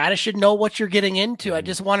 You kind of should know what you're getting into. I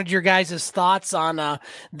just wanted your guys' thoughts on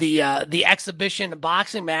the exhibition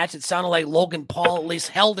boxing match. It sounded like Logan Paul at least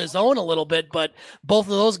held his own a little bit, but both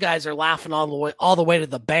of those guys are laughing all the way to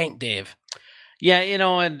the bank, Dave. Yeah,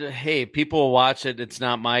 and hey, people will watch it. It's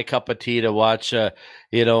not my cup of tea to watch, as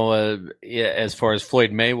far as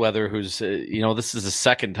Floyd Mayweather, who's, this is the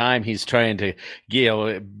second time he's trying to,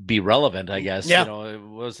 be relevant, I guess. Yeah.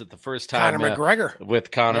 Was it the first time Conor McGregor. With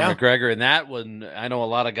Conor McGregor? And that one, I know a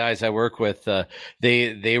lot of guys I work with,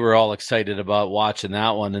 they were all excited about watching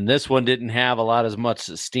that one. And this one didn't have as much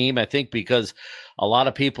steam, I think, because a lot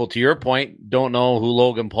of people, to your point, don't know who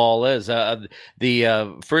Logan Paul is.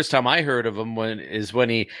 The first time I heard of him is when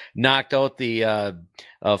he knocked out the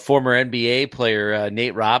former NBA player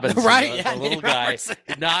Nate Robinson, right? The little guy, Robertson.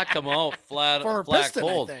 Knocked him out flat Piston,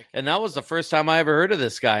 cold. And that was the first time I ever heard of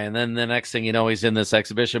this guy. And then the next thing you know, he's in this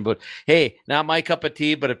exhibition. But hey, not my cup of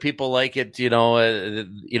tea. But if people like it,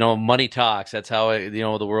 money talks. That's how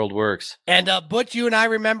the world works. And Butch, you and I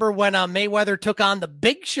remember when Mayweather took on the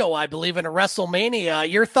Big Show, I believe, in a WrestleMania.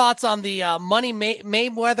 Your thoughts on the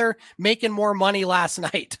Mayweather making more money last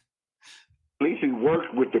night? At least he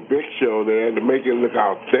worked with the Big Show there to make it look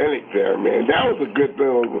authentic there, man. That was a good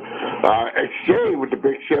little exchange with the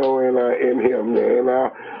Big Show and him, man.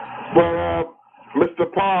 But Mr.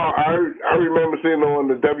 Paul, I remember seeing on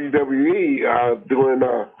the WWE doing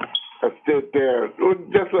a stint there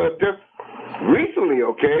just recently,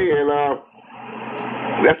 okay? And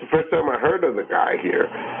that's the first time I heard of the guy here.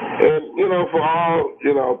 And, for all,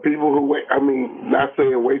 people who not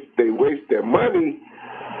saying they waste their money,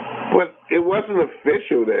 but it wasn't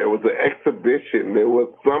official there. It was an exhibition. It was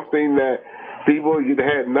something that you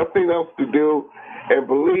had nothing else to do. And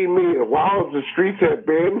believe me, as wild as the streets have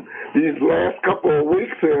been these last couple of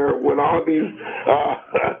weeks here with all these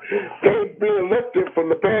things being lifted from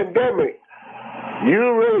the pandemic, you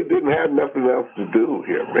really didn't have nothing else to do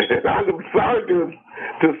here, man. I'm sorry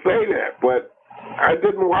to say that, but I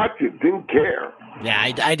didn't watch it, didn't care. Yeah,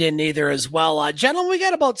 I didn't either as well. Gentlemen, we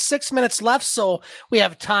got about 6 minutes left, so we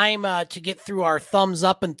have time to get through our thumbs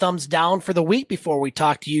up and thumbs down for the week before we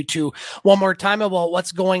talk to you two one more time about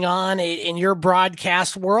what's going on in your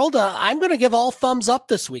broadcast world. I'm going to give all thumbs up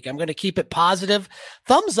this week. I'm going to keep it positive.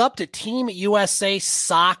 Thumbs up to Team USA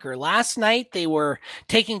Soccer. Last night, they were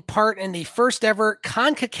taking part in the first ever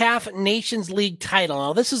CONCACAF Nations League title.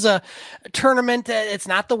 Now, this is a tournament. It's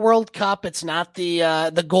not the World Cup. It's not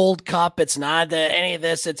the Gold Cup. It's not any of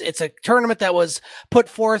this. It's a tournament that was put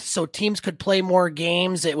forth so teams could play more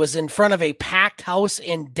games. It was in front of a packed house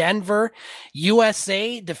in Denver.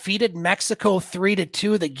 USA defeated Mexico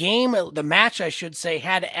 3-2. The match, I should say,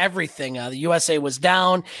 had everything. The USA was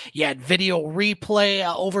down. You had video replay,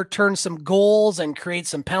 overturn some goals and create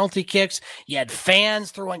some penalty kicks. You had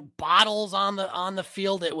fans throwing bottles on the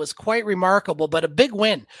field. It was quite remarkable, but a big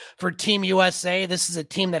win for Team USA. This is a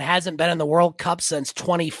team that hasn't been in the World Cup since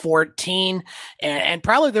 2014. and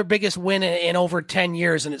probably their biggest win in over 10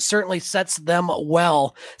 years. And it certainly sets them up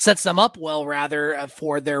well,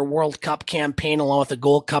 for their World Cup campaign along with the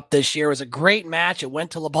Gold Cup this year. It was a great match. It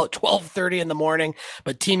went till about 12:30 in the morning,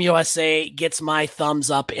 but Team USA gets my thumbs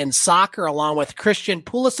up in soccer, along with Christian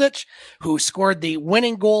Pulisic, who scored the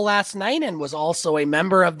winning goal last night and was also a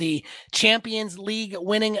member of the Champions League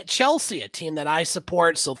winning Chelsea, a team that I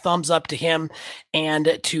support. So thumbs up to him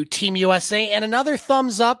and to Team USA, and another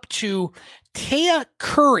thumbs up to Taya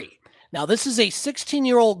Curry. Now, this is a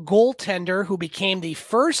 16-year-old goaltender who became the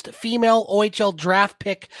first female OHL draft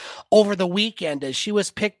pick over the weekend, as she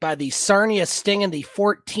was picked by the Sarnia Sting in the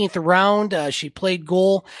 14th round. She played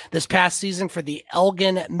goal this past season for the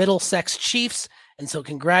Elgin Middlesex Chiefs. And so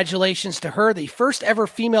congratulations to her, the first ever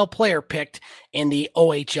female player picked in the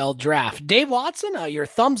OHL draft. Dave Watson, your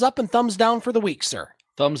thumbs up and thumbs down for the week, sir.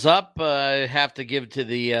 Thumbs up. I have to give to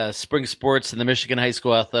the spring sports and the Michigan High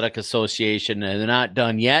School Athletic Association. They're not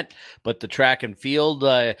done yet, but the track and field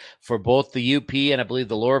for both the UP and I believe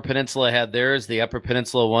the Lower Peninsula had theirs. The Upper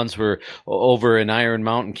Peninsula ones were over in Iron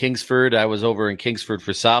Mountain, Kingsford. I was over in Kingsford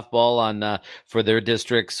for softball on for their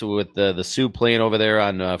districts with the Sioux playing over there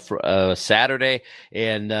on Saturday,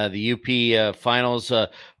 and the UP finals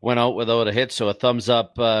went out without a hit. So a thumbs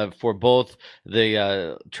up for both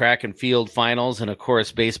the track and field finals, and of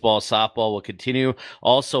course baseball, softball will continue.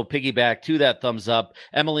 Also piggyback to that thumbs up,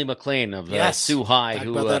 Emily McLean of Sioux High,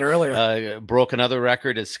 who broke another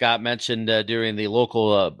record, as Scott mentioned during the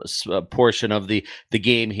local portion of the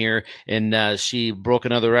game here, and she broke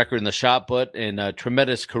another record in the shot put, and a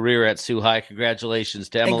tremendous career at Sioux High. Congratulations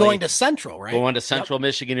to Emily. And going to Central, right? Going to Central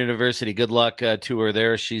Michigan University. Good luck to her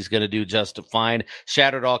there. She's going to do just fine.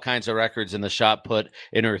 Shattered all kinds of records in the shot put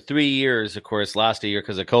in her 3 years, of course, last year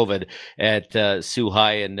because of COVID at Sioux High,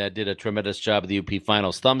 and did a tremendous job at the UP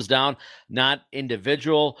finals. Thumbs down, not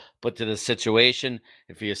individual, but to the situation.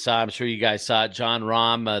 If you saw, I'm sure you guys saw it, John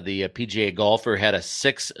Rahm, the PGA golfer, had a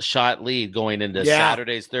 6-shot lead going into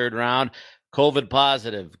Saturday's third round. COVID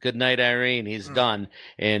positive. Good night, Irene. He's done.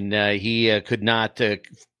 And he could not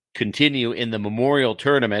continue in the Memorial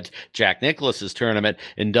Tournament, Jack Nicklaus's tournament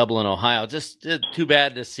in Dublin, Ohio. Just too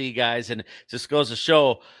bad to see, guys, and just goes to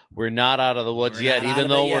show we're not out of the woods yet, even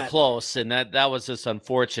though we're close, and that was just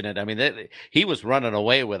unfortunate. I mean, he was running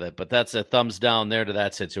away with it, but that's a thumbs down there to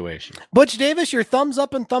that situation. Butch Davis, your thumbs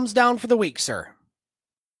up and thumbs down for the week, sir.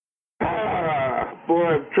 Boy,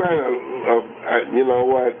 I'm trying to, you know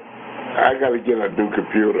what? I got to get a new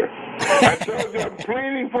computer. I told you, I'm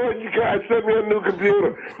pleading for you guys, send me a new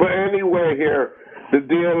computer. But anyway here, the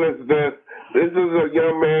deal is this. This is a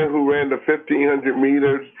young man who ran the 1,500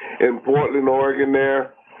 meters in Portland, Oregon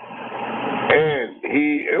there. And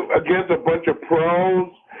he, against a bunch of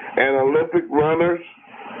pros and Olympic runners,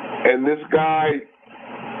 and this guy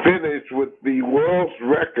finished with the world's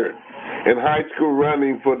record in high school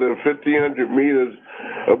running for the 1,500 meters,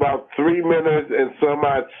 about 3 minutes and some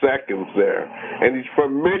odd seconds there. And he's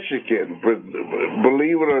from Michigan,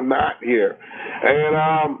 believe it or not here. And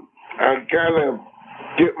I kind of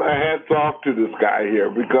get my hats off to this guy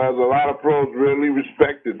here because a lot of pros really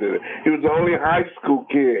respected it. He was the only high school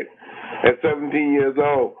kid at 17 years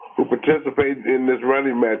old who participated in this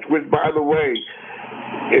running match, which, by the way,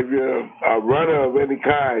 if you're a runner of any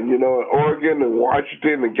kind, you know, Oregon and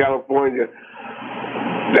Washington and California,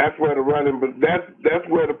 that's where the running, but that's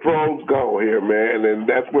where the pros go here, man, and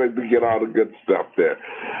that's where we get all the good stuff there.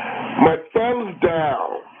 My thumbs down.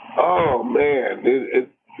 Oh man,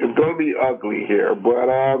 it's going to be ugly here, but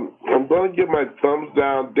I'm going to give my thumbs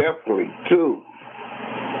down definitely too.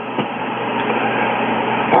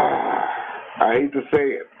 I hate to say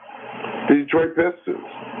it, the Detroit Pistons,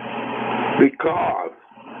 because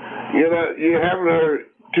you haven't heard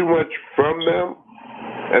too much from them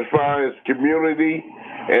as far as community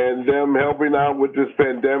and them helping out with this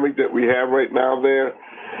pandemic that we have right now there.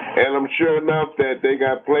 And I'm sure enough that they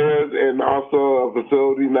got players and also a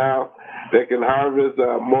facility now that can harvest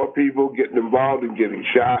more people getting involved and getting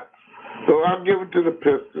shot. So I'll give it to the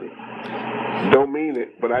Pistons. Don't mean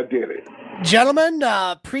it, but I did it. Gentlemen,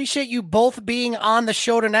 appreciate you both being on the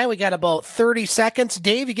show tonight. We got about 30 seconds.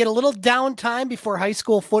 Dave, you get a little downtime before high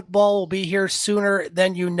school football will be here sooner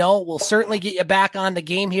than you know. We'll certainly get you back on the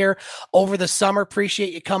game here over the summer.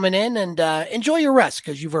 Appreciate you coming in, and enjoy your rest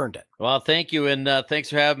because you've earned it. Well, thank you, and thanks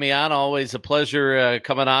for having me on. Always a pleasure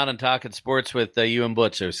coming on and talking sports with you and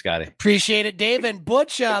Butch there, Scotty. Appreciate it, Dave. And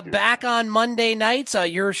Butch, back on Monday nights.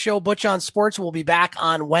 Your show, Butch on Sports, will be back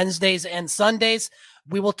on Wednesdays and Sundays.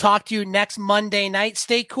 We will talk to you next Monday night.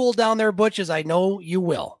 Stay cool down there, Butch, as I know you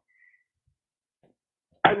will.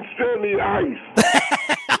 I still need ice.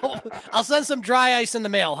 I'll send some dry ice in the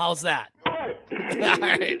mail. How's that? All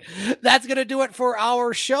right. That's going to do it for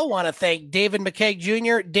our show. Want to thank David McKeag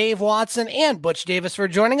Jr., Dave Watson, and Butch Davis for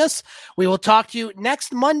joining us. We will talk to you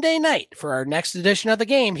next Monday night for our next edition of The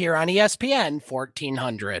Game here on ESPN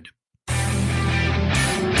 1400.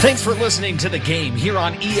 Thanks for listening to The Game here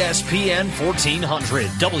on ESPN 1400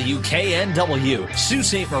 WKNW, Sault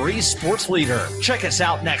Ste. Marie's sports leader. Check us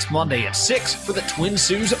out next Monday at 6 for the Twin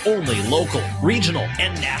Sault's only local, regional,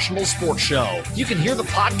 and national sports show. You can hear the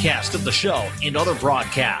podcast of the show and other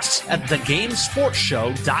broadcasts at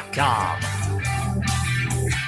thegamesportshow.com.